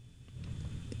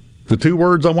 The two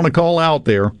words I want to call out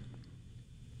there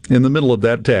in the middle of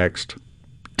that text,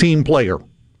 team player.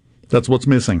 That's what's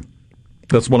missing.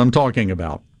 That's what I'm talking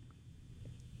about.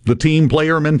 The team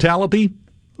player mentality,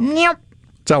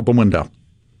 it's out the window.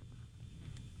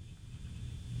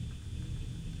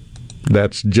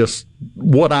 That's just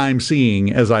what I'm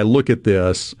seeing as I look at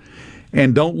this.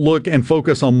 And don't look and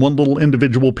focus on one little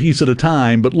individual piece at a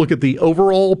time, but look at the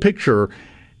overall picture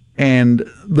and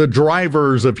the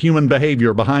drivers of human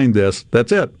behavior behind this.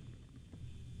 That's it.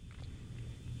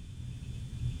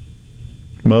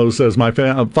 Mo says, my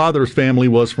father's family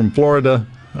was from Florida,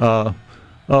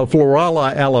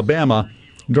 Florala, Alabama.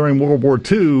 During World War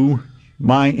II,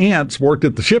 my aunts worked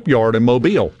at the shipyard in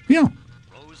Mobile. Yeah.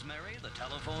 Rosemary, the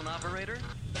telephone operator?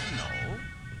 No.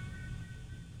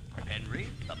 Henry,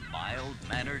 the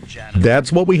mild-mannered janitor?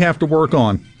 That's what we have to work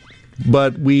on.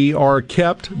 But we are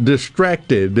kept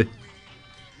distracted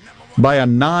by a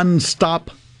nonstop,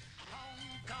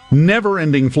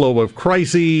 never-ending flow of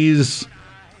crises,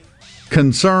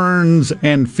 concerns,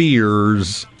 and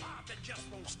fears,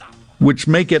 which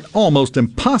make it almost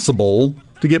impossible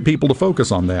to get people to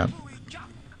focus on that.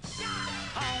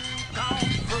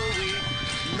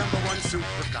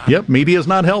 Yep, media's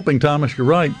not helping, Thomas. You're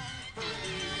right.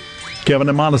 Kevin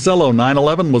in Monticello,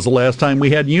 9/11 was the last time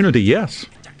we had unity. Yes.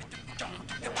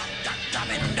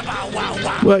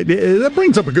 Well, that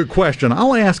brings up a good question.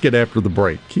 I'll ask it after the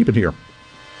break. Keep it here.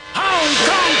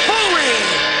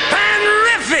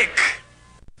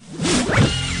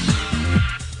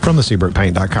 From the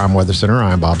SeabrookPaint.com Weather Center,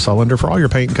 I'm Bob Sullender. For all your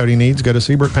paint and coating needs, go to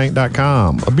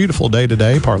SeabrookPaint.com. A beautiful day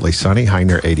today, partly sunny, high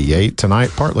near 88. Tonight,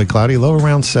 partly cloudy, low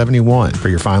around 71. For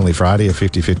your finally Friday, a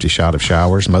 50-50 shot of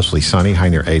showers, mostly sunny, high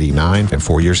near 89. And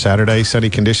for your Saturday, sunny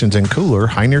conditions and cooler,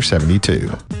 high near 72.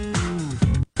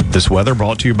 This weather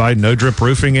brought to you by No Drip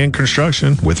Roofing and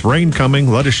Construction. With rain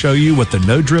coming, let us show you what the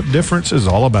No Drip difference is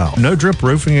all about. No Drip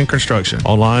Roofing and Construction.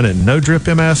 Online at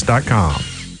NoDripMS.com.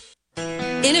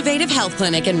 Innovative Health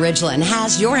Clinic in Ridgeland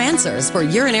has your answers for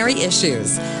urinary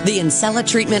issues. The Encella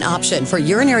treatment option for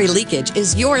urinary leakage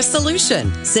is your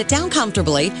solution. Sit down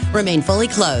comfortably, remain fully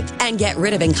clothed, and get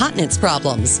rid of incontinence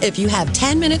problems. If you have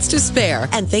 10 minutes to spare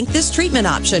and think this treatment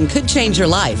option could change your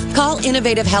life, call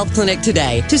Innovative Health Clinic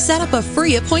today to set up a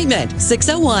free appointment.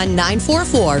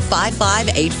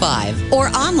 601-944-5585 or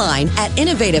online at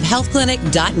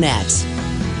innovativehealthclinic.net.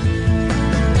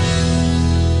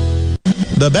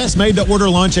 The best made-to-order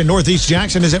lunch in Northeast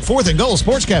Jackson is at 4th and Goal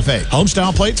Sports Cafe.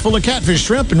 Homestyle plates full of catfish,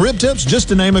 shrimp, and rib tips, just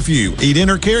to name a few. Eat in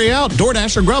or carry out,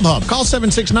 DoorDash or Grubhub. Call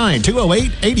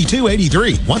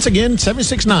 769-208-8283. Once again,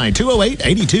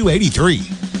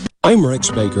 769-208-8283. I'm Rex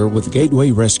Baker with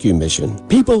Gateway Rescue Mission.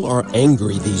 People are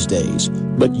angry these days,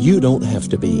 but you don't have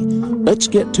to be. Let's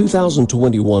get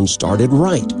 2021 started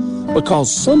right,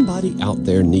 because somebody out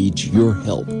there needs your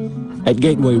help. At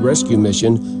Gateway Rescue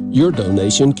Mission, Your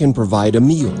donation can provide a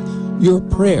meal. Your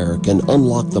prayer can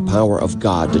unlock the power of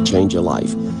God to change a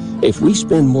life. If we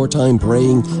spend more time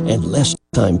praying and less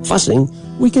time fussing,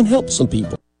 we can help some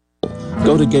people.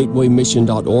 Go to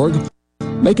gatewaymission.org,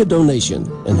 make a donation,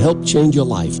 and help change a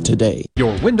life today.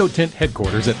 Your window tint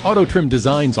headquarters at Auto Trim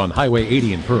Designs on Highway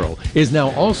 80 in Pearl is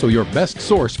now also your best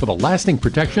source for the lasting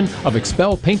protection of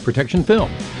Expel paint protection film.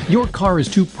 Your car is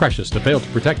too precious to fail to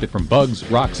protect it from bugs,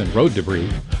 rocks, and road debris.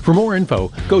 For more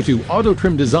info, go to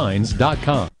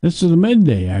autotrimdesigns.com. This is the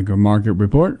Midday Agri-Market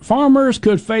Report. Farmers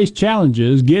could face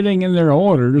challenges getting in their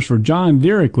orders for John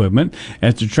Deere equipment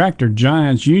as the Tractor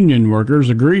Giants union workers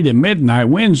agreed at midnight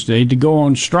Wednesday to go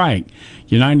on strike.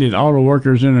 United Auto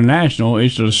Workers International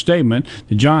issued a statement.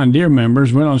 The John Deere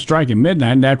members went on strike at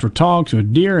midnight after talks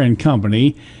with Deere and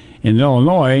Company in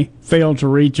Illinois failed to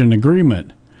reach an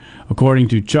agreement. According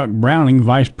to Chuck Browning,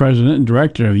 Vice President and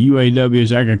Director of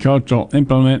UAW's Agricultural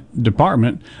Implement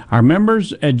Department, our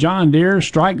members at John Deere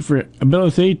strike for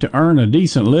ability to earn a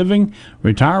decent living,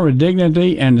 retire with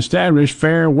dignity, and establish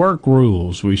fair work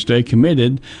rules. We stay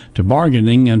committed to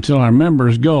bargaining until our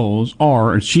members' goals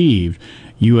are achieved.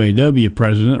 UAW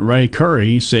President Ray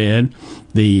Curry said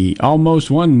the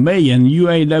almost 1 million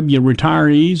UAW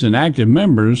retirees and active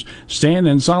members stand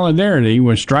in solidarity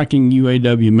with striking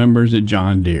UAW members at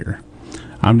John Deere.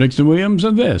 I'm Dixon Williams,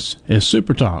 and this is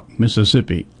Super Talk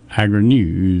Mississippi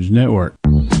Agri-News Network.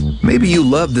 Maybe you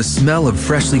love the smell of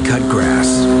freshly cut grass.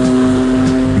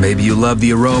 Maybe you love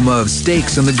the aroma of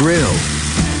steaks on the grill.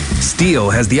 Steel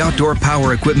has the outdoor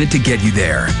power equipment to get you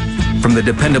there. From the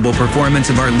dependable performance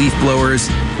of our leaf blowers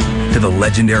to the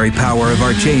legendary power of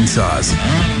our chainsaws.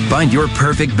 Find your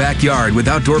perfect backyard with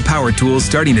outdoor power tools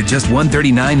starting at just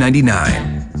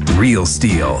 $139.99. Real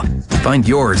Steel. Find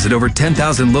yours at over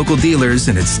 10,000 local dealers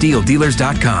and at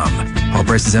steeldealers.com. All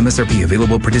prices MSRP.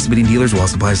 Available at participating dealers while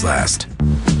supplies last.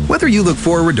 Whether you look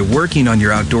forward to working on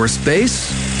your outdoor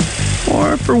space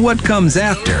or for what comes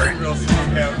after,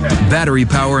 battery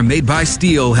power made by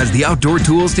Steel has the outdoor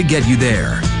tools to get you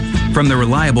there. From the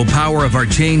reliable power of our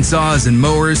chainsaws and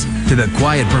mowers to the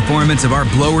quiet performance of our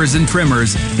blowers and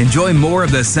trimmers, enjoy more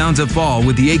of the sounds of fall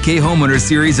with the AK Homeowner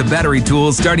series of battery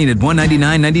tools starting at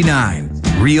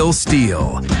 $199.99. Real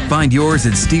Steel. Find yours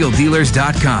at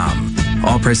steeldealers.com.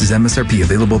 All prices MSRP.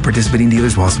 Available at participating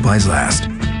dealers while supplies last.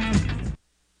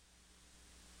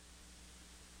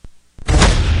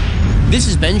 This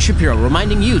is Ben Shapiro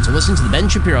reminding you to listen to The Ben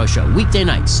Shapiro Show weekday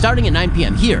nights starting at 9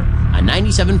 p.m. here on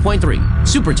 97.3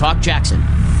 Super Talk Jackson.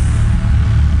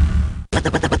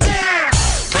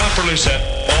 Properly set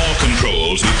all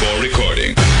controls before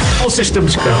recording. All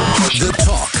systems go. The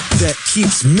talk that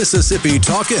keeps Mississippi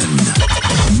talking.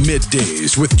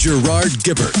 Middays with Gerard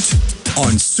Gibbert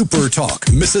on Super Talk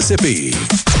Mississippi.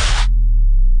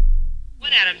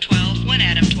 1 Adam 12, 1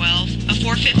 Adam 12, a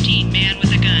 415 man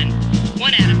with a gun.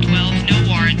 1 Adam 12, no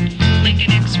warrant.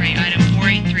 Lincoln X-ray, item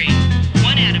 483.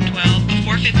 1 Adam 12, a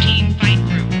 415 fight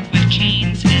group with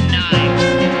chains and knives.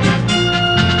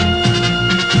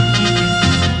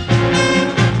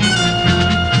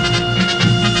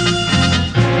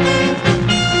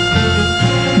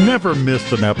 Never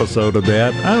missed an episode of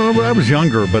that. I was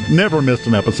younger, but never missed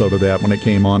an episode of that when it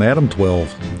came on. Adam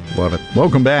 12. Love it.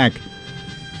 Welcome back.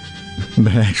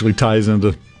 That actually ties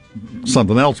into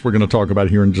something else we're going to talk about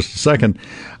here in just a second.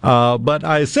 But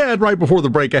I said right before the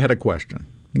break I had a question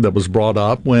that was brought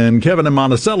up when Kevin in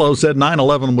Monticello said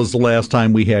 9/11 was the last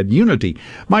time we had unity.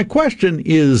 My question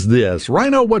is this.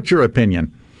 Rhino, what's your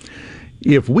opinion?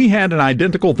 If we had an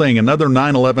identical thing, another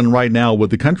 9/11 right now, would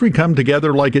the country come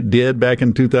together like it did back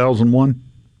in 2001?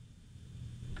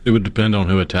 It would depend on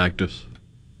who attacked us.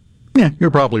 Yeah,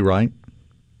 you're probably right.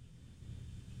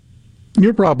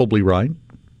 You're probably right.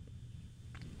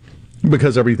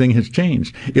 Because everything has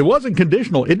changed. It wasn't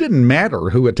conditional. It didn't matter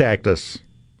who attacked us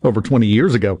over 20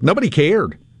 years ago. Nobody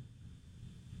cared.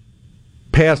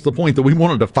 Past the point that we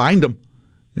wanted to find them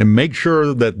and make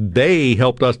sure that they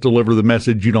helped us deliver the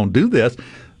message, you don't do this.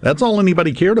 That's all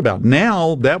anybody cared about.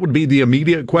 Now, that would be the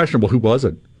immediate question. Well, who was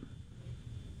it?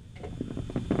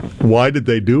 Why did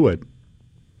they do it?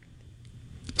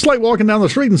 It's like walking down the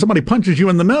street and somebody punches you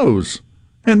in the nose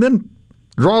and then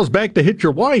draws back to hit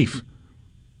your wife.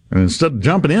 And instead of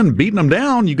jumping in and beating them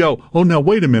down, you go, oh, now,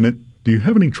 wait a minute. Do you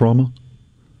have any trauma?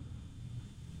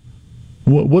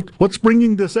 What's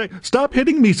bringing this? Stop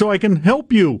hitting me so I can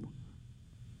help you.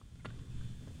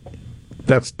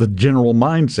 That's the general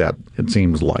mindset, it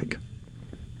seems like.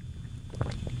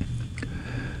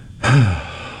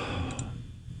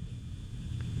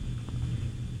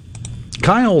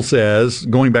 Kyle says,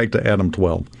 going back to Adam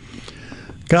 12,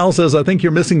 Kyle says, I think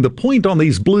you're missing the point on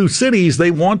these blue cities.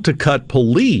 They want to cut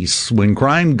police. When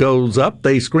crime goes up,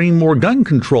 they scream more gun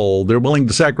control. They're willing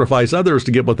to sacrifice others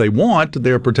to get what they want.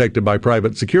 They're protected by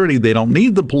private security. They don't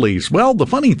need the police. Well, the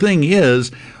funny thing is,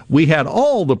 we had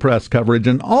all the press coverage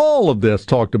and all of this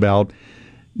talked about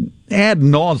ad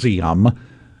nauseum,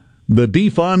 the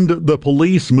defund the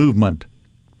police movement.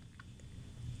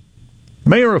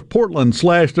 Mayor of Portland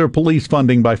slashed their police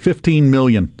funding by $15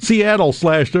 million. Seattle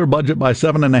slashed their budget by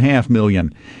 $7.5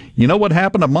 million. You know what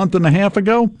happened a month and a half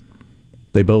ago?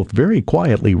 They both very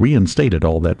quietly reinstated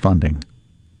all that funding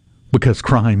because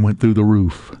crime went through the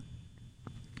roof.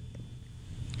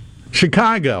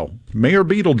 Chicago, Mayor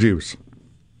Beetlejuice.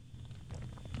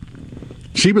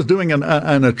 She was doing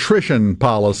an attrition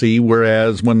policy,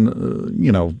 whereas when,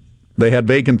 they had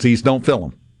vacancies, don't fill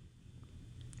them,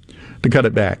 to cut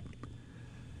it back.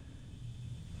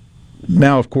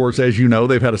 Now, of course, as you know,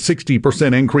 they've had a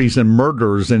 60% increase in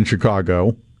murders in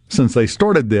Chicago since they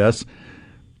started this.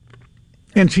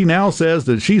 And she now says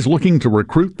that she's looking to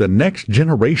recruit the next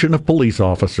generation of police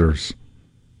officers.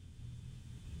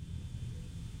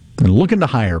 And looking to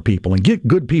hire people and get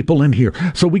good people in here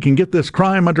so we can get this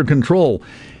crime under control.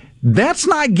 That's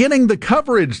not getting the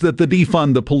coverage that the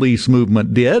defund the police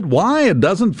movement did. Why? It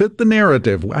doesn't fit the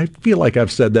narrative. I feel like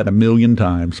I've said that a million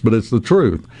times, but it's the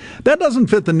truth. That doesn't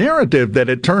fit the narrative that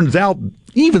it turns out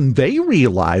even they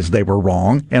realized they were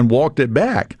wrong and walked it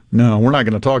back. No, we're not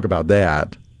going to talk about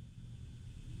that.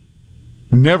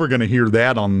 Never going to hear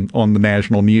that on the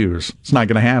national news. It's not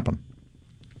going to happen.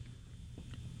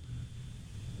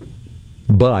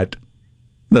 But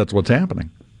that's what's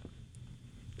happening.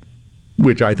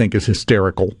 Which I think is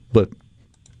hysterical, but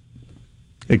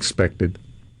expected.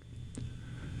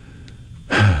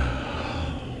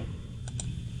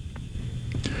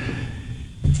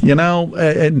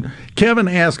 And Kevin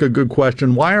asked a good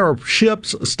question. Why are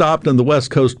ships stopped in the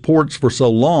West Coast ports for so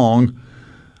long?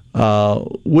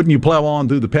 Wouldn't you plow on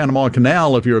through the Panama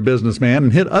Canal if you're a businessman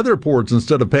and hit other ports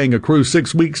instead of paying a crew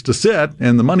 6 weeks to sit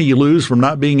and the money you lose from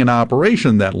not being in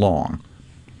operation that long?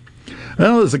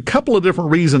 Well, there's a couple of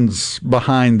different reasons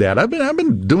behind that. I've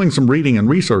been doing some reading and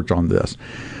research on this.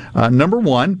 Number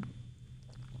one,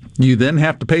 you then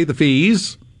have to pay the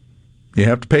fees. You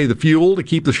have to pay the fuel to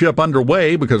keep the ship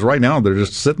underway because right now they're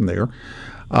just sitting there.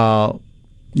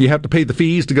 You have to pay the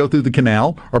fees to go through the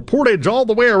canal or portage all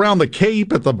the way around the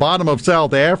Cape at the bottom of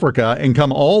South Africa and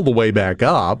come all the way back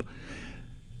up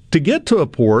to get to a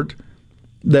port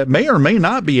that may or may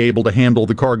not be able to handle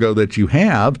the cargo that you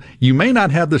have. You may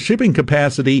not have the shipping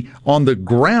capacity on the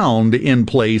ground in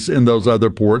place in those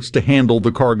other ports to handle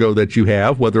the cargo that you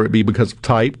have, whether it be because of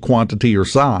type, quantity, or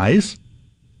size.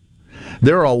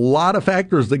 There are a lot of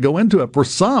factors that go into it. For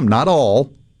some, not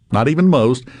all, not even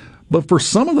most, but for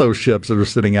some of those ships that are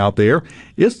sitting out there,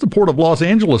 it's the Port of Los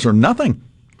Angeles or nothing.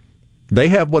 They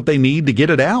have what they need to get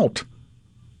it out.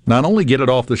 Not only get it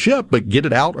off the ship, but get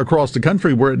it out across the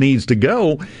country where it needs to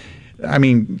go. I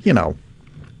mean,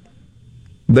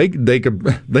 they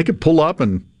could pull up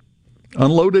and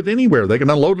unload it anywhere. They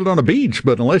can unload it on a beach,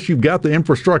 but unless you've got the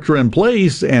infrastructure in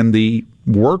place and the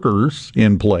workers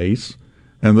in place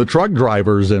and the truck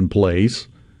drivers in place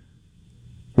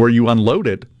where you unload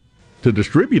it to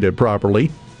distribute it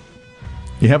properly,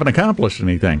 you haven't accomplished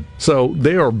anything. So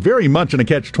they are very much in a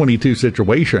catch-22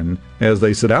 situation as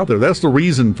they sit out there. That's the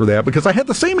reason for that, because I had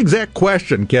the same exact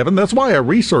question, Kevin. That's why I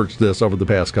researched this over the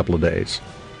past couple of days.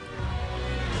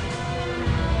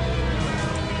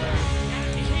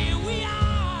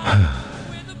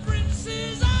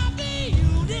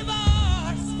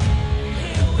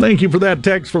 Thank you for that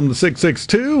text from the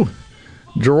 662.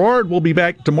 Gerard will be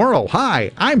back tomorrow.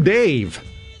 Hi, I'm Dave.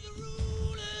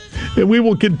 And we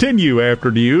will continue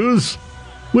after news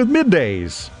with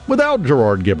Middays without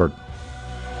Gerard Gibbert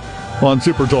on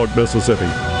Super Talk Mississippi.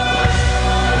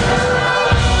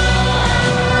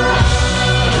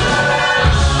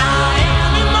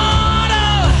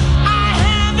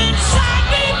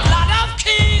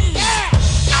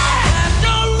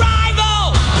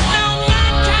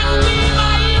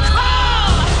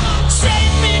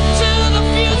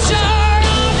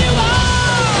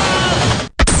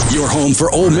 Home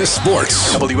for Ole Miss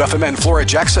sports. WFMN Flora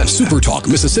Jackson. Super Talk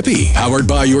Mississippi. Powered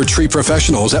by your tree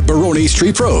professionals at Barone's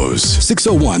Tree Pros.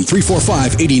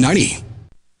 601-345-8090.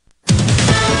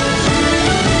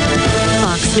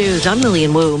 Fox News. news. I'm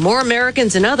Lillian Wu. More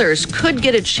Americans and others could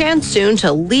get a chance soon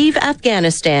to leave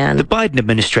Afghanistan. The Biden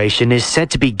administration is said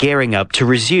to be gearing up to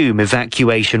resume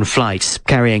evacuation flights,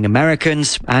 carrying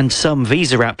Americans and some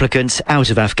visa applicants out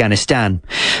of Afghanistan.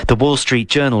 The Wall Street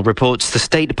Journal reports the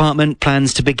State Department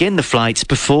plans to begin the flights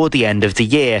before the end of the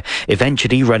year,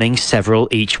 eventually running several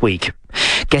each week.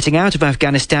 Getting out of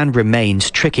Afghanistan remains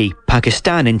tricky.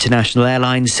 Pakistan International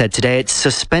Airlines said today it's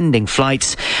suspending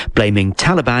flights, blaming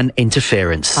Taliban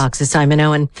interference. Fox's Simon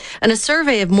Owen. And a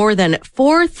survey of more than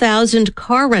 4,000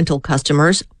 car rental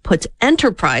customers puts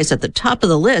Enterprise at the top of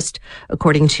the list,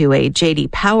 according to a J.D.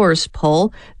 Powers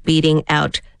poll, beating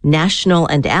out National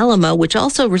and Alamo, which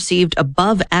also received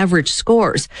above average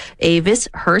scores. Avis,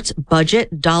 Hertz,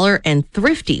 Budget, Dollar, and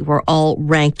Thrifty were all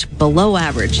ranked below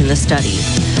average in the study.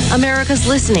 America's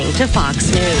listening to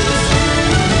Fox News.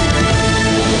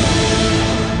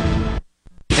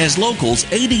 As locals,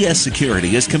 ADS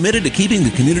Security is committed to keeping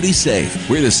the community safe.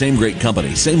 We're the same great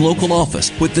company, same local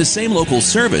office, with the same local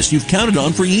service you've counted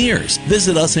on for years.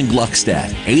 Visit us in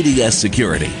Gluckstadt. ADS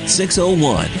Security,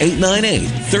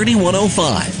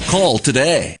 601-898-3105. Call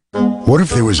today. What if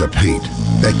there was a paint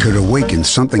that could awaken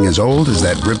something as old as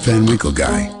that Rip Van Winkle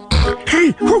guy?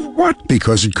 Hey, what?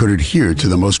 Because it could adhere to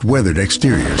the most weathered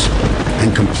exteriors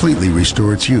and completely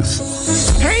restore its youth.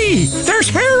 Hey, there's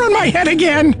hair on my head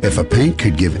again! If a paint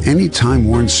could give any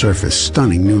time-worn surface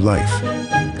stunning new life,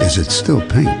 is it still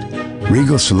paint?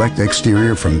 Regal Select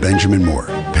Exterior from Benjamin Moore.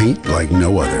 Paint like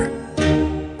no other.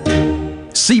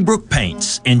 Seabrook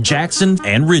Paints in Jackson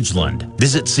and Ridgeland.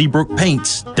 Visit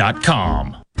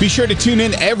SeabrookPaints.com. Be sure to tune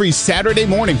in every Saturday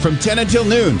morning from 10 until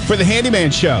noon for The Handyman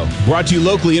Show. Brought to you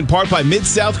locally in part by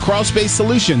Mid-South Crawlspace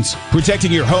Solutions.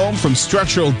 Protecting your home from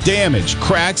structural damage,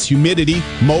 cracks, humidity,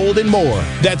 mold, and more.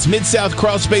 That's Mid-South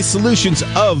Crawlspace Solutions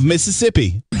of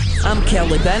Mississippi. I'm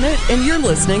Kelly Bennett, and you're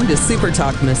listening to Super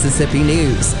Talk Mississippi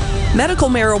News. Medical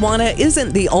marijuana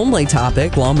isn't the only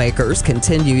topic lawmakers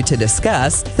continue to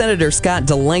discuss. Senator Scott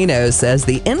Delano says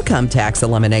the income tax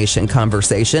elimination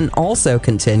conversation also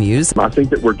continues. I think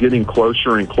that we're getting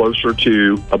closer and closer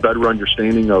to a better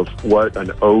understanding of what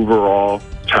an overall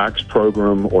tax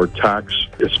program or tax,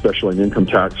 especially an income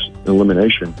tax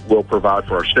elimination, will provide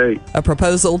for our state. A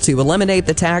proposal to eliminate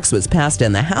the tax was passed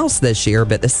in the House this year,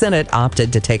 but the Senate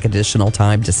opted to take additional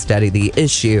time to study the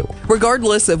issue.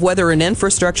 Regardless of whether an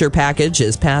infrastructure package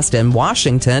is passed in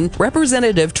Washington,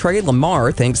 Representative Trey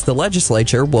Lamar thinks the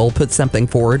legislature will put something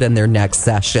forward in their next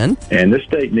session. And this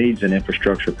state needs an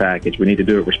infrastructure package. We need to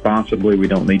do it responsibly. We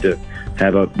don't need to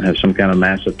have some kind of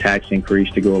massive tax increase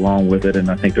to go along with it,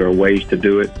 and I think there are ways to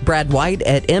do it. Brad White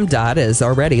at MDOT is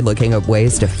already looking at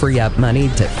ways to free up money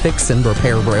to fix and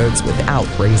repair roads without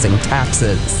raising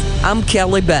taxes. I'm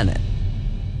Kelly Bennett.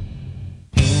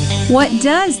 What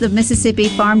does the Mississippi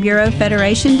Farm Bureau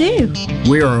Federation do?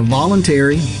 We are a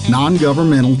voluntary,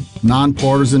 non-governmental,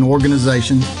 nonpartisan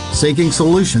organization seeking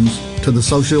solutions to the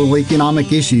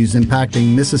socio-economic issues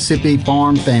impacting Mississippi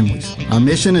farm families. Our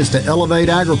mission is to elevate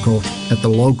agriculture at the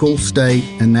local, state,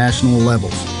 and national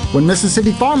levels. When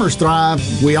Mississippi farmers thrive,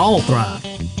 we all thrive.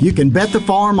 You can bet the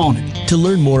farm on it. To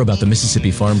learn more about the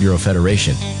Mississippi Farm Bureau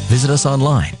Federation, visit us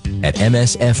online at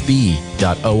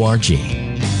msfb.org.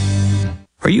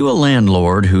 Are you a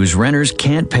landlord whose renters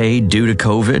can't pay due to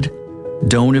COVID?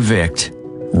 Don't evict.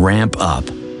 Ramp up.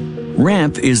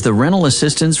 RAMP is the Rental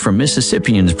Assistance for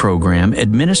Mississippians program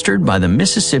administered by the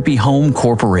Mississippi Home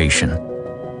Corporation.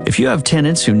 If you have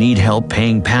tenants who need help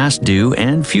paying past due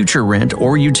and future rent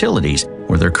or utilities,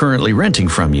 or they're currently renting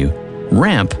from you,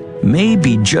 RAMP may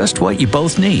be just what you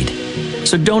both need.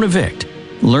 So don't evict.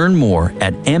 Learn more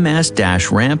at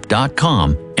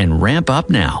ms-ramp.com and ramp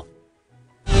up now.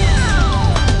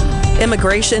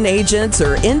 Immigration agents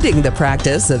are ending the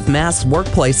practice of mass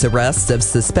workplace arrests of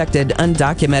suspected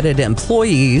undocumented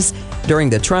employees. During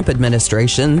the Trump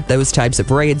administration, those types of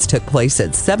raids took place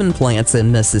at 7 plants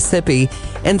in Mississippi.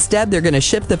 Instead, they're going to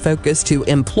shift the focus to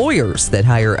employers that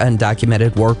hire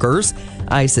undocumented workers.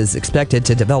 ICE is expected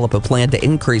to develop a plan to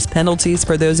increase penalties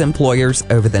for those employers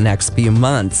over the next few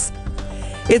months.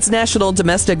 It's National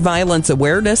Domestic Violence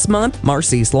Awareness Month.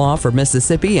 Marcy's Law for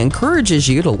Mississippi encourages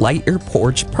you to light your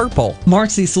porch purple.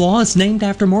 Marcy's Law is named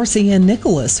after Marcy Ann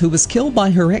Nicholas, who was killed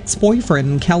by her ex-boyfriend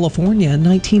in California in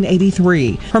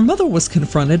 1983. Her mother was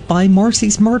confronted by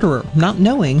Marcy's murderer, not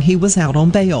knowing he was out on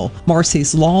bail.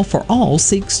 Marcy's Law for All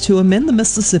seeks to amend the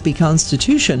Mississippi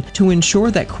Constitution to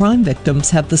ensure that crime victims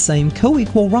have the same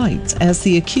co-equal rights as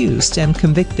the accused and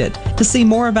convicted. To see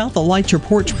more about the Light Your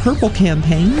Porch Purple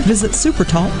campaign, visit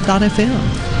supertalk.fm.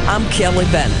 I'm Kelly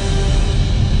Bennett.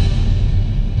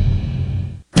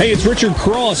 Hey, it's Richard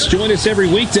Cross. Join us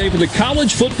every weekday for the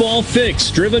College Football Fix,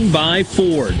 driven by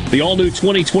Ford. The all-new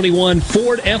 2021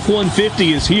 Ford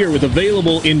F-150 is here with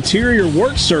available interior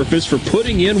work surface for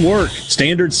putting in work.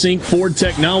 Standard sync Ford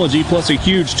technology plus a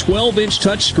huge 12-inch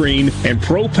touchscreen and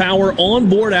Pro Power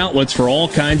onboard outlets for all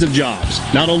kinds of jobs.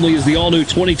 Not only is the all-new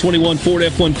 2021 Ford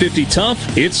F-150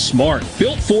 tough, it's smart.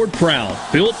 Built Ford proud.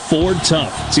 Built Ford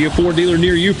tough. See a Ford dealer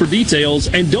near you for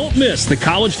details, and don't miss the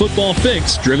College Football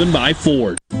Fix, driven by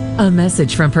Ford. A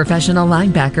message from professional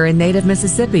linebacker and native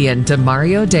Mississippian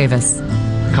Demario Davis.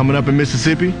 Coming up in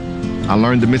Mississippi, I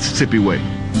learned the Mississippi way,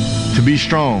 to be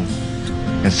strong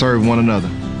and serve one another.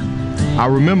 I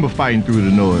remember fighting through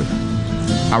the noise.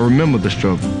 I remember the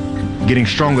struggle, getting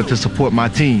stronger to support my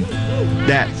team.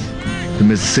 That's the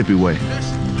Mississippi way.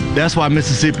 That's why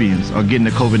Mississippians are getting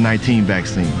the COVID-19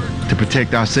 vaccine, to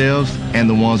protect ourselves and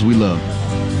the ones we love.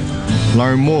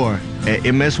 Learn more at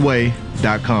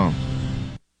msway.com.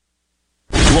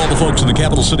 To all the folks in the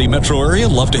Capital City metro area,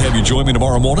 love to have you join me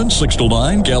tomorrow morning, 6 till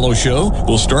 9, Gallo Show.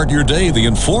 We'll start your day the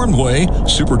informed way.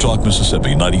 Super Talk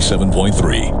Mississippi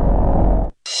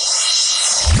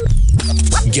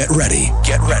 97.3. Get ready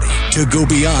to go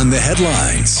beyond the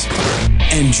headlines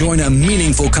and join a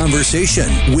meaningful conversation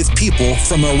with people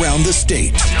from around the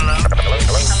state. Hello?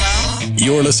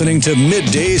 You're listening to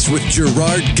Middays with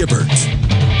Gerard Gibbert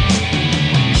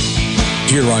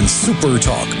here on Super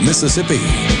Talk Mississippi.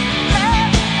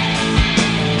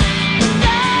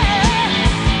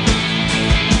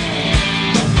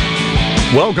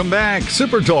 Welcome back.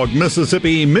 Super Talk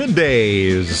Mississippi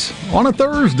Middays. On a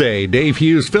Thursday, Dave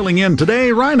Hughes filling in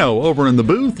today. Rhino over in the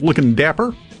booth, looking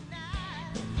dapper.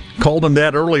 Called him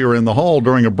that earlier in the hall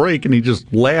during a break, and he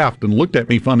just laughed and looked at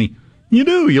me funny. You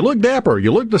do. You look dapper.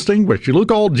 You look distinguished. You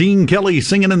look all Gene Kelly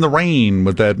singing in the rain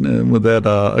with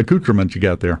that accoutrement you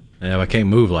got there. Yeah, I can't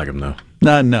move like him, though.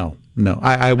 No.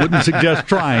 I wouldn't suggest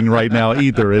trying right now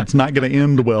either. It's not going to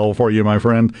end well for you, my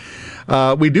friend.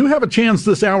 We do have a chance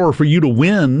this hour for you to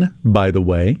win, by the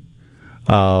way.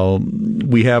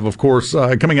 We have, of course,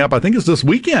 coming up, I think it's this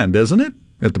weekend, isn't it?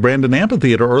 At the Brandon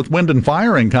Amphitheater, Earth, Wind, and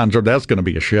Fire in concert. That's going to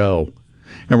be a show.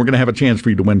 And we're going to have a chance for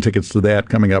you to win tickets to that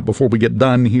coming up before we get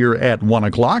done here at 1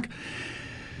 o'clock.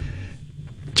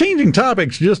 Changing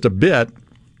topics just a bit.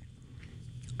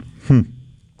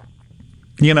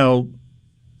 You know,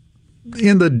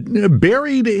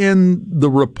 buried in the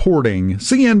reporting,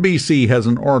 CNBC has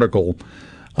an article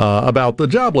about the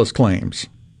jobless claims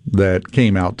that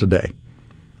came out today.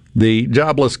 The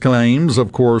jobless claims,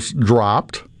 of course,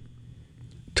 dropped.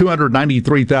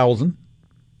 293,000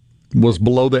 was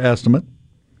below the estimate.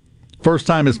 First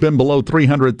time it's been below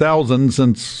 300,000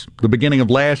 since the beginning of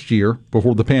last year,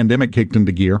 before the pandemic kicked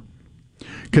into gear.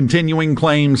 Continuing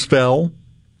claims fell.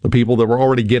 The people that were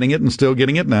already getting it and still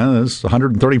getting it, now there's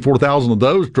 134,000 of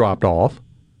those dropped off.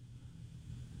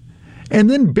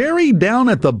 And then buried down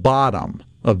at the bottom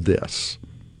of this,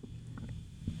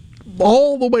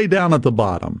 all the way down at the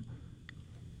bottom,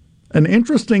 an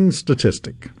interesting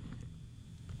statistic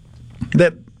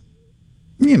that,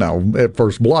 you know, at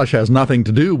first blush has nothing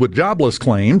to do with jobless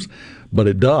claims, but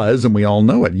it does, and we all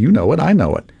know it. You know it, I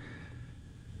know it.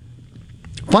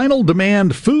 Final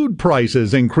demand food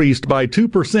prices increased by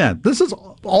 2%. This is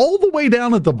all the way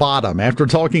down at the bottom after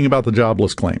talking about the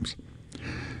jobless claims.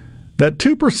 That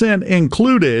 2%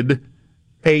 included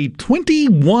a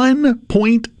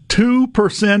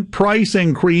 21.2% price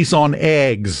increase on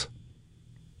eggs.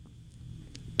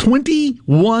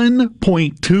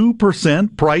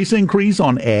 21.2% price increase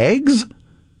on eggs?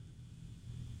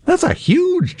 That's a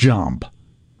huge jump.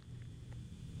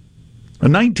 A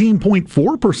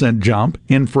 19.4% jump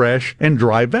in fresh and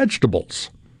dry vegetables.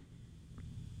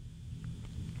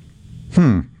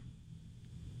 And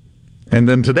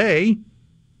then today,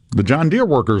 the John Deere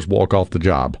workers walk off the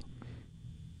job.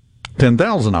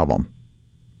 10,000 of them.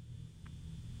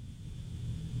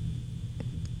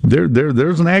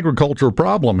 There's an agriculture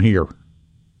problem here.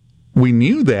 We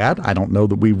knew that. I don't know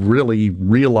that we really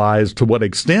realized to what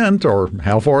extent or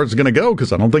how far it's going to go,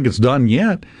 because I don't think it's done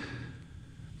yet.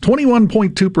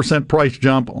 21.2% price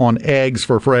jump on eggs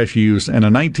for fresh use and a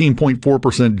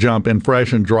 19.4% jump in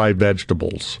fresh and dry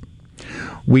vegetables.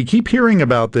 We keep hearing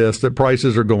about this, that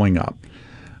prices are going up.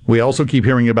 We also keep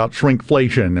hearing about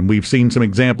shrinkflation, and we've seen some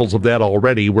examples of that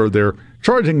already where they're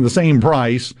charging the same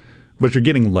price, but you're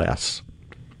getting less.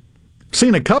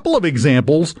 Seen a couple of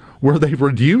examples where they've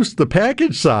reduced the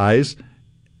package size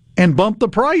and bumped the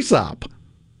price up.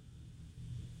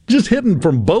 Just hitting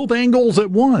from both angles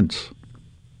at once.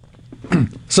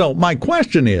 So my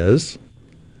question is,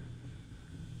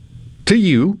 To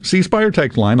you, C Spire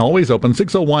text line, always open,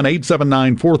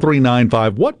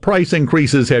 601-879-4395. What price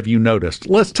increases have you noticed?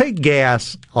 Let's take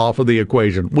gas off of the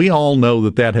equation. We all know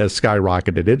that has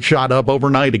skyrocketed. It shot up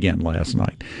overnight again last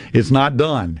night. It's not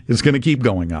done. It's going to keep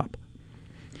going up.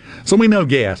 So we know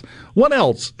gas. What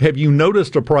else have you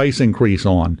noticed a price increase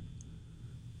on,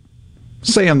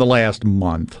 say, in the last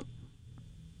month?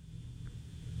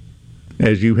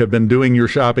 As you have been doing your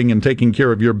shopping and taking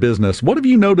care of your business, what have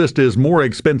you noticed is more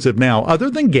expensive now,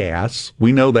 other than gas?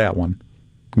 We know that one.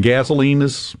 Gasoline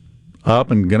is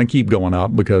up and going to keep going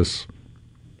up because,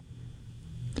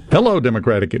 hello,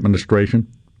 Democratic administration.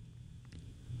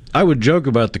 I would joke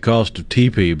about the cost of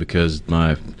TP because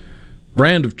my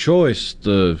brand of choice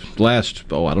the last,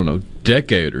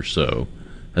 decade or so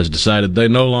has decided they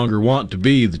no longer want to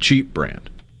be the cheap brand.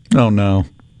 Oh, no.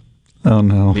 Oh,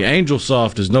 no. The Angel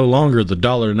Soft is no longer the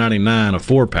 $1.99 a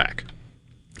 4-pack.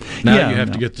 Now you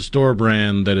have to get the store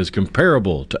brand that is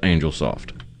comparable to Angel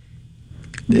Soft.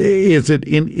 Is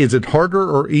it harder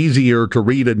or easier to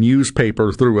read a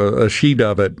newspaper through a sheet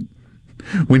of it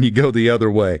when you go the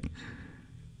other way?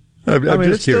 I'm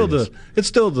just curious. It's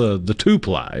still the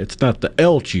 2-ply. It's not the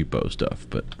El Cheapo stuff,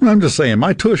 but I'm just saying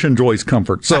my tush enjoys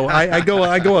comfort, so I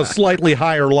go a slightly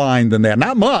higher line than that.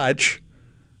 Not much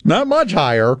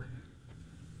higher.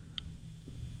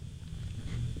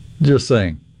 Just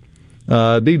saying.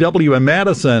 DW and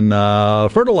Madison,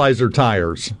 fertilizer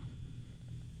tires.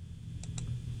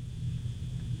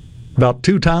 About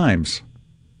 2 times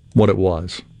what it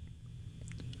was.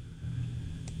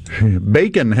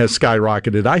 Bacon has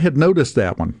skyrocketed. I had noticed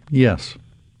that one. Yes.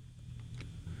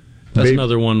 That's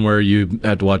another one where you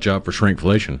have to watch out for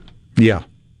shrinkflation. Yeah.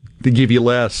 They give you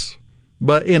less.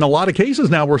 But in a lot of cases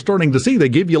now we're starting to see they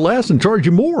give you less and charge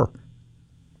you more,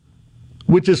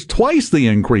 which is twice the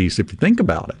increase if you think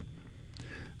about it.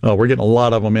 Oh, we're getting a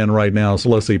lot of them in right now. So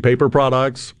let's see. Paper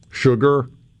products, sugar,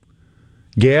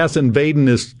 gas in Vaden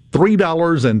is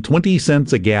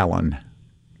 $3.20 a gallon.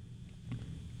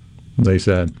 They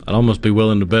said. I'd almost be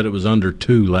willing to bet it was under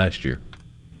 2 last year.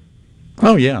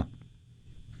 Oh, yeah.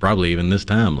 Probably even this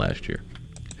time last year.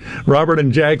 Robert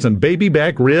and Jackson, baby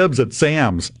back ribs at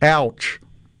Sam's. Ouch.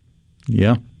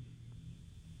 Yeah.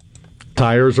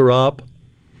 Tires are up.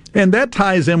 And that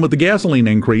ties in with the gasoline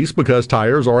increase because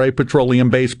tires are a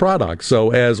petroleum-based product.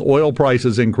 So as oil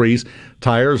prices increase,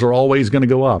 tires are always going to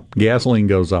go up. Gasoline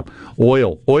goes up.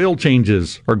 Oil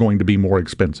changes are going to be more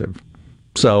expensive.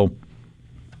 So,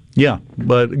 yeah,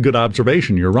 but good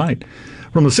observation. You're right.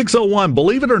 From the 601,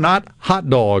 believe it or not, hot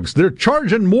dogs. They're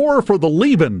charging more for the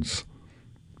leavings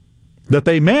that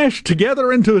they mash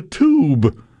together into a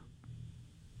tube.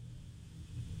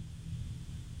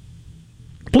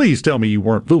 Please tell me you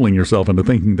weren't fooling yourself into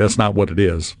thinking that's not what it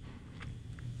is.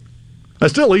 I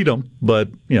still eat them, but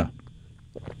yeah.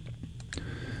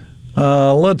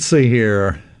 Let's see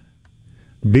here.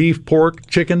 Beef, pork,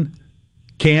 chicken,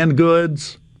 canned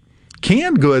goods.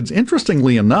 Canned goods,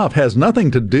 interestingly enough, has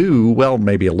nothing to do, well,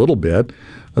 maybe a little bit,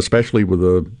 especially with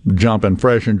the jump in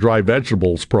fresh and dry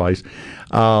vegetables price.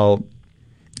 A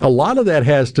lot of that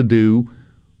has to do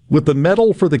with the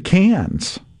metal for the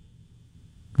cans.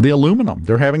 The aluminum,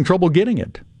 they're having trouble getting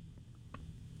it.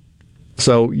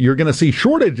 So you're going to see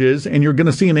shortages and you're going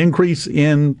to see an increase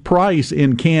in price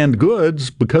in canned goods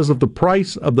because of the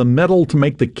price of the metal to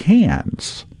make the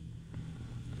cans.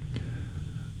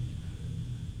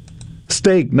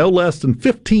 Steak, no less than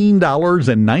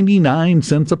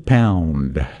 $15.99 a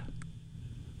pound.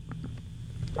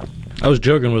 I was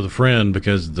joking with a friend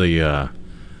because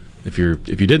if you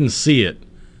didn't see it,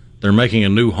 they're making a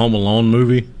new Home Alone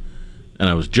movie. And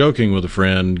I was joking with a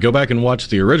friend, go back and watch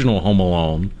the original Home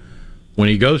Alone. When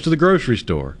he goes to the grocery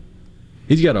store,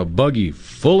 he's got a buggy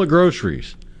full of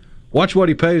groceries. Watch what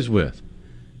he pays with.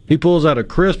 He pulls out a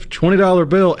crisp $20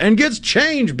 bill and gets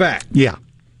change back. Yeah.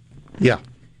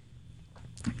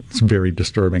 It's very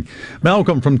disturbing.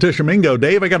 Malcolm from Tishomingo.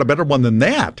 Dave, I got a better one than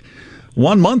that.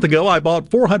 1 month ago, I bought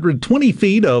 420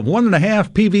 feet of 1.5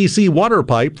 PVC water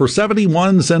pipe for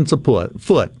 71 cents a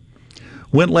foot.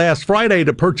 Went last Friday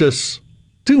to purchase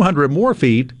 200 more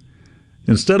feet.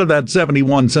 Instead of that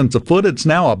 71 cents a foot, it's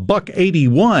now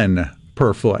 $1.81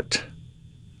 per foot.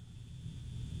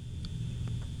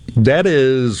 That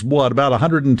is, about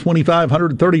 125,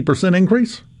 130%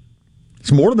 increase?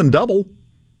 It's more than double.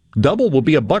 Double will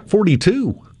be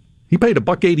 $1.42. He paid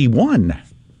 $1.81.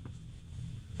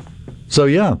 So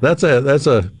yeah, that's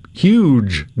a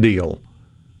huge deal.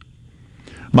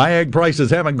 My egg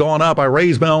prices haven't gone up. I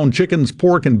raise my own chickens,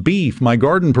 pork, and beef. My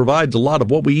garden provides a lot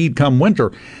of what we eat come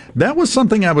winter. That was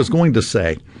something I was going to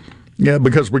say. Yeah,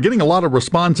 because we're getting a lot of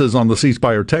responses on the C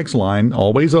Spire text line,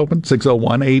 always open,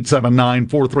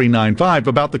 601-879-4395,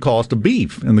 about the cost of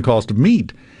beef and the cost of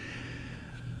meat.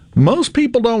 Most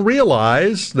people don't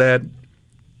realize that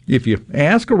if you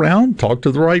ask around, talk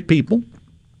to the right people,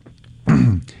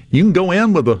 you can go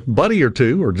in with a buddy or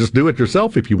two, or just do it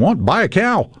yourself if you want, buy a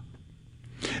cow.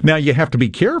 Now, you have to be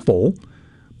careful,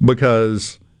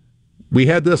 because we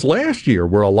had this last year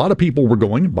where a lot of people were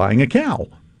going and buying a cow.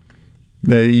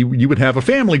 You would have a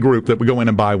family group that would go in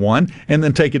and buy one and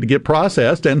then take it to get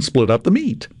processed and split up the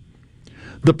meat.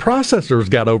 The processors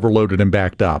got overloaded and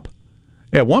backed up.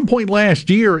 At one point last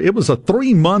year, it was a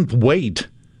 3-month wait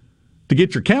to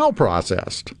get your cow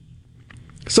processed.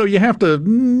 So you have to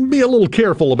be a little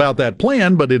careful about that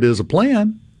plan, but it is a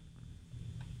plan.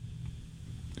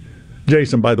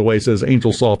 Jason, by the way, says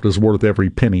Angel Soft is worth every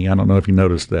penny. I don't know if you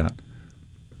noticed that.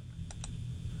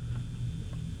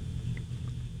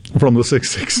 From the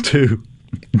 662,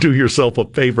 do yourself a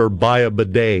favor, buy a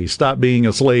bidet. Stop being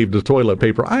a slave to toilet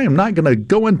paper. I am not going to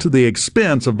go into the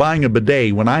expense of buying a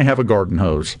bidet when I have a garden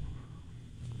hose.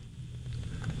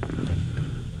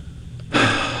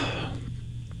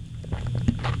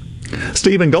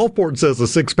 Stephen Gulfport says a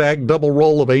 6-pack double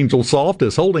roll of Angel Soft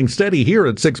is holding steady here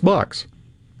at $6.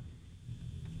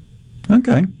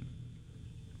 Okay.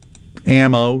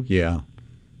 Ammo, yeah.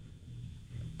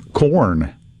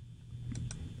 Corn.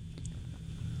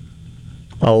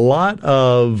 A lot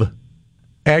of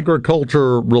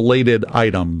agriculture-related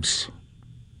items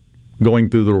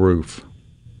going through the roof.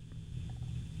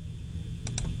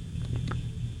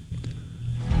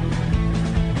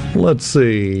 Let's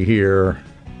see here.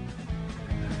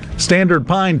 Standard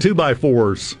pine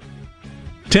 2x4s,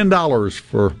 $10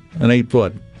 for an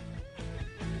 8-foot.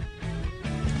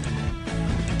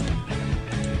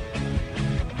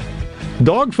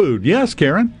 Dog food, yes,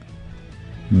 Karen.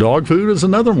 Dog food is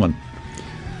another one.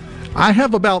 I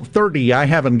have about 30 I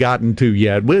haven't gotten to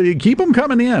yet. Well, keep them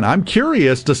coming in. I'm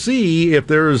curious to see if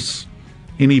there's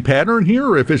any pattern here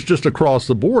or if it's just across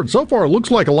the board. So far, it looks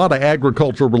like a lot of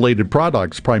agriculture-related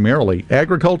products, primarily.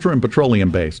 Agriculture and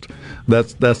petroleum-based.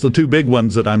 That's the two big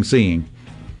ones that I'm seeing.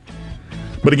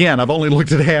 But again, I've only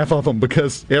looked at half of them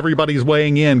because everybody's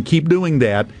weighing in. Keep doing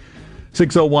that.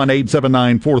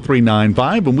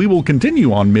 601-879-4395, and we will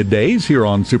continue on middays here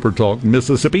on Super Talk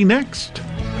Mississippi next.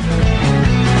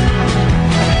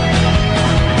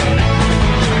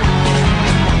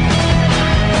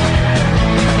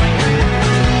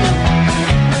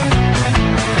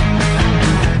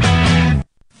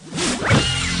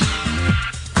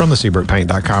 From the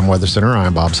SeabrookPaint.com Weather Center,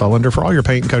 I'm Bob Sullender. For all your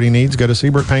paint and coating needs, go to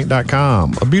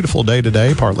SeabrookPaint.com. A beautiful day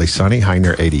today, partly sunny, high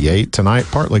near 88. Tonight,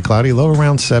 partly cloudy, low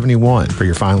around 71. For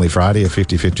your finally Friday, a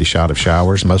 50-50 shot of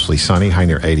showers, mostly sunny, high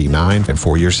near 89. And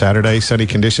for your Saturday, sunny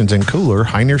conditions and cooler,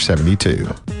 high near 72.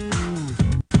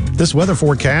 This weather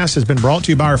forecast has been brought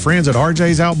to you by our friends at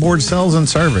RJ's Outboard Sales and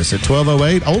Service at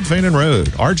 1208 Old Fannin Road.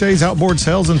 RJ's Outboard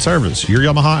Sales and Service, your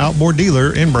Yamaha outboard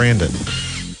dealer in Brandon.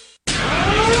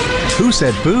 Who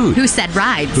said food? Who said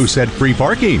rides? Who said free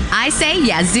parking? I say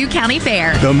Yazoo County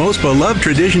Fair. The most beloved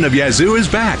tradition of Yazoo is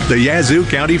back. The Yazoo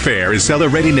County Fair is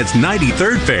celebrating its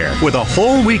 93rd fair with a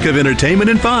whole week of entertainment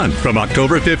and fun. From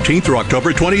October 15th through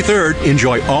October 23rd,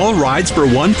 enjoy all rides for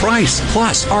one price.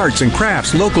 Plus, arts and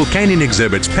crafts, local canning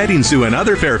exhibits, petting zoo, and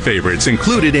other fair favorites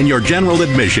included in your general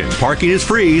admission. Parking is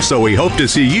free, so we hope to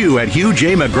see you at Hugh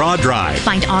J. McGraw Drive.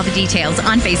 Find all the details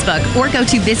on Facebook or go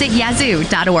to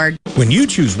visityazoo.org. When you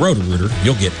choose Roto-Rooter,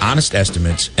 you'll get honest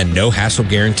estimates and no hassle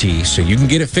guarantee, so you can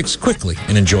get it fixed quickly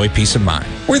and enjoy peace of mind.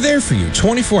 We're there for you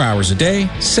 24 hours a day,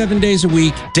 7 days a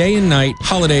week, day and night,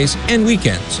 holidays, and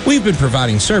weekends. We've been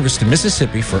providing service to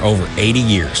Mississippi for over 80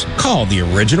 years. Call the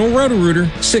original Roto-Rooter,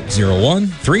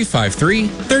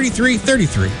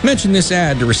 601-353-3333. Mention this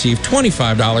ad to receive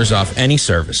 $25 off any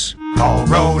service. Call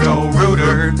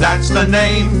Roto-Rooter, that's the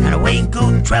name. And away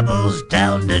go troubles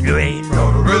down the drain.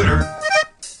 Roto-Rooter.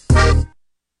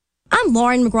 I'm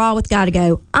Lauren McGraw with Gotta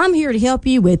Go. I'm here to help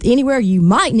you with anywhere you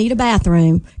might need a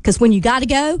bathroom. Because when you gotta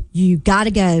go, you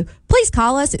gotta go. Please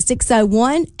call us at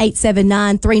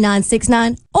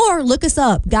 601-879-3969 or look us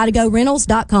up,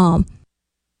 gottagorentals.com.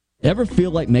 Ever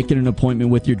feel like making an appointment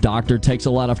with your doctor takes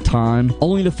a lot of time,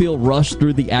 only to feel rushed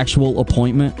through the actual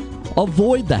appointment?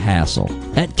 Avoid the hassle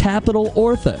at Capital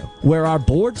Ortho, where our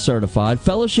board-certified,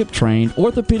 fellowship-trained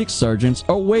orthopedic surgeons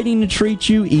are waiting to treat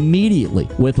you immediately.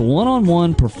 With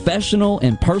one-on-one professional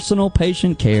and personal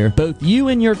patient care, both you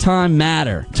and your time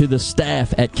matter to the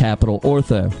staff at Capital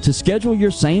Ortho. To schedule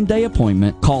your same-day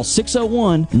appointment, call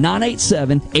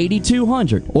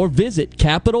 601-987-8200 or visit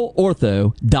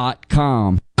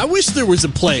CapitalOrtho.com. I wish there was a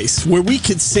place where we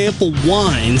could sample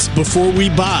wines before we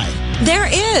buy. There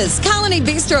is. Colony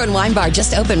Bistro and Wine Bar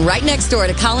just opened right next door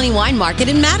to Colony Wine Market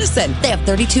in Madison. They have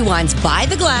 32 wines by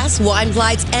the glass, wine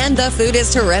flights, and the food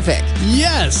is terrific.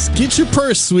 Yes, get your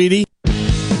purse, sweetie.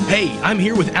 Hey, I'm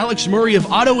here with Alex Murray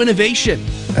of Auto Innovation.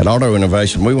 At Auto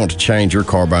Innovation, we want to change your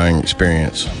car buying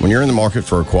experience. When you're in the market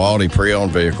for a quality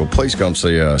pre-owned vehicle, please come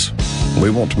see us. We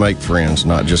want to make friends,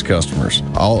 not just customers.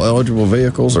 All eligible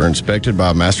vehicles are inspected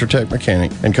by a MasterTech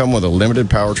mechanic and come with a limited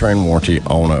powertrain warranty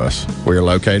on us. We are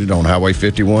located on Highway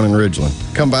 51 in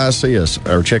Ridgeland. Come by and see us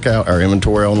or check out our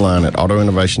inventory online at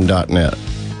autoinnovation.net.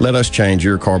 Let us change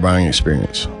your car buying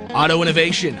experience. Auto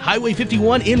Innovation, Highway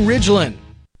 51 in Ridgeland.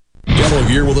 Gallo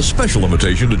here with a special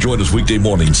invitation to join us weekday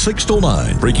morning, 6 till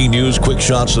 9. Breaking news, quick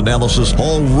shots, analysis,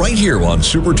 all right here on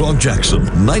Super Talk Jackson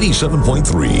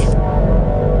 97.3.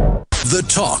 The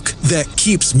talk that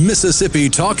keeps Mississippi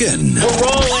talking. We're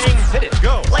rolling. Hit it.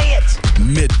 Go. Play it.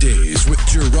 Middays with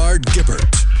Gerard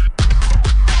Gibbert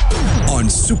on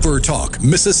Super Talk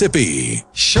Mississippi.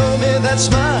 Show me that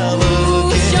smile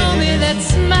again. Show me that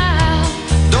smile.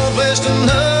 Don't waste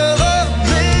another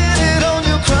minute on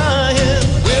your crying.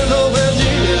 We're nowhere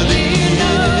near the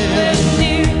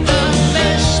end. The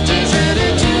best is ready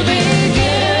to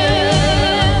begin.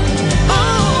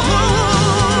 Oh,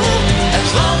 as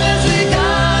long as we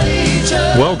got each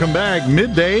other. Welcome back.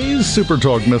 Middays, Super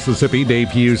Talk Mississippi.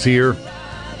 Dave Hughes here.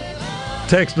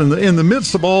 Text in the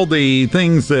midst of all the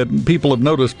things that people have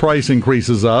noticed price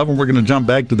increases of, and we're going to jump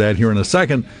back to that here in a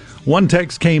second. One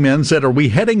text came in, said, are we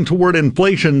heading toward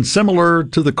inflation similar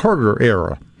to the Carter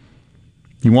era?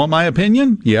 You want my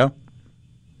opinion? Yeah.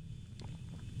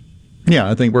 Yeah,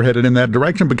 I think we're headed in that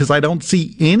direction because I don't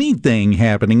see anything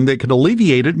happening that could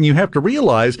alleviate it, and you have to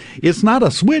realize it's not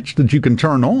a switch that you can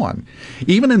turn on.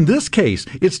 Even in this case,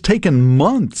 it's taken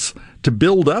months to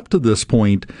build up to this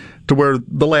point to where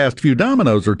the last few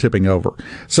dominoes are tipping over.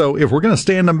 So if we're going to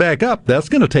stand them back up, that's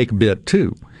going to take a bit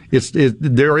too.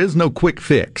 There is no quick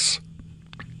fix.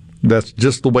 That's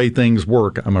just the way things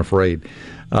work, I'm afraid.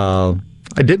 I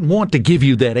didn't want to give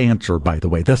you that answer, by the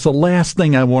way. That's the last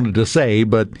thing I wanted to say,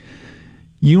 but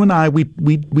you and I,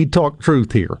 we talk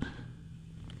truth here.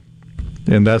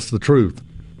 And that's the truth.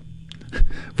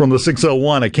 From the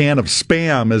 601, a can of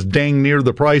Spam is dang near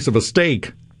the price of a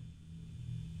steak.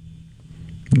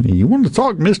 You want to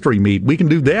talk mystery meat? We can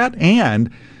do that, and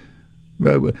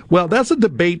well, that's a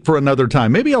debate for another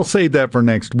time. Maybe I'll save that for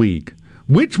next week.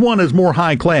 Which one is more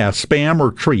high class, Spam or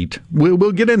treat?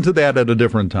 We'll get into that at a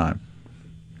different time.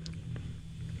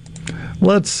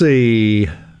 Let's see.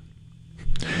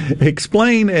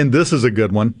 Explain, and this is a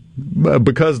good one,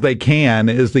 because they can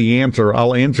is the answer.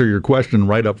 I'll answer your question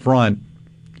right up front.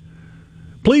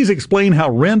 Please explain how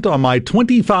rent on my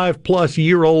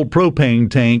 25-plus-year-old propane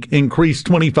tank increased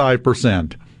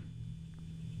 25%.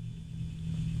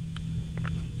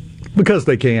 Because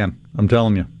they can, I'm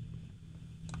telling you.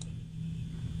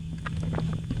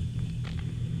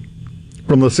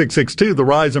 From the 662, the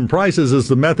rise in prices is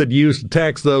the method used to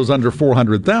tax those under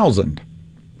 $400,000.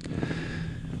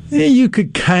 You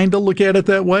could kind of look at it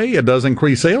that way. It does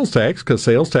increase sales tax because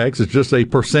sales tax is just a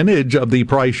percentage of the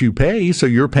price you pay, so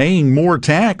you're paying more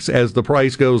tax as the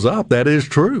price goes up. That is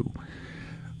true.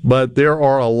 But there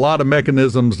are a lot of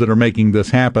mechanisms that are making this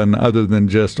happen other than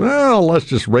just, well, let's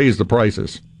just raise the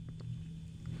prices.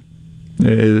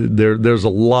 There's a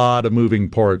lot of moving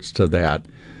parts to that.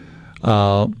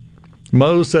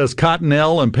 Mo says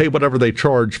Cottonelle and pay whatever they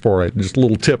charge for it. Just a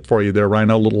little tip for you there,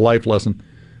 Rhino, a little life lesson.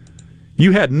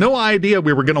 You had no idea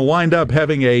we were going to wind up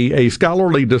having a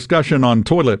scholarly discussion on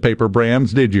toilet paper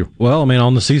brands, did you? Well, I mean,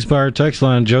 on the C Spire text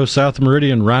line, Joe South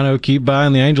Meridian, Rhino, keep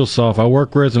buying the Angel Soft. I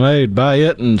work where it's made. Buy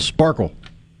it and Sparkle.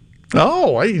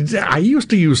 Oh, I used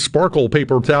to use Sparkle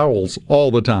paper towels all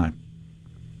the time.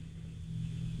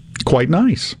 Quite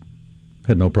nice.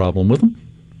 Had no problem with them.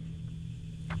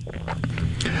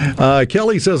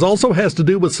 Kelly says also has to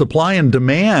do with supply and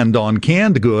demand on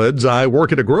canned goods. I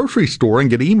work at a grocery store and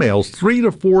get emails 3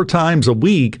 to 4 times a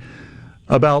week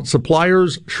about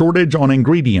suppliers' shortage on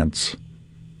ingredients.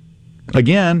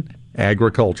 Again,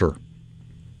 agriculture.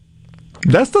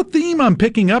 That's the theme I'm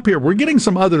picking up here. We're getting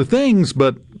some other things,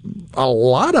 but a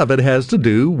lot of it has to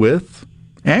do with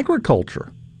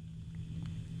agriculture.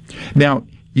 Now,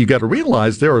 you got to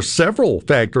realize there are several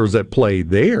factors at play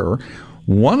there.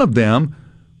 One of them,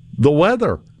 the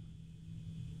weather.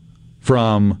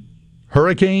 From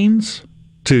hurricanes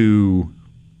to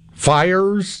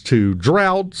fires to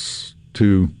droughts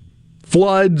to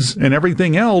floods and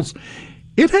everything else,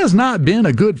 it has not been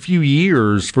a good few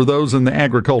years for those in the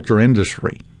agriculture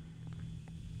industry.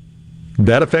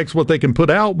 That affects what they can put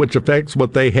out, which affects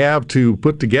what they have to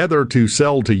put together to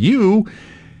sell to you.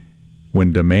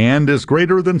 When demand is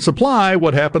greater than supply,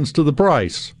 what happens to the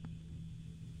price?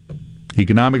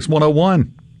 Economics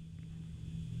 101.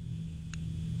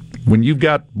 When you've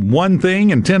got one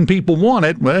thing and 10 people want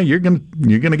it, well, you're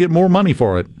gonna get more money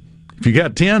for it. If you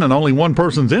got 10 and only one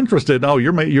person's interested,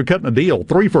 you're cutting a deal,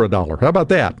 3 for $1. How about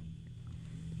that?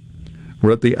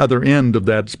 We're at the other end of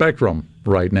that spectrum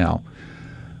right now.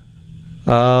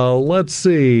 Let's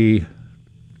see.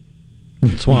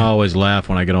 That's why I always laugh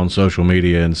when I get on social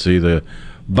media and see the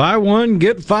buy one,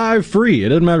 get 5 free. It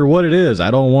doesn't matter what it is. I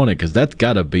don't want it because that's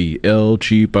got to be El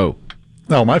Cheapo.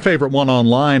 No, my favorite one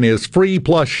online is free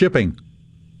plus shipping.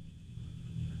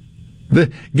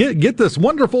 Get this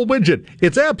wonderful widget.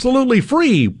 It's absolutely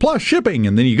free plus shipping.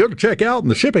 And then you go to check out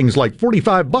and the shipping's like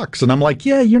 $45. And I'm like,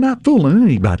 yeah, you're not fooling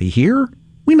anybody here.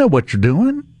 We know what you're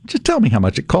doing. Just tell me how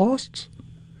much it costs.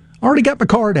 I already got my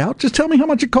card out. Just tell me how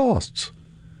much it costs.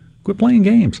 Quit playing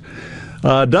games.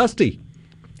 Dusty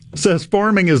says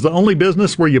farming is the only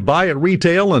business where you buy at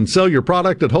retail and sell your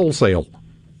product at wholesale.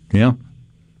 Yeah,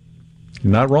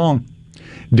 you're not wrong.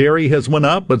 Dairy has went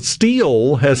up, but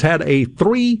steel has had a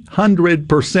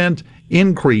 300%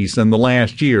 increase in the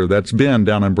last year. That's been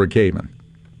down in Brookhaven.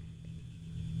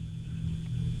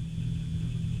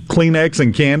 Kleenex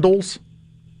and candles.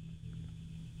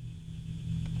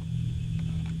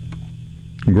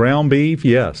 Ground beef,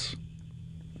 yes.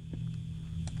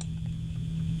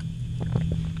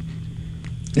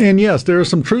 And yes, there is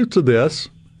some truth to this.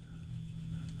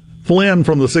 Flynn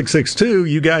from the 662,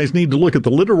 you guys need to look at the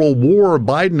literal war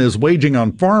Biden is waging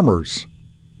on farmers.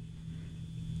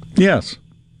 Yes,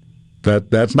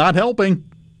 that's not helping.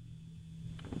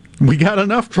 We got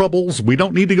enough troubles. We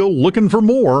don't need to go looking for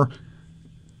more.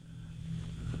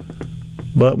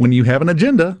 But when you have an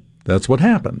agenda, that's what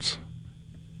happens.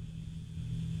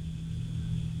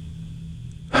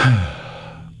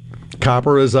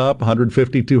 Copper is up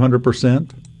 150,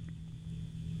 200%.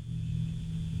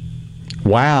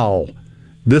 Wow.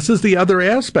 This is the other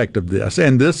aspect of this,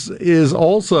 and this is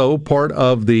also part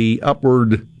of the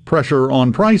upward pressure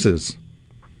on prices.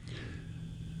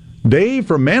 Dave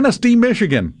from Manistee,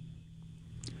 Michigan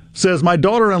says, my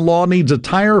daughter-in-law needs a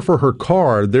tire for her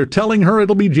car. They're telling her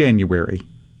it'll be January.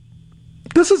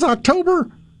 This is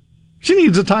October. She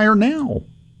needs a tire now.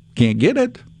 Can't get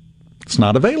it. It's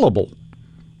not available.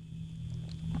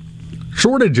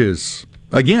 Shortages.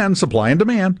 Again, supply and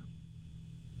demand.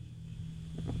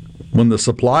 When the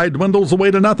supply dwindles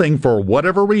away to nothing for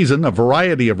whatever reason, a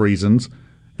variety of reasons,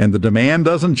 and the demand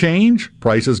doesn't change,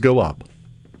 prices go up.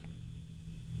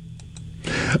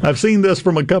 I've seen this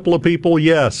from a couple of people.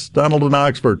 Yes, Donald in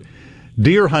Oxford.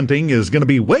 Deer hunting is going to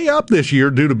be way up this year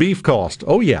due to beef cost.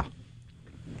 Oh, yeah.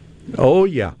 Oh,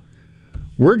 yeah.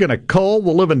 We're going to cull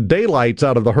the living daylights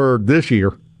out of the herd this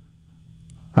year.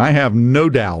 I have no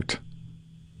doubt.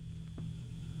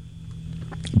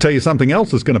 I'll tell you something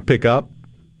else that's going to pick up.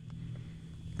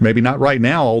 Maybe not right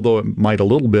now, although it might a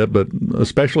little bit, but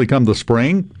especially come the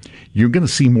spring, you're going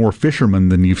to see more fishermen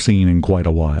than you've seen in quite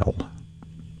a while.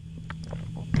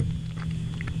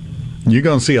 You're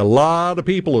going to see a lot of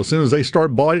people as soon as they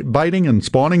start biting and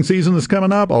spawning season is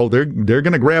coming up. Oh, they're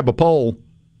going to grab a pole.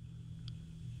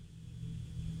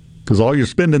 Because all you're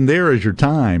spending there is your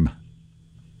time.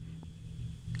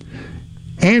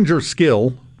 And your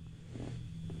skill.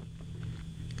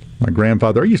 My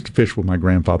grandfather, I used to fish with my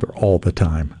grandfather all the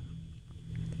time.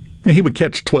 And he would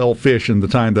catch 12 fish in the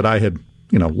time that I had,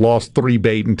 lost 3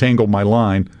 bait and tangled my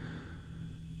line.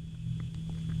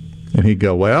 And he'd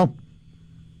go, well,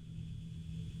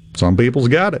 some people's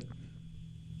got it.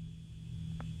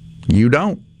 You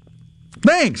don't.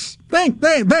 Thanks. Thanks.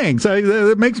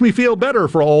 It makes me feel better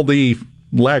for all the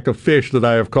lack of fish that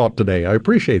I have caught today. I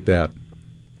appreciate that.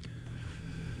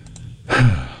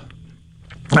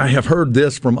 I have heard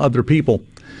this from other people.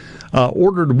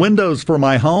 Ordered windows for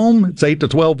my home, it's 8 to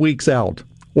 12 weeks out.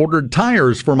 Ordered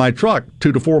tires for my truck,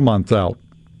 2 to 4 months out.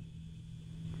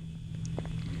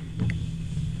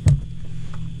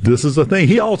 This is the thing.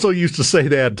 He also used to say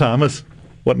that, Thomas.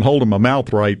 Wasn't holding my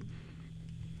mouth right.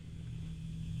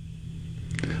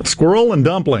 Squirrel and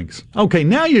dumplings. Okay,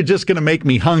 now you're just going to make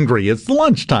me hungry. It's the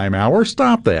lunchtime hour.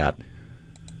 Stop that.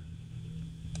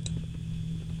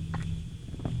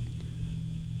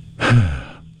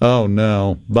 Oh,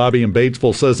 no. Bobby in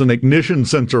Batesville says an ignition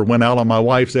sensor went out on my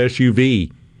wife's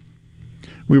SUV.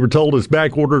 We were told it's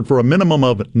back ordered for a minimum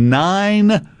of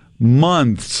 9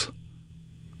 months.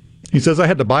 He says I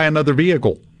had to buy another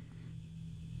vehicle.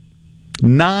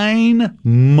 9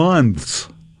 months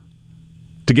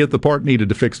to get the part needed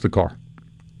to fix the car.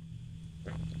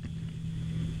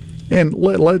 And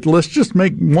let's just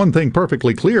make one thing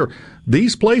perfectly clear.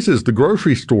 These places, the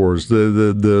grocery stores,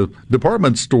 the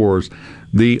department stores,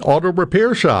 the auto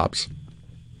repair shops,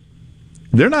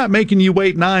 they're not making you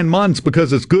wait 9 months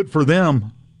because it's good for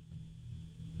them.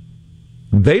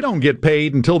 They don't get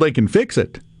paid until they can fix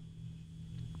it.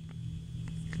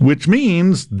 Which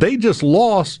means they just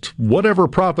lost whatever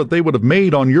profit they would have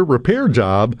made on your repair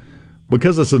job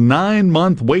because it's a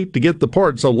 9-month wait to get the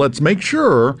part. So let's make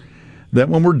sure that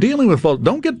when we're dealing with folks,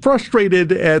 don't get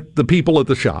frustrated at the people at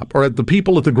the shop or at the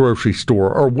people at the grocery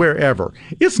store or wherever.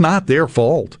 It's not their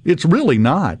fault. It's really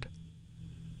not.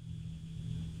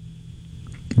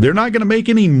 They're not going to make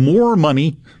any more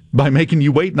money by making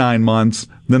you wait 9 months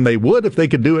than they would if they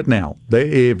could do it now.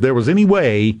 If there was any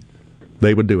way,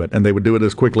 they would do it, and they would do it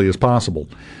as quickly as possible.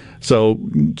 So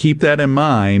keep that in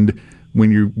mind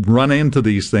when you run into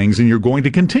these things, and you're going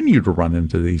to continue to run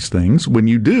into these things. When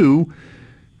you do,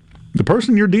 the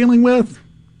person you're dealing with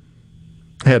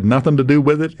had nothing to do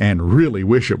with it and really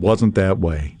wish it wasn't that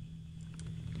way.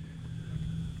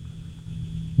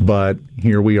 But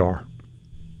here we are.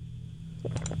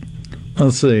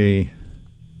 Let's see.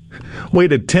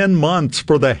 Waited 10 months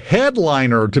for the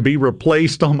headliner to be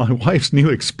replaced on my wife's new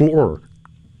Explorer.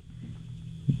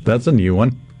 That's a new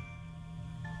one.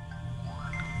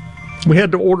 We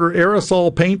had to order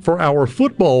aerosol paint for our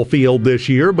football field this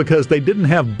year because they didn't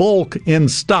have bulk in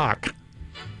stock.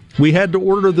 We had to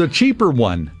order the cheaper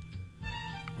one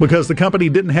because the company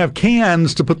didn't have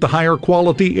cans to put the higher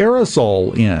quality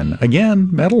aerosol in. Again,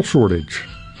 metal shortage.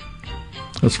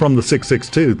 That's from the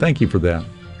 662. Thank you for that.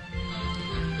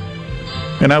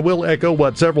 And I will echo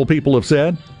what several people have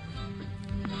said.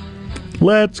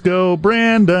 Let's go,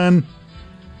 Brandon.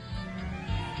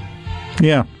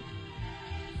 Yeah.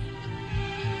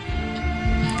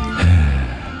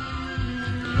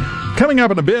 Coming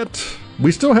up in a bit,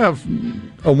 we still have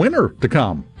a winner to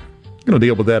come. Going to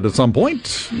deal with that at some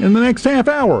point in the next half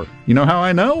hour. You know how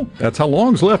I know? That's how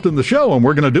long's left in the show, and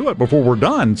we're going to do it before we're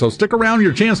done. So stick around,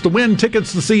 your chance to win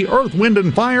tickets to see Earth, Wind,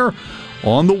 and Fire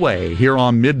on the way here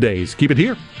on Middays. Keep it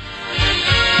here.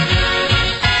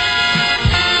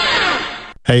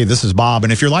 Hey, this is Bob,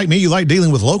 and if you're like me, you like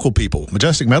dealing with local people.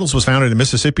 Majestic Metals was founded in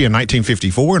Mississippi in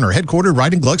 1954 and are headquartered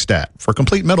right in Gluckstadt. For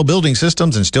complete metal building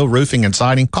systems and steel roofing and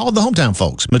siding, call the hometown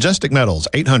folks. Majestic Metals,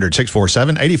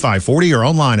 800-647-8540 or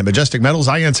online at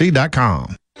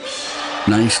majesticmetalsinc.com.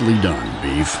 Nicely done,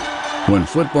 Beef. When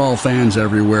football fans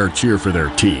everywhere cheer for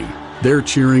their team, they're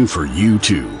cheering for you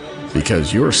too,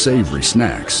 because your savory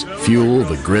snacks fuel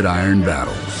the gridiron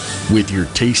battle. With your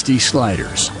tasty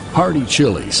sliders, hearty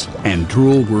chilies, and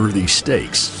drool-worthy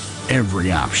steaks,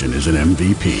 every option is an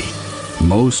MVP.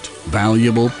 Most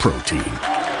valuable protein.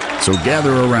 So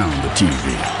gather around the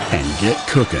TV and get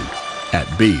cooking at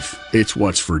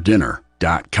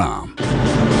BeefIt'sWhat'sForDinner.com.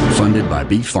 Funded by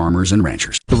beef farmers and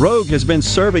ranchers. The Rogue has been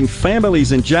serving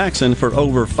families in Jackson for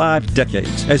over 5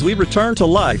 decades. As we return to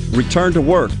life, return to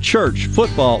work, church,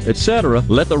 football, etc.,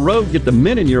 let the Rogue get the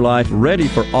men in your life ready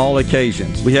for all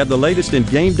occasions. We have the latest in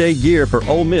game day gear for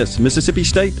Ole Miss, Mississippi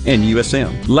State, and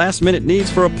USM. Last minute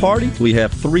needs for a party? We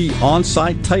have 3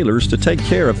 on-site tailors to take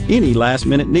care of any last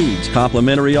minute needs.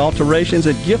 Complimentary alterations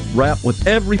and gift wrap with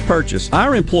every purchase.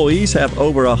 Our employees have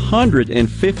over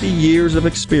 150 years of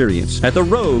experience at the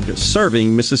Rogue,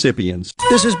 serving Mississippians.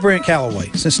 This is Brent Calloway.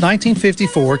 Since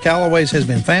 1954, Calloway's has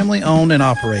been family owned and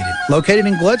operated. Located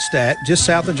in Gluckstadt, just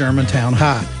south of Germantown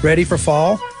High. Ready for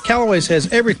fall? Callaway's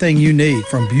has everything you need,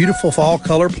 from beautiful fall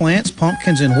color plants,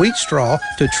 pumpkins, and wheat straw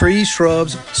to trees,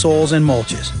 shrubs, soils, and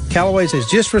mulches. Callaway's has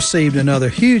just received another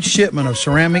huge shipment of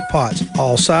ceramic pots,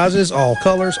 all sizes, all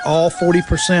colors, all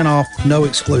 40% off, no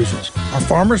exclusions. Our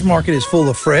farmers market is full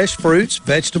of fresh fruits,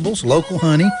 vegetables, local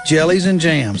honey, jellies, and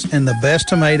jams, and the best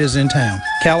tomatoes in town.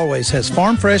 Callaway's has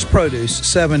farm fresh produce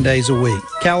 7 days a week.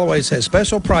 Callaway's has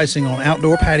special pricing on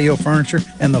outdoor patio furniture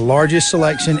and the largest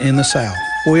selection in the South.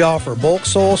 We offer bulk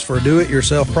soils for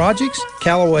do-it-yourself projects.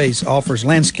 Callaway's offers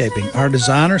landscaping. Our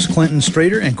designers, Clinton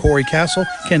Streeter and Corey Castle,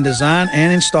 can design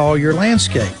and install your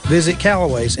landscape. Visit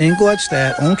Callaway's in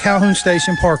Gluckstadt on Calhoun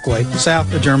Station Parkway,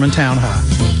 south of Germantown High.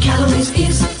 Callaway's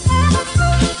is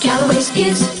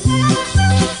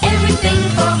everything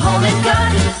for home and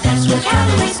garden. That's what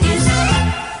Callaway's is.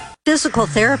 Physical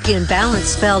Therapy and Balance,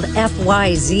 spelled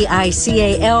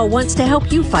F-Y-Z-I-C-A-L, wants to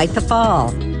help you fight the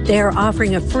fall. They are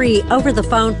offering a free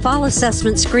over-the-phone fall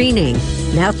assessment screening.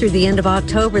 Now through the end of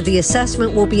October, the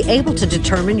assessment will be able to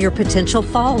determine your potential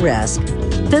fall risk.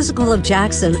 Physical of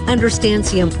Jackson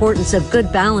understands the importance of good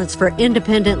balance for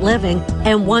independent living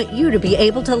and want you to be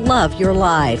able to love your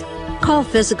life. Call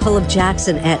Physical of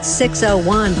Jackson at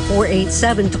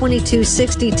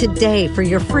 601-487-2260 today for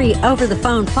your free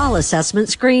over-the-phone fall assessment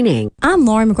screening. I'm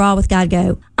Lauren McGraw with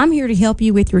GoDaddy. I'm here to help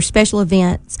you with your special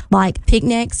events like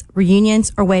picnics,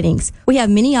 reunions, or weddings. We have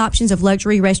many options of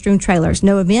luxury restroom trailers.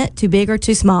 No event too big or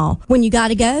too small. When you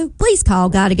gotta go, please call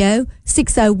GoDaddy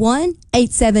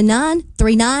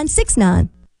 601-879-3969.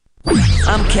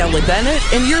 I'm Kelly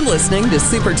Bennett, and you're listening to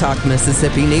Super Talk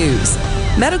Mississippi News.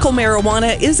 Medical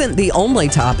marijuana isn't the only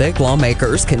topic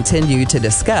lawmakers continue to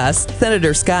discuss.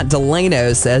 Senator Scott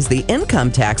Delano says the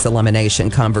income tax elimination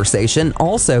conversation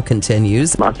also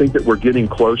continues. I think that we're getting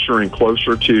closer and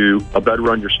closer to a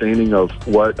better understanding of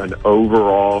what an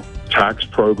overall tax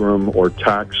program or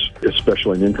tax,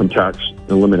 especially an income tax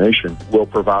elimination, will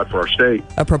provide for our state.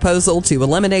 A proposal to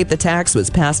eliminate the tax was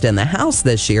passed in the House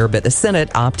this year, but the Senate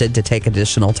opted to take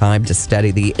additional time to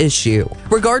study the issue.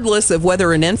 Regardless of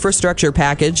whether an infrastructure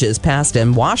package is passed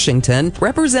in Washington,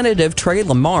 Representative Trey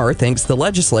Lamar thinks the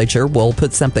legislature will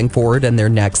put something forward in their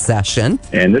next session.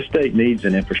 And this state needs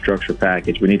an infrastructure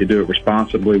package. We need to do it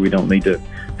responsibly. We don't need to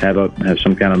have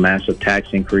some kind of massive tax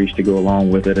increase to go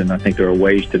along with it, and I think there are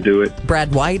ways to do it.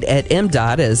 Brad White at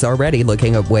MDOT is already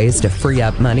looking at ways to free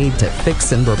up money to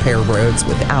fix and repair roads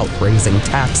without raising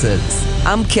taxes.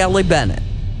 I'm Kelly Bennett.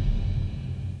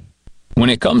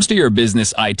 When it comes to your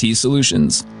business IT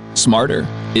solutions, smarter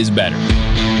is better.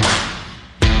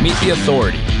 Meet the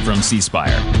authority from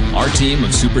C-Spire. Our team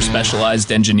of super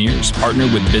specialized engineers partner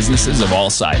with businesses of all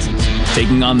sizes,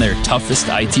 taking on their toughest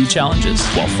IT challenges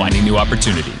while finding new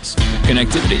opportunities.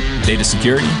 Connectivity, data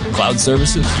security, cloud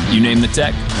services, you name the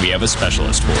tech, we have a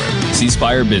specialist for it.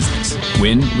 C-Spire Business.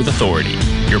 Win with authority.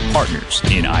 Your partners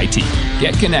in IT.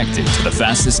 Get connected to the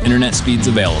fastest internet speeds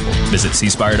available. Visit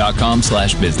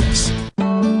cspire.com/business.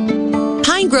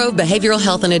 Pine Grove Behavioral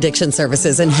Health and Addiction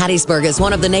Services in Hattiesburg is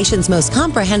one of the nation's most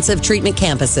comprehensive treatment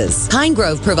campuses. Pine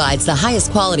Grove provides the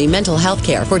highest quality mental health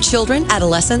care for children,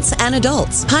 adolescents, and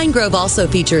adults. Pine Grove also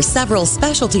features several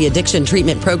specialty addiction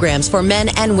treatment programs for men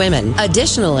and women.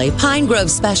 Additionally, Pine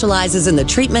Grove specializes in the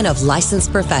treatment of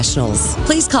licensed professionals.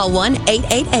 Please call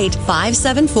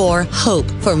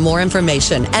 1-888-574-HOPE for more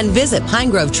information and visit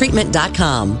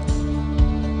pinegrovetreatment.com.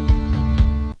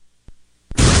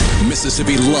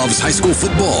 Mississippi loves high school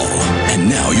football, and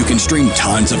now you can stream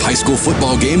tons of high school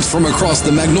football games from across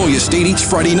the Magnolia State each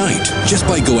Friday night just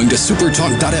by going to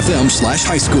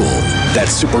supertalk.fm/highschool.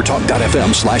 That's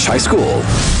supertalk.fm/highschool.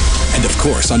 And of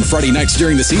course, on Friday nights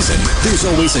during the season, there's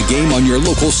always a game on your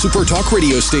local Supertalk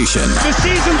radio station. The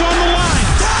season's on the line.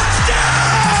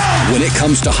 Touchdown! When it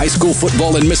comes to high school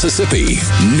football in Mississippi,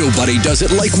 nobody does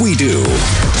it like we do.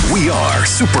 We are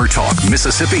Supertalk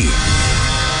Mississippi.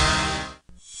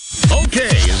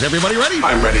 Okay, is everybody ready?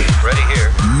 I'm ready. Ready here.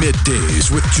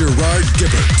 Middays with Gerard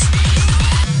Gibbert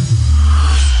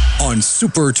on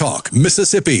Super Talk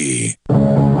Mississippi.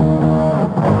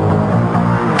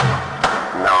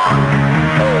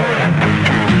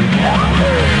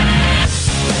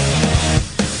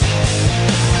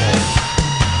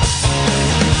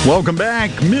 Welcome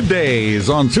back. Middays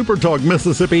on Super Talk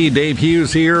Mississippi. Dave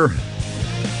Hughes here.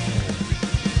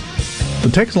 The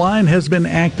text line has been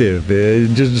active.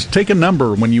 Just take a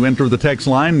number when you enter the text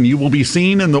line, and you will be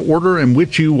seen in the order in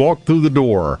which you walk through the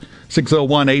door.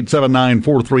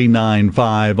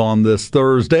 601-879-4395 on this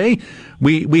Thursday.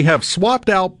 We have swapped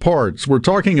out parts. We're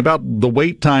talking about the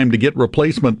wait time to get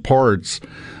replacement parts.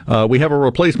 We have a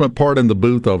replacement part in the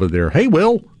booth over there. Hey,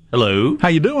 Will. Hello. How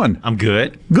you doing? I'm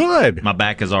good. Good. My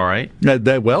back is all right.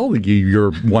 Well,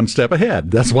 you're one step ahead.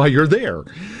 That's why you're there.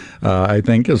 I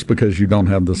think is because you don't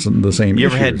have the same issues. You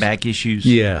ever had back issues?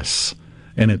 Yes,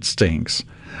 and it stinks.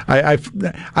 I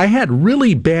had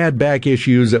really bad back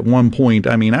issues at one point.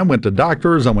 I mean, I went to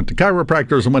doctors, I went to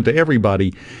chiropractors, I went to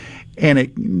everybody, and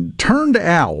it turned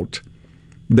out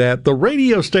that the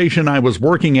radio station I was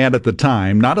working at the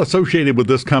time, not associated with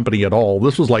this company at all,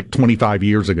 this was like 25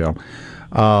 years ago,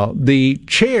 the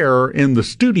chair in the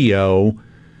studio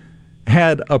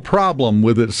had a problem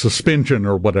with its suspension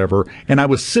or whatever, and I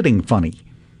was sitting funny.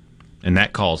 And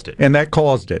that caused it. Isn't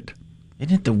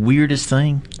it the weirdest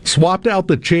thing? Swapped out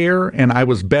the chair, and I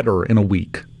was better in a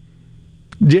week.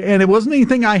 And it wasn't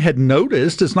anything I had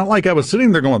noticed. It's not like I was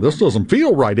sitting there going, this doesn't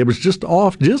feel right. It was just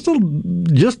off just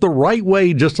the right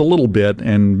way, just a little bit,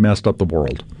 and messed up the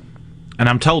world. And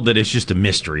I'm told that it's just a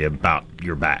mystery about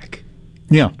your back.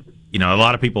 Yeah. You know, a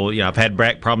lot of people, I've had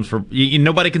back problems for,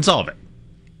 nobody can solve it.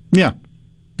 Yeah.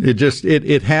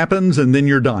 It happens, and then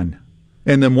you're done.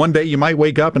 And then one day you might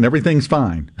wake up and everything's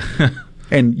fine.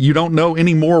 And you don't know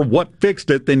any more what fixed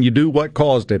it than you do what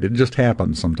caused it. It just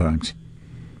happens sometimes.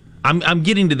 I'm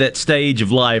getting to that stage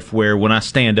of life where when I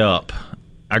stand up,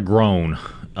 I groan.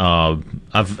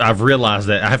 I've realized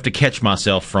that I have to catch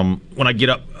myself from when I get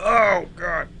up. Oh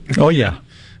God. Oh yeah.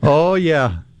 Oh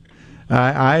yeah.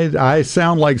 I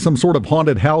sound like some sort of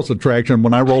haunted house attraction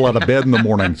when I roll out of bed in the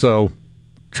morning. So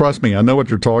trust me, I know what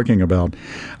you're talking about.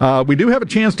 We do have a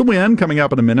chance to win coming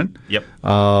up in a minute. Yep.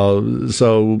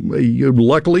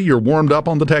 Luckily, you're warmed up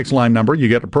on the text line number. You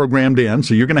get it programmed in,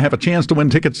 so you're going to have a chance to win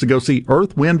tickets to go see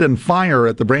Earth, Wind, and Fire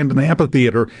at the Brandon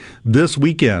Amphitheater this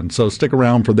weekend. So stick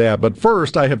around for that. But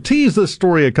first, I have teased this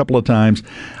story a couple of times.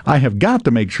 I have got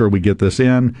to make sure we get this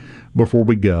in before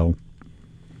we go.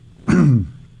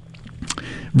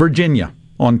 Virginia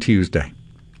on Tuesday.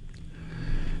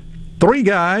 3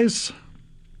 guys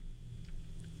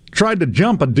tried to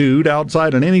jump a dude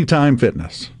outside an Anytime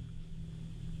Fitness.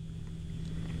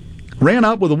 Ran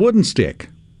up with a wooden stick.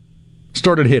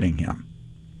 Started hitting him.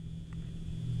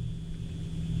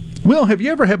 Will, have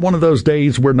you ever had one of those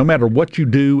days where no matter what you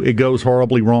do, it goes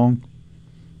horribly wrong?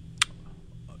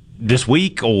 This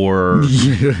week or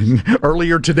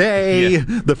earlier today,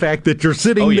 the fact that you're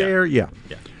sitting there. Yeah.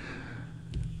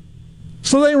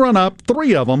 So they run up,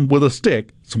 3 of them with a stick.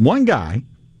 It's one guy.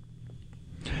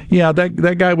 Yeah,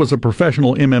 that guy was a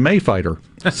professional MMA fighter.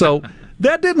 So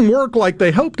that didn't work like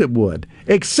they hoped it would.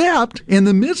 Except in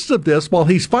the midst of this, while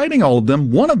he's fighting all of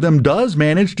them, one of them does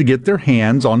manage to get their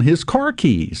hands on his car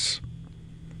keys.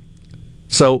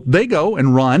 So they go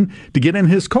and run to get in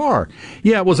his car.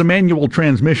 Yeah, it was a manual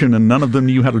transmission and none of them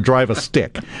knew how to drive a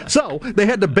stick. So they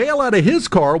had to bail out of his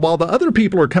car while the other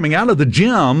people are coming out of the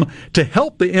gym to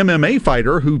help the MMA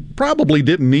fighter, who probably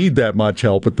didn't need that much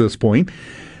help at this point.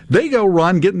 They go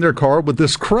run, get in their car with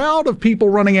this crowd of people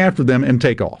running after them and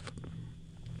take off.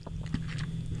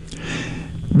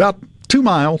 About 2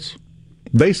 miles,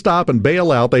 they stop and bail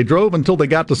out. They drove until they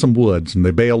got to some woods and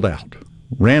they bailed out.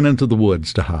 Ran into the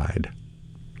woods to hide.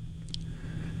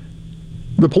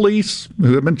 The police,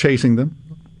 who have been chasing them,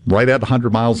 right at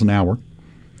 100 miles an hour,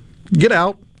 get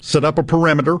out, set up a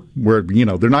perimeter where,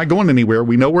 they're not going anywhere.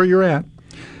 We know where you're at.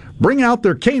 Bring out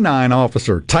their canine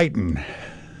officer, Titan.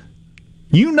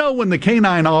 You know when the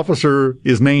canine officer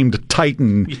is named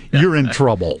Titan, you're in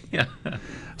trouble.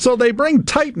 So they bring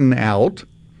Titan out,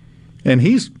 and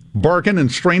he's barking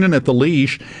and straining at the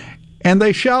leash, and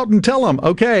they shout and tell him,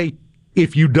 okay,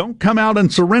 if you don't come out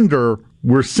and surrender,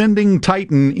 we're sending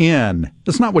Titan in.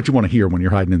 That's not what you want to hear when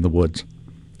you're hiding in the woods.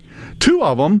 2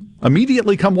 of them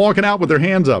immediately come walking out with their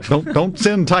hands up. Don't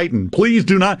send Titan. Please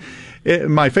do not.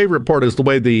 My favorite part is the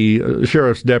way the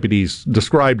sheriff's deputies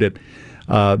described it.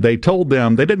 They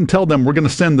didn't tell them we're going to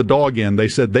send the dog in. They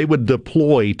said they would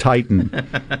deploy Titan.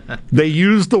 They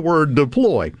used the word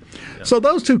deploy. So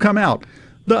those 2 come out.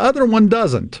 The other one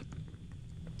doesn't.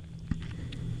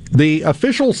 The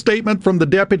official statement from the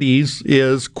deputies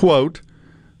is, quote,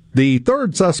 the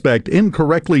 3rd suspect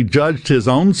incorrectly judged his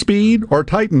own speed or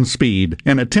Titan's speed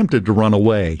and attempted to run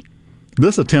away.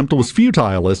 This attempt was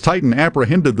futile as Titan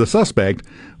apprehended the suspect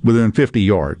within 50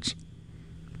 yards.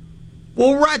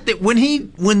 Well, right, that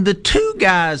when the 2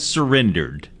 guys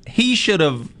surrendered, he should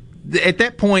have. At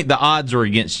that point, the odds are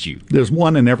against you. There's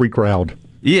one in every crowd.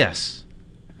 Yes,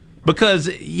 because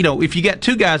if you got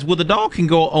 2 guys, well, the dog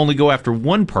can only go after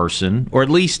one person, or at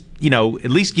least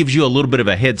gives you a little bit of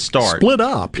a head start. Split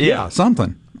up, yeah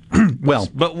something. Well,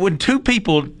 but when 2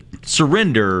 people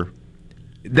surrender,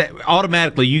 that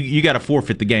automatically you got to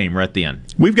forfeit the game right then.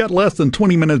 We've got less than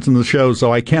 20 minutes in the show,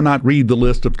 so I cannot read the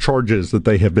list of charges that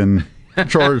they have been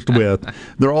charged with.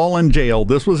 They're all in jail.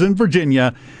 This was in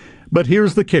Virginia, but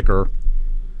here's the kicker.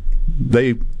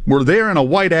 They were there in a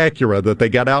white Acura that they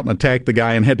got out and attacked the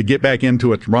guy and had to get back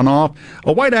into it to run off.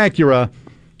 A white Acura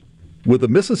with a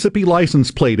Mississippi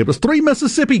license plate. It was 3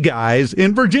 Mississippi guys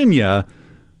in Virginia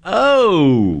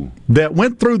that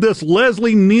went through this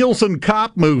Leslie Nielsen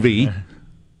cop movie.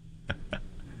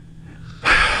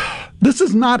 This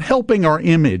is not helping our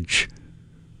image.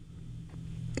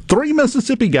 3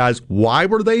 Mississippi guys. Why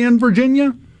were they in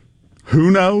Virginia?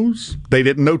 Who knows? They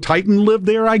didn't know Titan lived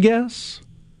there, I guess.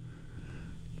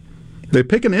 They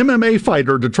pick an MMA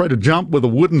fighter to try to jump with a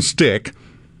wooden stick.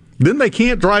 Then they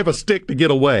can't drive a stick to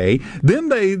get away. Then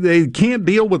they can't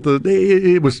deal with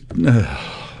it was...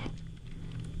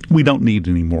 we don't need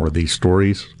any more of these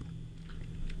stories.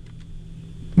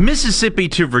 Mississippi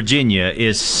to Virginia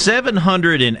is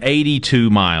 782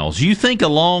 miles. You think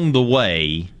along the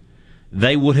way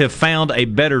they would have found a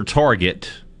better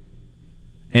target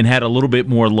and had a little bit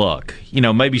more luck?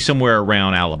 Maybe somewhere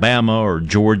around Alabama or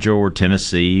Georgia or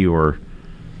Tennessee or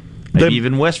maybe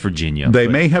even West Virginia. They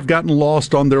may have gotten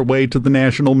lost on their way to the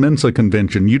National Mensa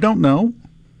Convention. You don't know.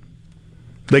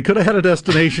 They could have had a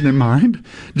destination in mind,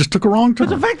 just took a wrong turn.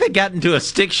 But the fact they got into a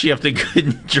stick shift and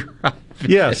couldn't drive.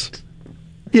 Yes.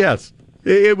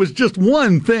 It was just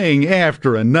one thing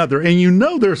after another. And you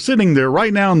know they're sitting there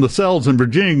right now in the cells in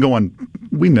Virginia going,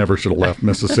 we never should have left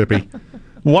Mississippi.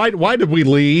 Why did we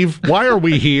leave? Why are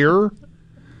we here?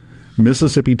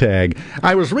 Mississippi tag.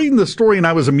 I was reading the story and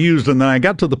I was amused, and then I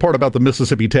got to the part about the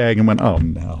Mississippi tag and went, oh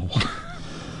no.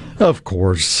 Of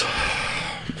course.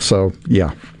 So,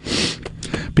 yeah.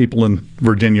 People in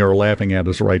Virginia are laughing at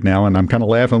us right now, and I'm kind of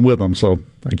laughing with them, so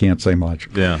I can't say much.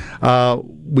 Yeah.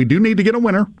 We do need to get a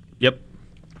winner. Yep.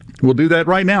 We'll do that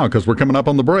right now because we're coming up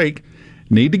on the break.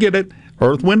 Need to get it.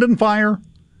 Earth, Wind, and Fire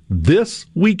this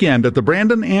weekend at the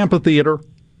Brandon Amphitheater.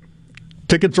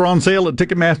 Tickets are on sale at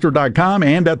Ticketmaster.com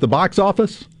and at the box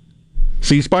office.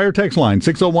 C Spire text line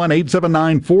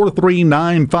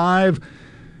 601-879-4395.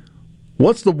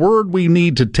 What's the word we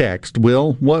need to text,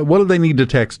 Will? What do they need to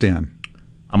text in?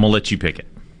 I'm going to let you pick it.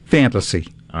 Fantasy.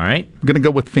 All right. I'm going to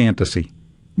go with fantasy.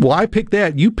 Well, I pick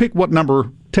that. You pick what number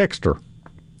texter.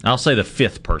 I'll say the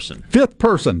fifth person. Fifth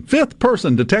person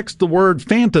to text the word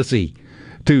fantasy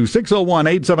to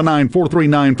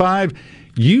 601-879-4395.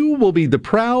 You will be the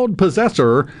proud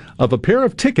possessor of a pair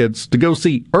of tickets to go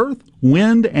see Earth,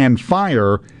 Wind, and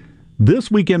Fire this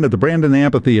weekend at the Brandon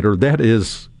Amphitheater. That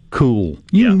is cool.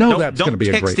 You know that's going to be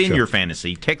a great show. Don't text in your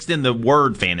fantasy. Text in the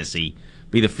word fantasy.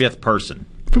 Be the fifth person.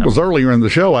 If it was earlier in the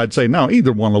show, I'd say, no,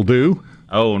 either one will do.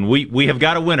 Oh, and we have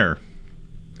got a winner.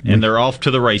 And they're off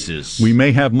to the races. We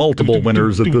may have multiple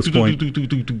winners at this point.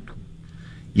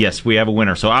 Yes, we have a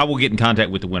winner. So I will get in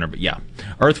contact with the winner. But yeah,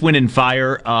 Earth, Wind, and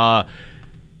Fire.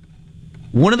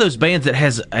 One of those bands that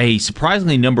has a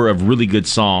surprisingly number of really good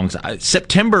songs.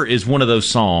 September is one of those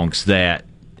songs that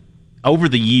over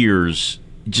the years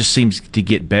just seems to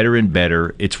get better and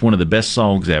better. It's one of the best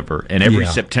songs ever. And every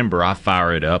September I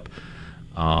fire it up.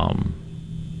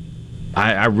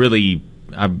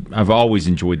 I've always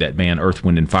enjoyed that band, Earth,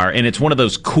 Wind, and Fire. And it's one of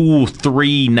those cool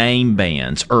three-name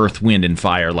bands, Earth, Wind, and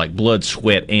Fire, like Blood,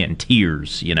 Sweat, and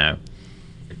Tears, you know.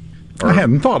 I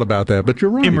hadn't thought about that, but you're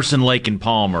right. Emerson, Lake, and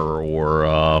Palmer,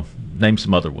 or name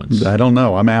some other ones. I don't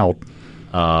know. I'm out.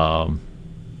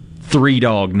 Three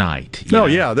Dog Night.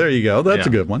 Yeah, there you go. That's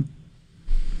a good one.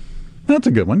 That's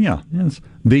a good one, yeah. Yes.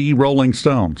 The Rolling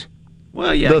Stones.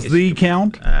 Well, yeah. Does the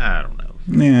count? I don't know.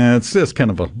 Yeah, it's just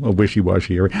kind of a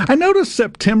wishy-washy area. I noticed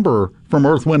September from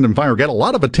Earth, Wind, and Fire got a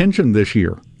lot of attention this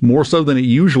year, more so than it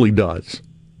usually does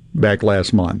back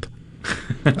last month.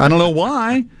 I don't know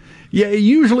why. Yeah,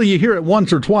 usually you hear it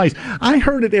once or twice. I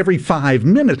heard it every 5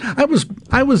 minutes. I was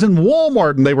in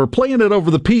Walmart, and they were playing it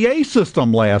over the PA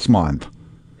system last month.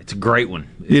 It's a great one.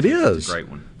 It is. It's a great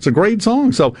one. It's a great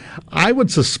song. So I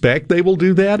would suspect they will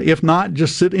do that. If not,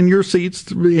 just sit in your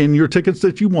seats, in your tickets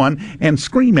that you won, and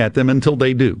scream at them until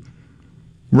they do.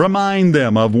 Remind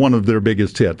them of one of their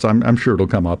biggest hits. I'm sure it'll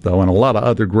come up, though, and a lot of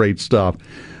other great stuff.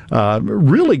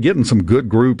 Really getting some good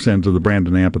groups into the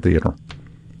Brandon Amphitheater.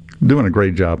 Doing a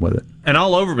great job with it. And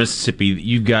all over Mississippi,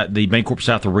 you've got the Bancorp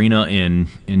South Arena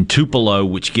in Tupelo,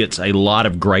 which gets a lot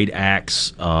of great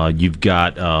acts. You've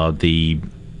got the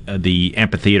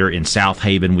amphitheater in South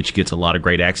Haven, which gets a lot of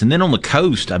great acts. And then on the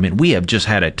coast, I mean, we have just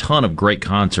had a ton of great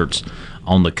concerts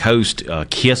on the coast.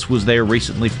 Kiss was there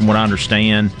recently, from what I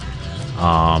understand.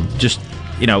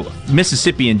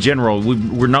 Mississippi in general,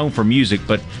 we're known for music,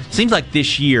 but it seems like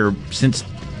this year, since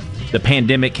the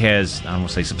pandemic has, I don't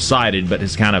want to say subsided, but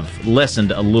has kind of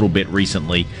lessened a little bit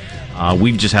recently,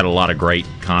 we've just had a lot of great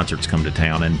concerts come to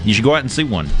town, and you should go out and see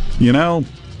one. You know,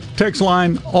 text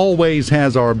line always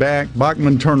has our back.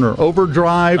 Bachman Turner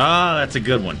Overdrive. Ah, that's a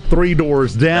good one. Three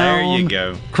Doors Down. There you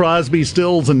go. Crosby,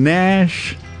 Stills, and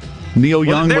Nash. Neil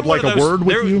Young would like a word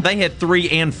with you. They had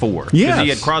 3 and 4. Yes. Because he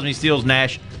had Crosby, Stills,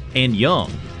 Nash, and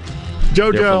Young.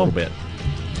 JoJo. There for a little bit.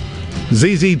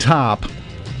 ZZ Top.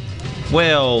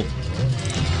 Well,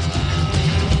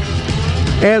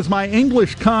 as my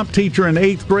English comp teacher in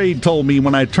 8th grade told me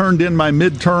when I turned in my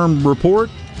midterm report,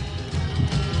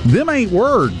 them ain't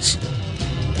words.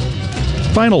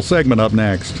 Final segment up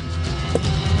next.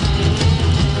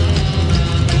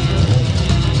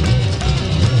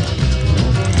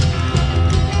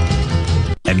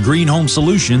 At Green Home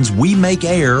Solutions, we make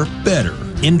air better.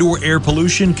 Indoor air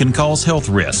pollution can cause health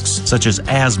risks, such as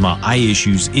asthma, eye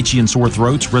issues, itchy and sore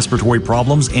throats, respiratory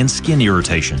problems, and skin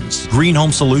irritations. Green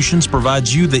Home Solutions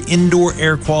provides you the indoor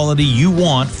air quality you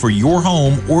want for your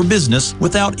home or business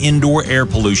without indoor air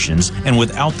pollutions and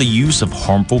without the use of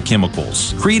harmful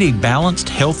chemicals. Create a balanced,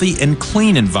 healthy, and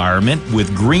clean environment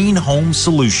with Green Home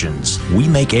Solutions. We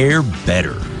make air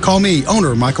better. Call me,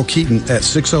 owner Michael Keaton, at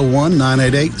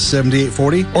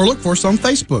 601-988-7840, or look for us on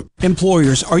Facebook.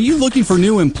 Employers, are you looking for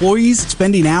new employees,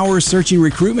 spending hours searching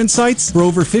recruitment sites? For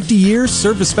over 50 years,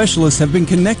 service specialists have been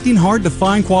connecting hard to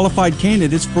find qualified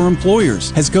candidates for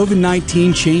employers. Has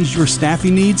COVID-19 changed your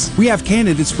staffing needs? We have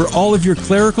candidates for all of your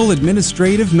clerical,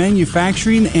 administrative,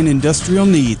 manufacturing, and industrial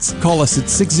needs. Call us at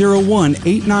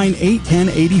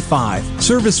 601-898-1085.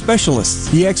 Service Specialists,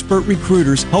 the expert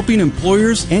recruiters helping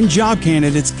employers and job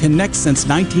candidates connect since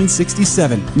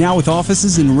 1967. Now with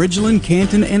offices in Ridgeland,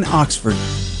 Canton, and Oxford.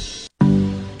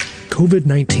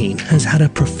 COVID-19 has had a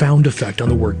profound effect on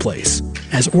the workplace.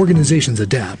 As organizations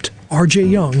adapt, RJ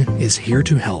Young is here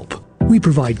to help. We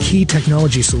provide key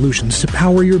technology solutions to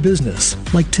power your business,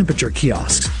 like temperature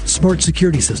kiosks, smart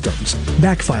security systems,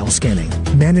 backfile scanning,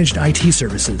 managed IT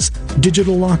services,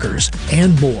 digital lockers,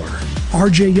 and more.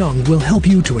 RJ Young will help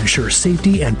you to ensure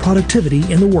safety and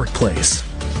productivity in the workplace.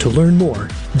 To learn more,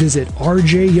 visit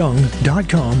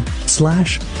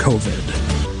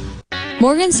rjyoung.com/COVID.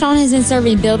 Morganstone has been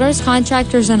serving builders,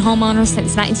 contractors, and homeowners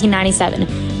since 1997.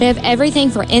 We have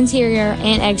everything for interior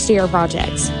and exterior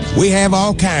projects. We have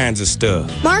all kinds of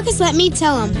stuff. Marcus, let me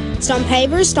tell him. Stone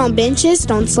pavers, stone benches,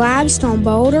 stone slabs, stone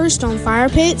boulders, stone fire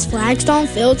pits, flagstone,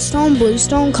 fieldstone,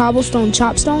 bluestone, cobblestone,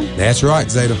 chopstone. That's right,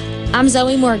 Zeta. I'm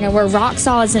Zoe Morgan. We're rock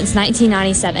solid since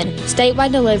 1997.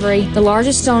 Statewide delivery, the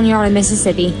largest stone yard in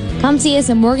Mississippi. Come see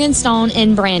us at Morganstone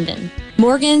in Brandon.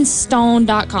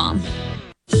 Morganstone.com.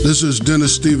 This is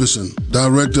Dennis Stevenson,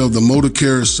 Director of the Motor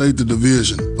Carrier Safety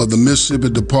Division of the Mississippi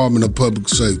Department of Public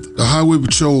Safety. The Highway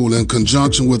Patrol, in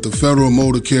conjunction with the Federal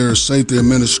Motor Carrier Safety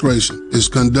Administration, is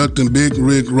conducting big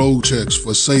rig road checks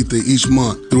for safety each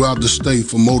month throughout the state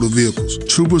for motor vehicles.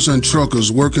 Troopers and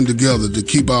truckers working together to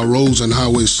keep our roads and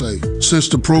highways safe. Since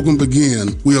the program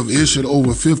began, we have issued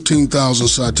over 15,000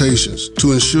 citations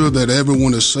to ensure that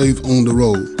everyone is safe on the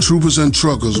road. Troopers and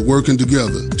truckers working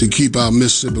together to keep our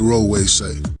Mississippi roadways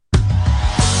safe.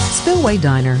 Spillway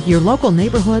Diner, your local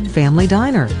neighborhood family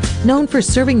diner. Known for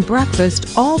serving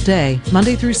breakfast all day,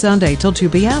 Monday through Sunday till 2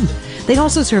 p.m. They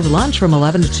also serve lunch from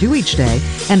 11 to 2 each day.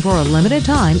 And for a limited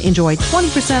time, enjoy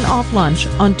 20% off lunch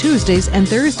on Tuesdays and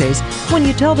Thursdays when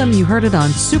you tell them you heard it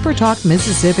on Super Talk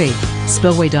Mississippi.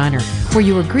 Spillway Diner, where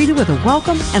you are greeted with a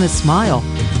welcome and a smile.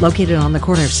 Located on the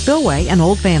corner of Spillway and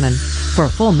Old Fannin. For a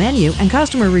full menu and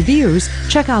customer reviews,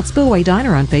 check out Spillway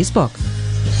Diner on Facebook.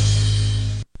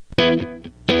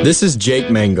 This is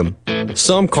Jake Mangum.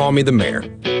 Some call me the mayor.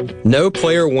 No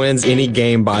player wins any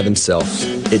game by themselves.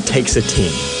 It takes a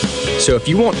team. So if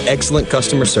you want excellent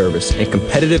customer service and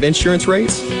competitive insurance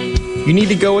rates, you need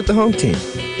to go with the home team,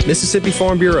 Mississippi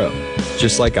Farm Bureau,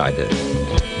 just like I did.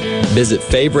 Visit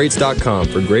favrates.com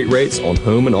for great rates on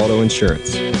home and auto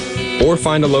insurance. Or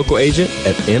find a local agent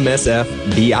at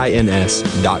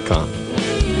msfbins.com.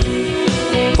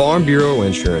 Farm Bureau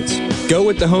Insurance. Go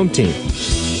with the home team.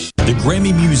 The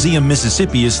Grammy Museum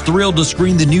Mississippi is thrilled to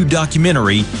screen the new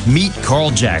documentary, Meet Carl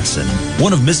Jackson,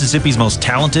 one of Mississippi's most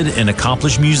talented and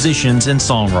accomplished musicians and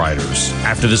songwriters.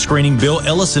 After the screening, Bill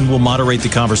Ellison will moderate the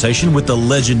conversation with the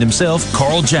legend himself,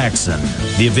 Carl Jackson.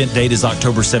 The event date is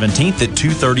October 17th at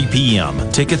 2:30 p.m.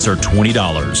 Tickets are $20.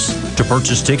 To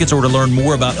purchase tickets or to learn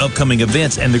more about upcoming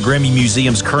events and the Grammy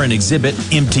Museum's current exhibit,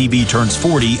 MTV Turns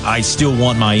 40, I Still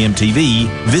Want My MTV,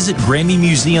 visit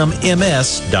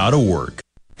GrammyMuseumMS.org.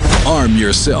 Arm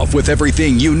yourself with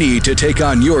everything you need to take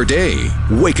on your day.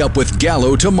 Wake up with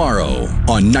Gallo tomorrow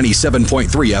on 97.3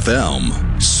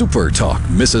 FM. Super Talk,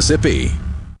 Mississippi.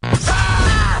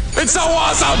 It's so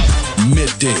awesome!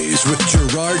 Middays with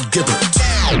Gerard Gibbert.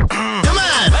 Come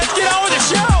on, let's get on with the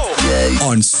show!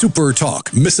 On Super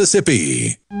Talk,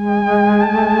 Mississippi.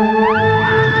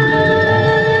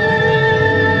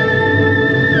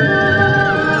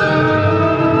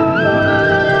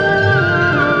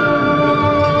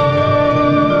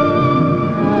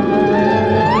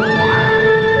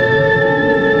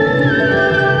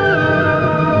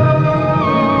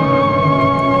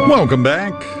 Welcome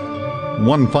back.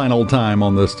 One final time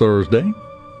on this Thursday.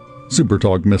 Super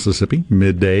Talk Mississippi,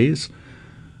 middays.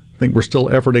 I think we're still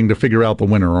efforting to figure out the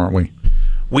winner, aren't we?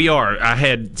 We are.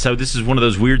 So this is one of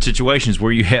those weird situations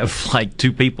where you have like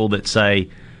two people that say,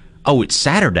 oh, it's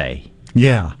Saturday.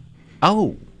 Yeah.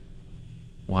 Oh,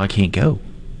 well, I can't go.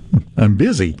 I'm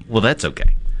busy. Well, that's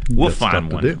okay. We'll That's find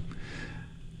tough one. to do.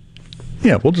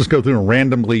 Yeah, we'll just go through and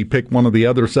randomly pick one of the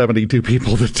other 72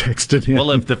 people that texted in. Well,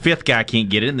 if the fifth guy can't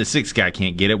get it and the sixth guy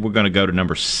can't get it, we're going to go to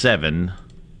number 7.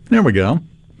 There we go.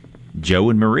 Joe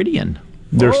and Meridian.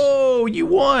 Oh, you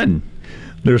won.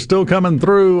 They're still coming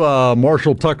through.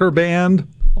 Marshall Tucker Band,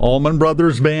 Allman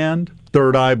Brothers Band,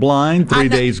 Third Eye Blind, 3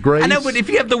 Days Grace. I know, but if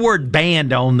you have the word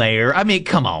band on there, I mean,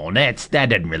 come on, that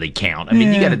doesn't really count. I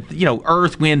mean, you got to,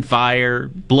 Earth, Wind, Fire,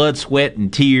 Blood, Sweat,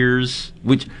 and Tears,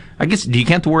 which I guess, do you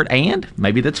count the word and?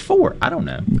 Maybe that's 4. I don't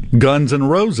know. Guns N'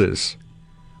 Roses.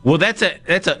 Well, that's a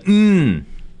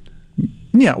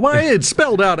Yeah, well, it's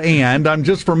spelled out and. I'm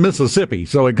just from Mississippi,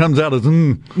 so it comes out as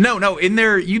No, in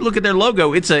there, you look at their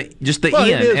logo, it's just the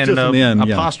N and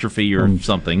an apostrophe or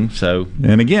something. So,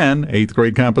 and again, 8th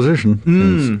grade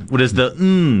composition. What does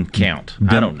the count?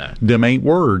 I don't know. Them ain't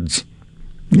words.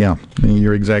 Yeah,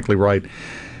 you're exactly right.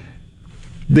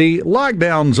 The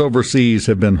lockdowns overseas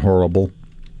have been horrible,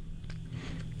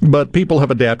 but people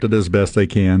have adapted as best they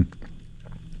can.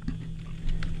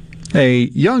 A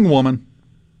young woman.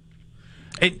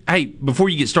 Hey, before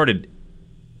you get started,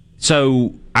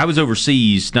 so I was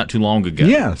overseas not too long ago.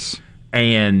 Yes.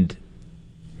 And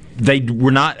they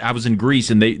were not, I was in Greece,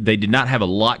 and they did not have a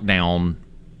lockdown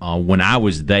when I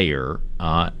was there.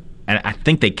 And I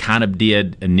think they kind of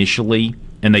did initially,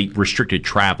 and they restricted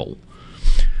travel.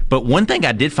 But one thing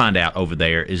I did find out over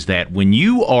there is that when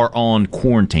you are on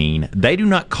quarantine, they do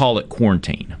not call it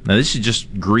quarantine. Now, this is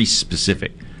just Greece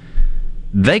specific.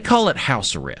 They call it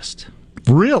house arrest.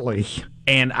 Really?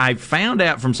 And I found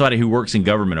out from somebody who works in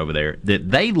government over there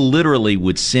that they literally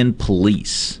would send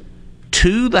police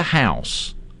to the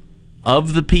house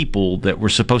of the people that were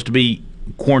supposed to be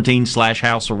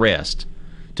quarantine/house arrest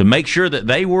to make sure that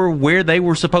they were where they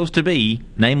were supposed to be,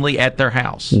 namely at their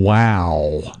house.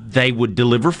 Wow. They would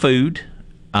deliver food.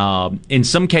 In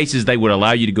some cases, they would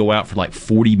allow you to go out for like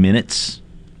 40 minutes,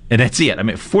 and that's it. I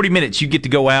mean, 40 minutes, you get to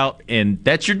go out, and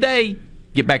that's your day.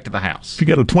 Get back to the house. If you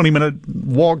got a 20-minute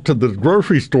walk to the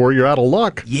grocery store, you're out of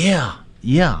luck. Yeah.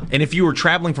 And if you were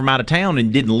traveling from out of town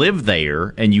and didn't live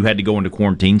there and you had to go into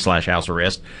quarantine/house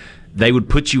arrest, they would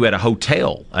put you at a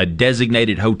hotel, a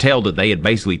designated hotel that they had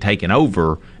basically taken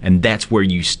over, and that's where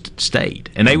you stayed.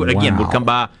 And they would, again, would come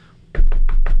by.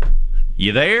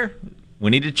 You there? We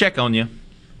need to check on you.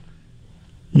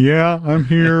 Yeah, I'm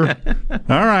here.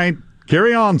 All right.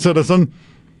 Carry on, citizen.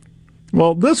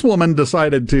 Well, this woman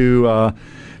decided to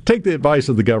take the advice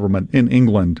of the government in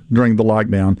England during the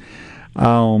lockdown.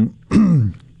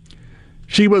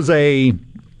 She was a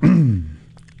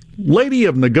lady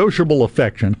of negotiable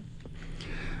affection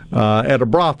at a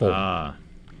brothel.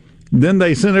 Then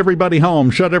they sent everybody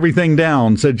home, shut everything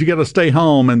down, said you got to stay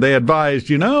home, and they advised,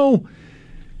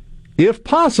 if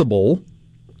possible,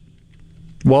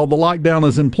 while the lockdown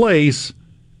is in place,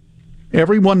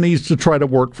 everyone needs to try to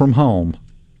work from home.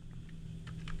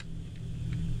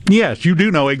 Yes, you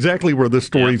do know exactly where this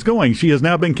story's going. She has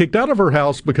now been kicked out of her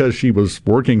house because she was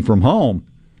working from home.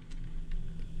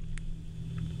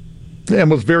 And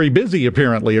was very busy,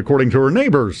 apparently, according to her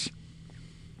neighbors.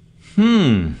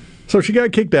 So she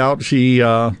got kicked out. She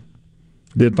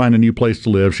did find a new place to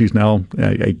live. She's now,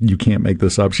 you can't make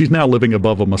this up, she's now living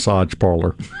above a massage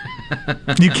parlor.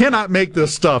 You cannot make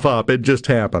this stuff up. It just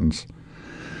happens.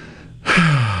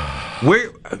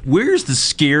 Where's the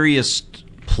scariest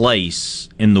place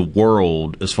in the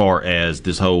world as far as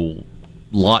this whole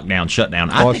lockdown, shutdown?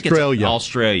 I think it's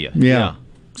Australia. Yeah.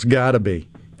 It's got to be.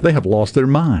 They have lost their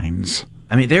minds.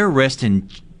 I mean, they're arresting.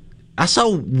 I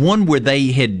saw one where they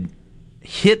had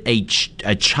hit a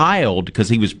child because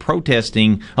he was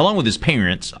protesting, along with his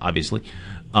parents, obviously,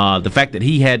 the fact that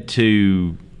he had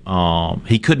to,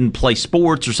 he couldn't play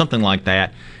sports or something like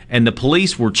that, and the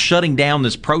police were shutting down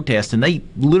this protest, and they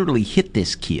literally hit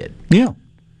this kid.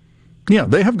 Yeah,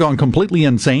 they have gone completely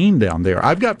insane down there.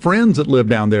 I've got friends that live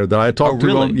down there that I talk to.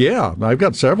 Really? Yeah, I've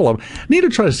got several of them. I need to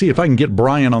try to see if I can get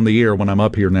Brian on the air when I'm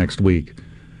up here next week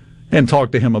and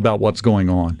talk to him about what's going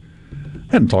on.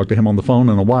 I hadn't talked to him on the phone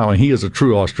in a while, and he is a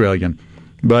true Australian.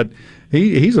 But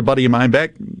he's a buddy of mine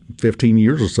back 15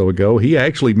 years or so ago. He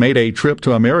actually made a trip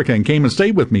to America and came and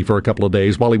stayed with me for a couple of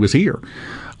days while he was here.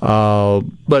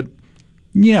 But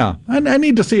yeah, I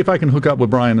need to see if I can hook up with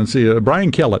Brian and see.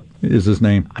 Brian Kellett is his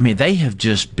name. I mean, they have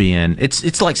just been.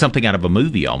 It's like something out of a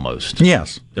movie almost.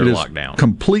 Yes, they're locked down.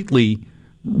 Completely,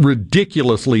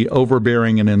 ridiculously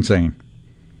overbearing and insane.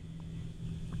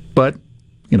 But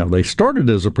they started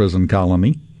as a prison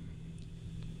colony.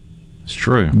 It's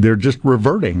true. They're just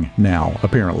reverting now,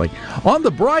 apparently. On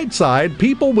the bright side,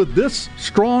 people with this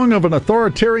strong of an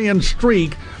authoritarian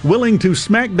streak willing to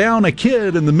smack down a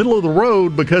kid in the middle of the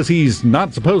road because he's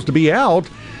not supposed to be out,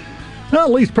 well,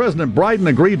 at least President Biden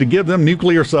agreed to give them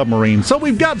nuclear submarines. So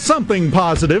we've got something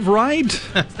positive, right?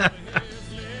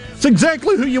 It's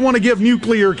exactly who you want to give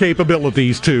nuclear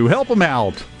capabilities to. Help them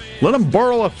out. Let them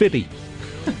borrow a 50.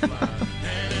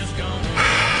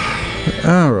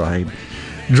 All right.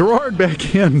 Gerard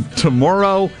back in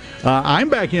tomorrow. I'm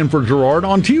back in for Gerard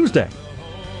on Tuesday.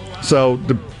 So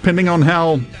depending on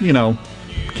how,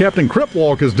 Captain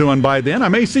Cripwalk is doing by then, I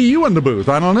may see you in the booth.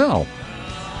 I don't know.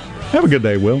 Have a good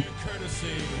day, Will.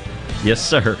 Yes,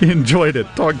 sir. Enjoyed it.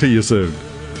 Talk to you soon.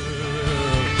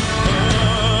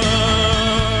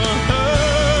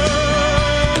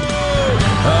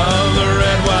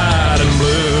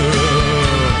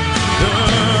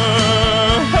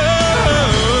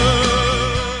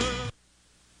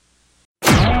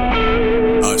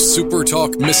 A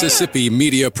SuperTalk Mississippi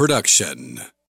media production.